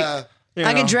 Yeah, like Yeah.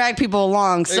 I can drag people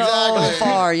along so Exactly.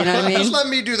 far. You know what I mean? Just let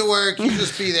me do the work. You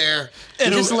just be there.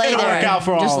 Just lay it'll there. work out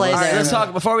for Just all of lay us. All right, there. let's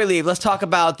talk before we leave. Let's talk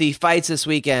about the fights this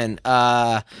weekend.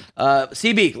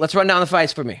 CB, let's run down the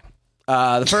fights for me.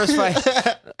 The first fight,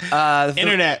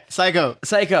 Internet psycho.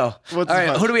 Psycho. What's All the right,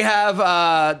 fight? who do we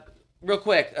have? Real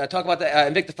quick, talk about the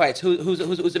Invicta fights. Who's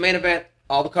the main event?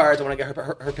 All the cards. I want to get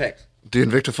her picks. The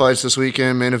Invicta fights this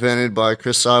weekend, main evented by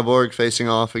Chris Cyborg, facing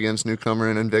off against newcomer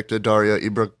in Invicta, Daria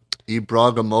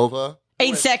Ibragimova.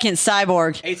 8 seconds,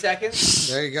 Cyborg. 8 seconds.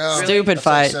 There you go. Stupid That's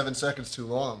like fight. 7 seconds too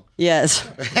long. Yes.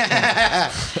 All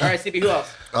right, CB. Who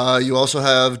else? You also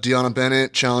have Deanna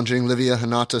Bennett challenging Livia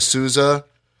Hanata Souza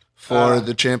for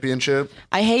the championship.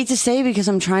 I hate to say because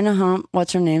I'm trying to hump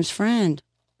what's her name's friend.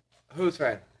 Who's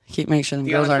friend? Keep making sure the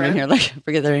Deanna's girls aren't in friend? here. Like,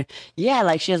 forget their name. Yeah,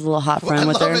 like she has a little hot friend I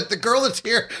with love her. it. The girl that's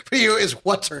here for you is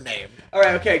what's her name? All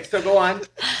right. Okay. So go on.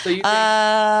 So you. Think,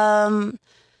 I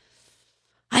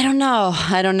don't know.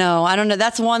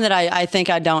 That's one that I think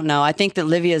I don't know. I think that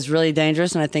Livia is really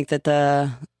dangerous, and I think that the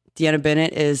Deanna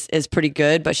Bennett is pretty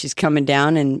good, but she's coming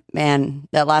down. And man,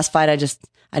 that last fight, I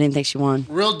didn't think she won.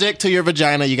 Real dick to your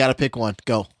vagina. You got to pick one.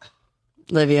 Go.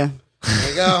 Livia. There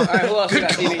you go. all right. Who else? We got,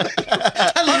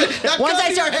 CB? I love it. Now Once gun I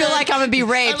to start your feel head. like I'm gonna be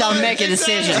raped, I love I'll it. make a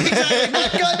decision. Exactly.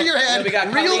 Not gun to your head. Then we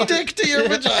got Real Colleen. dick to your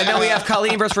vagina. And then we have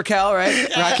Colleen versus Raquel, right?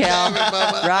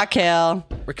 Raquel.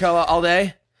 Raquel all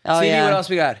day. Oh, CB, yeah. what else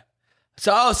we got?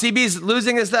 So, CB's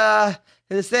losing his thing.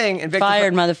 Invicta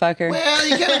Fired, motherfucker. Well,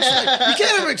 you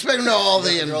can't ever expect to know all the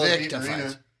Invicta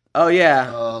fights. Oh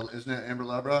yeah. Isn't it Amber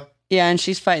Labra? Yeah, and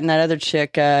she's fighting that other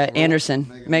chick,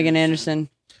 Anderson, Megan Anderson.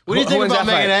 What do you Who think wins about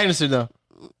that Megan fight? Anderson, though?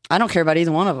 I don't care about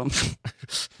either one of them.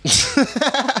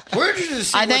 Where did you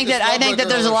see? I think that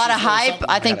there's a lot of hype.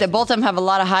 I think that both of them have a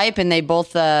lot of hype, and they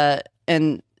both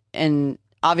and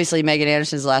obviously Megan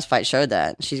Anderson's last fight showed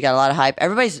that she's got a lot of hype.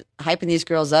 Everybody's hyping these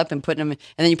girls up and putting them, and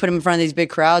then you put them in front of these big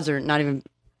crowds, or not even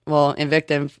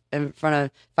Invicta in front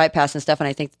of Fight Pass and stuff, and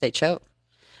I think that they choke.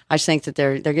 I just think that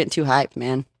they're getting too hyped,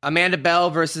 man. Amanda Bell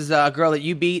versus a girl that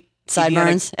you beat.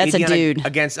 Sideburns. That's a dude.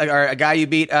 Against a guy you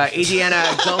beat.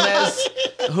 Adriana Gomez.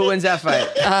 Who wins that fight?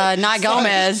 Not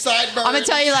Gomez. Sideburns. I'm going to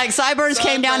tell you, like, Sideburns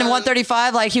came down to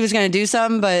 135 like he was going to do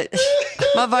something, but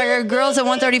motherfucker, girls at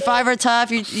 135 are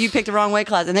tough. You picked the wrong weight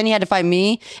class. And then he had to fight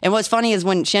me. And what's funny is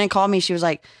when Shannon called me, she was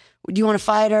like, do you want to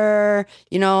fight her?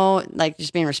 You know, like,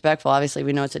 just being respectful. Obviously,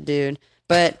 we know it's a dude.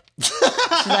 But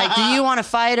she's like, do you want to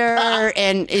fight her?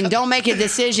 And don't make a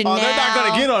decision now. They're not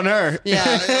going to get on her.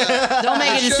 Yeah. Don't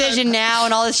make a decision now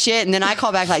and all this shit. And then I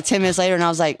called back like 10 minutes later and I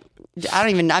was like,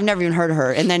 I've never even heard of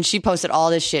her. And then she posted all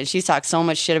this shit. She's talked so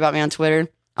much shit about me on Twitter.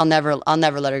 I'll never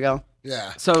let her go.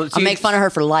 Yeah. So I'll make fun of her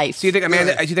for life. So you think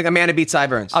Amanda beat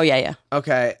Sideburns? Oh yeah.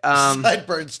 Okay.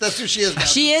 Sideburns. That's who she is now.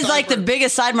 She is like the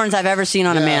biggest sideburns I've ever seen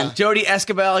on a man. Jody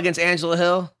Escobar against Angela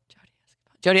Hill.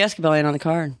 Jody Escobar ain't on the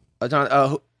card.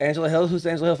 Angela Hill? Who's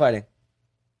Angela Hill fighting?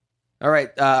 All right.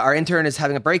 Our intern is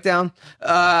having a breakdown.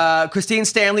 Christine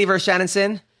Stanley versus Shannon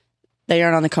Sin. They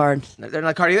aren't on the card. They're not on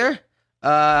the card either?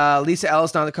 Lisa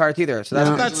Ellis not on the card either. So that's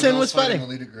I thought Sin was fighting.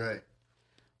 Alita Gray.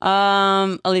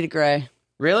 Alita Gray.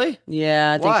 Really?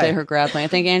 Yeah, I think Why? they her grappling. I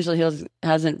think Angela Hill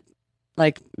hasn't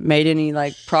like made any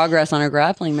like progress on her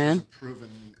grappling, man.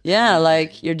 Yeah,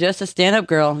 like you're just a stand-up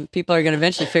girl. People are gonna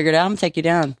eventually figure it out. I'm gonna take you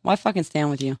down. Why fucking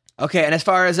stand with you? Okay, and as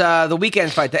far as the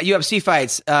weekend fight, the UFC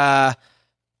fights,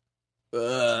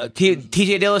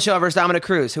 TJ Dillashaw versus Dominic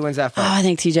Cruz. Who wins that Oh, fight? I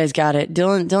think TJ's got it.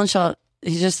 Dylan Shaw,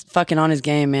 he's just fucking on his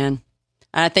game, man.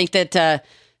 And I think that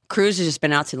Cruz has just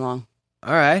been out too long.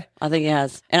 All right. I think he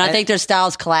has. And I think their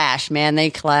styles clash, man.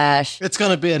 They clash. It's going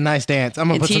to be a nice dance. I'm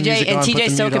going to And put some music on. TJ's put the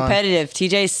so mute on. competitive.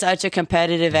 TJ's such a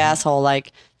competitive asshole.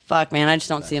 Like, fuck, man. I just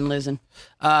don't see him losing.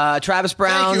 Travis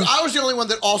Brown. Thank you. I was the only one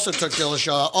that also took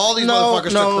Dillashaw. All these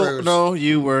motherfuckers took Cruz. No,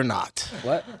 you were not.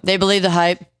 What? They believe the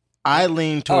hype. I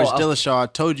lean towards Dillashaw. I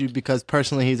told you because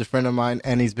personally he's a friend of mine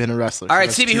and he's been a wrestler. All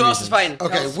right, So that's CB, two who else is reasons.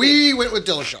 fighting? Okay, we went with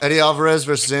Dillashaw. Eddie Alvarez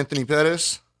versus Anthony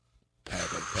Pettis.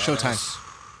 Showtime.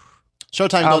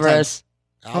 Showtime. Alvarez.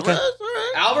 Alvarez? All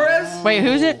right. Alvarez? Wait,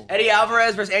 who's it? Eddie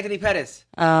Alvarez versus Anthony Pettis.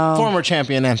 Oh. Former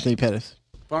champion Anthony Pettis.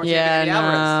 Former Yeah, champion Eddie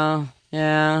Alvarez. no.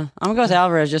 Yeah. I'm going to go with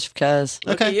Alvarez just because.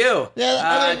 Look at you. Yeah,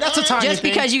 I mean, that's a time. Just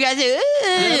because you guys do.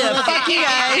 Fuck you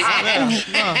guys.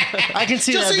 I can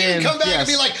see Just so that you can being. come back and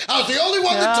be like, I was the only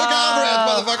one that took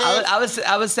Alvarez, motherfucker.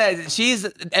 I would say she's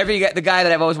the guy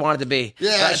that I've always wanted to be.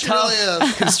 Yeah, she tough, really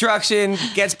is. Construction,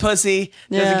 gets pussy,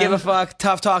 doesn't Yeah. give a fuck,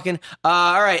 tough talking.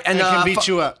 All right, and can beat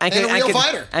you up. and And a real can,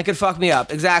 fighter. and could fuck me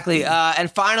up exactly. And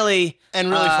finally, And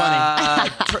really funny.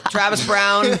 Travis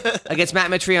Brown against Matt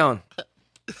Mitrione.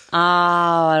 Oh,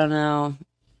 I don't know.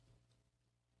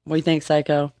 What do you think,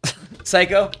 Psycho?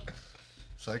 Psycho.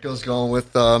 Psycho's going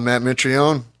with Matt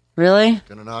Mitrione. Really?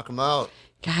 Gonna knock him out.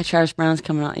 God, Travis Brown's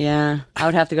coming out. Yeah. I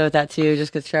would have to go with that too,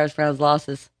 just because Travis Brown's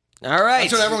losses. All right.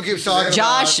 That's what everyone keeps talking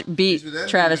Josh about. beat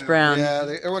Travis Brown. Yeah,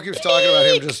 everyone keeps talking about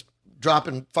him just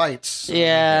dropping fights. So.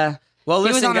 Yeah. Well, He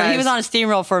was, listen, on guys. he was on a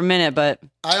steamroll for a minute, but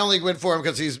I only went for him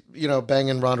because he's,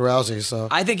 banging Ronda Rousey. So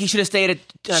I think he should have stayed at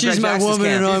Greg Jackson's camp.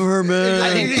 her man.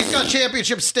 I think- he's got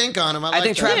championship stink on him. I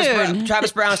think Dude.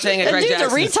 Travis Brown staying at That Greg dude's a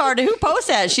Jackson's. retard. Who posts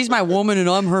that? She's my woman and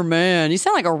I'm her man. You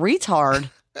sound like a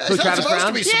retard. He's not Travis supposed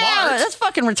Brown? to be Yeah, smart. that's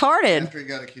fucking retarded. After he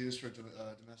got accused for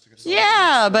domestic assault.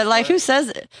 Yeah, but like, who says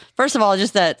it? First of all,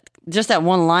 just that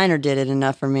one liner did it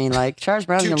enough for me. Like, Charles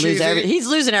Brown's Too gonna lose cheesy? he's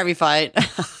losing every fight.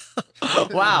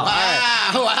 Wow. All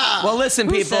right. Wow. Well, listen,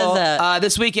 Who people. says that?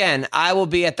 This weekend, I will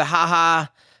be at the Haha.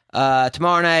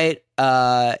 Tomorrow night,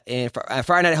 and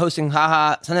Friday night hosting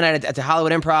Haha. Sunday night at the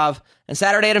Hollywood Improv, and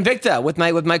Saturday at Invicta with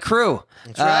my crew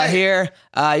right. here.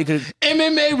 You could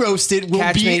MMA Roasted will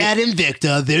Catch be me. at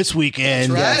Invicta this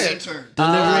weekend. Right.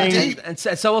 Delivering. and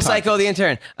so will Psycho the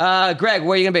intern. Greg,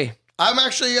 where are you gonna be? I'm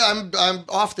actually I'm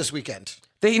off this weekend.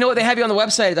 You know what? They have you on the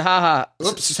website at the Haha.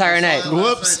 Oops. Saturday night.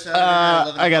 Whoops.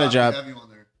 I got a job.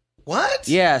 What?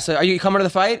 Yeah. So are you coming to the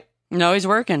fight? No, he's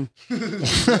working. She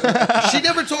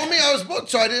never told me I was booked,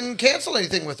 so I didn't cancel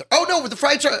anything with her. Oh no, the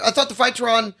fights are. I thought the fights were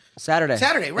on Saturday.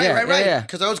 Saturday. Right, Yeah, right. Yeah.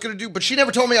 Because I was gonna do, but she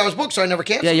never told me I was booked, so I never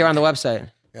canceled. Yeah, you're on the website.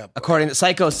 Yeah, boy. According to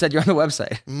Psycho said you're on the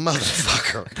website.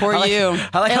 Motherfucker. Poor you.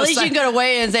 I like At how least you can go to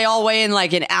weigh-ins. They all weigh in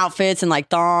like in outfits and like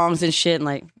thongs and shit. And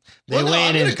like, They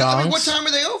weighing in what thongs. time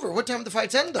are they over? What time do the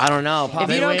fights end? I don't know. if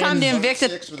you don't come to Invicta,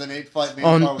 6 with an 8-fight main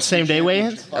On card with same two day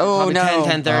weigh-ins? championship fights. oh Probably no,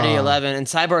 10, 10:30, 11, and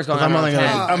Cyborg's going on I'm only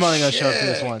around 10. gonna show up for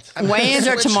this once. weigh-ins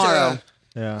are Switch to- tomorrow.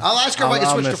 Yeah. I'll ask her if I can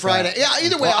I'll switch to miss Friday. that. Yeah,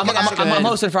 either way, Well, I'll get out of I'm it.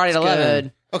 hosting Friday at 11.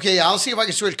 Good. Okay, yeah, I'll see if I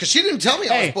can switch because she didn't tell me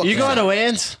I was Hey, booked. you going to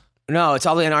weigh-ins? No, it's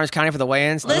all the way in Orange County for the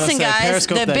weigh-ins. Listen, say, guys,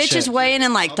 Periscope the that bitches shit. weighing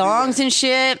in like thongs and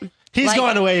shit. He's Like,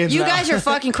 going to weigh-ins You now. guys are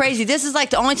fucking crazy. This is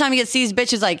like the only time you get to see these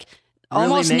bitches like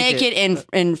almost naked. naked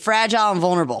and fragile and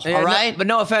vulnerable. Yeah, all no- right. but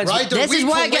no offense. Right, they're This is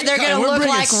weak what for weight they're cut. going to We're look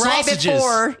bringing like right sausages.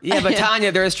 before. Yeah, but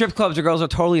Tonya, there are strip clubs where girls are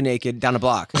totally naked down the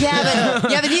block. Yeah,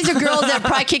 but these are girls that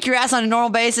probably kick your ass on a normal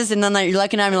basis, and then like, you're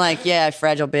looking at them like, yeah,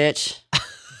 fragile bitch.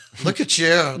 Look at you.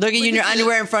 Look at you in your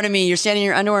underwear in front of me. You're standing in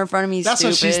your underwear in front of me. That's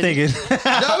what she's stupid. thinking.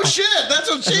 No shit. That's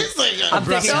what she's thinking. I'm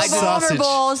thinking, So I just, Sausage.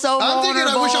 vulnerable. So I'm thinking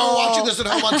I wish I were watching vulnerable. this at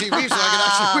home on TV so I could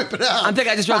actually whip it out. I'm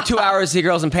thinking I just drove 2 hours to see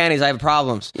girls in panties. I have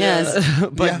problems. Yes.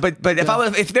 But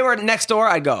if they were next door,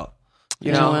 I'd go.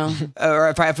 You know, or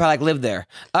if I like lived there.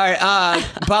 All right,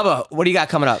 Bubba, what do you got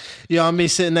coming up? Yo, I'm be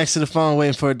sitting next to the phone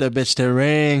waiting for the bitch to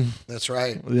ring. That's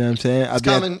right. You know what I'm saying? I'll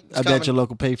coming. It's be coming. at your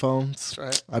local payphones. That's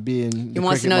right. I'll be in. He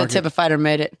wants to know the tip of fighter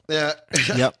made it. Yeah.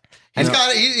 Yep. He's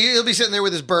got. He'll be sitting there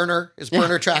with his burner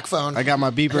track phone. I got my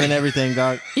beeper and everything,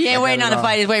 dog. He ain't waiting on a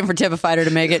fight. He's waiting for tip of fighter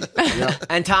to make it.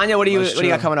 And Tonya, what do you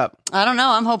got coming up? I don't know.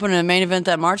 I'm hoping to main event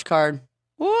that March card.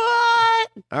 What?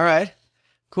 All right,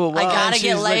 cool. Well, I gotta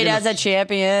get laid as a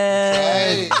champion.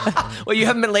 Hey. well, you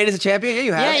haven't been laid as a champion. Yeah,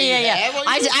 you have. Yeah.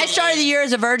 I started the year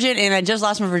as a virgin, and I just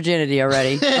lost my virginity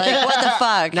already. Like, what the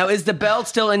fuck? Now, is the belt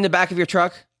still in the back of your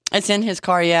truck? It's in his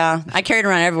car, yeah. I carry it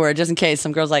around everywhere just in case.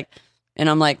 Some girl's like, and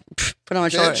I'm like, put it on my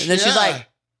shoulder. And then she's like,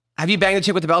 Have you banged the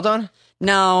chick with the belt on?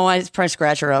 no, I probably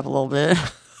scratch her up a little bit.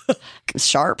 It's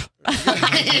sharp. Sharp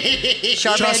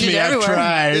Trust edges me, I've everywhere.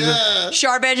 tried.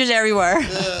 Sharp edges everywhere.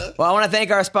 Well, I want to thank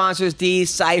our sponsors,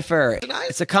 Decipher.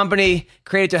 It's a company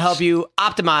created to help you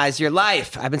optimize your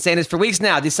life. I've been saying this for weeks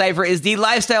now. Decipher is the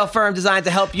lifestyle firm designed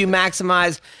to help you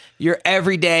maximize your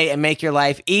everyday and make your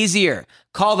life easier.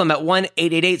 Call them at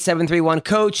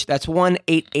 1-888-731-COACH. That's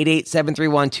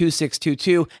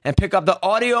 1-888-731-2622. And pick up the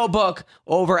audio book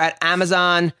over at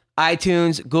Amazon,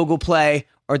 iTunes, Google Play,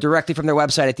 or directly from their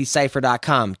website at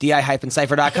decipher.com,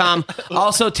 di-cipher.com.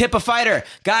 Also, Tip a Fighter.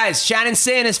 Guys, Shannon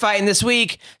Sin is fighting this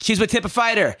week. She's with Tip a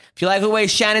Fighter. If you like the way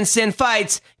Shannon Sin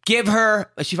fights, give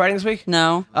her... Is she fighting this week?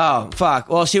 No. Oh, fuck.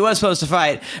 Well, she was supposed to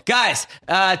fight. Guys,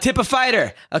 Tip a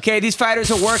Fighter. Okay, these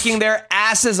fighters are working their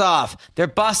asses off. They're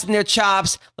busting their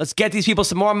chops. Let's get these people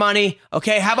some more money.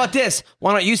 Okay, how about this?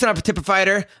 Why don't you sign up for Tip a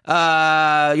Fighter?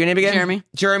 Your name again?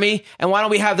 Jeremy. And why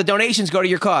don't we have the donations go to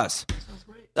your cause?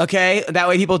 Okay, that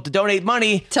way people donate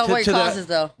money. Tell to, what to your the- cause is,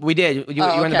 though. We did. You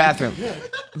were in the okay. bathroom.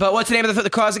 But what's the name of the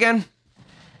cause again?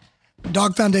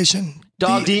 Dog Foundation.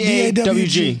 Dog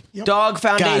DAWG. Yep.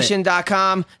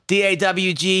 Dogfoundation.com,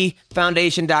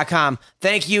 DAWGfoundation.com.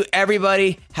 Thank you,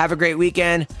 everybody. Have a great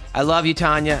weekend. I love you,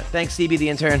 Tonya. Thanks, CB, the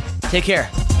intern. Take care.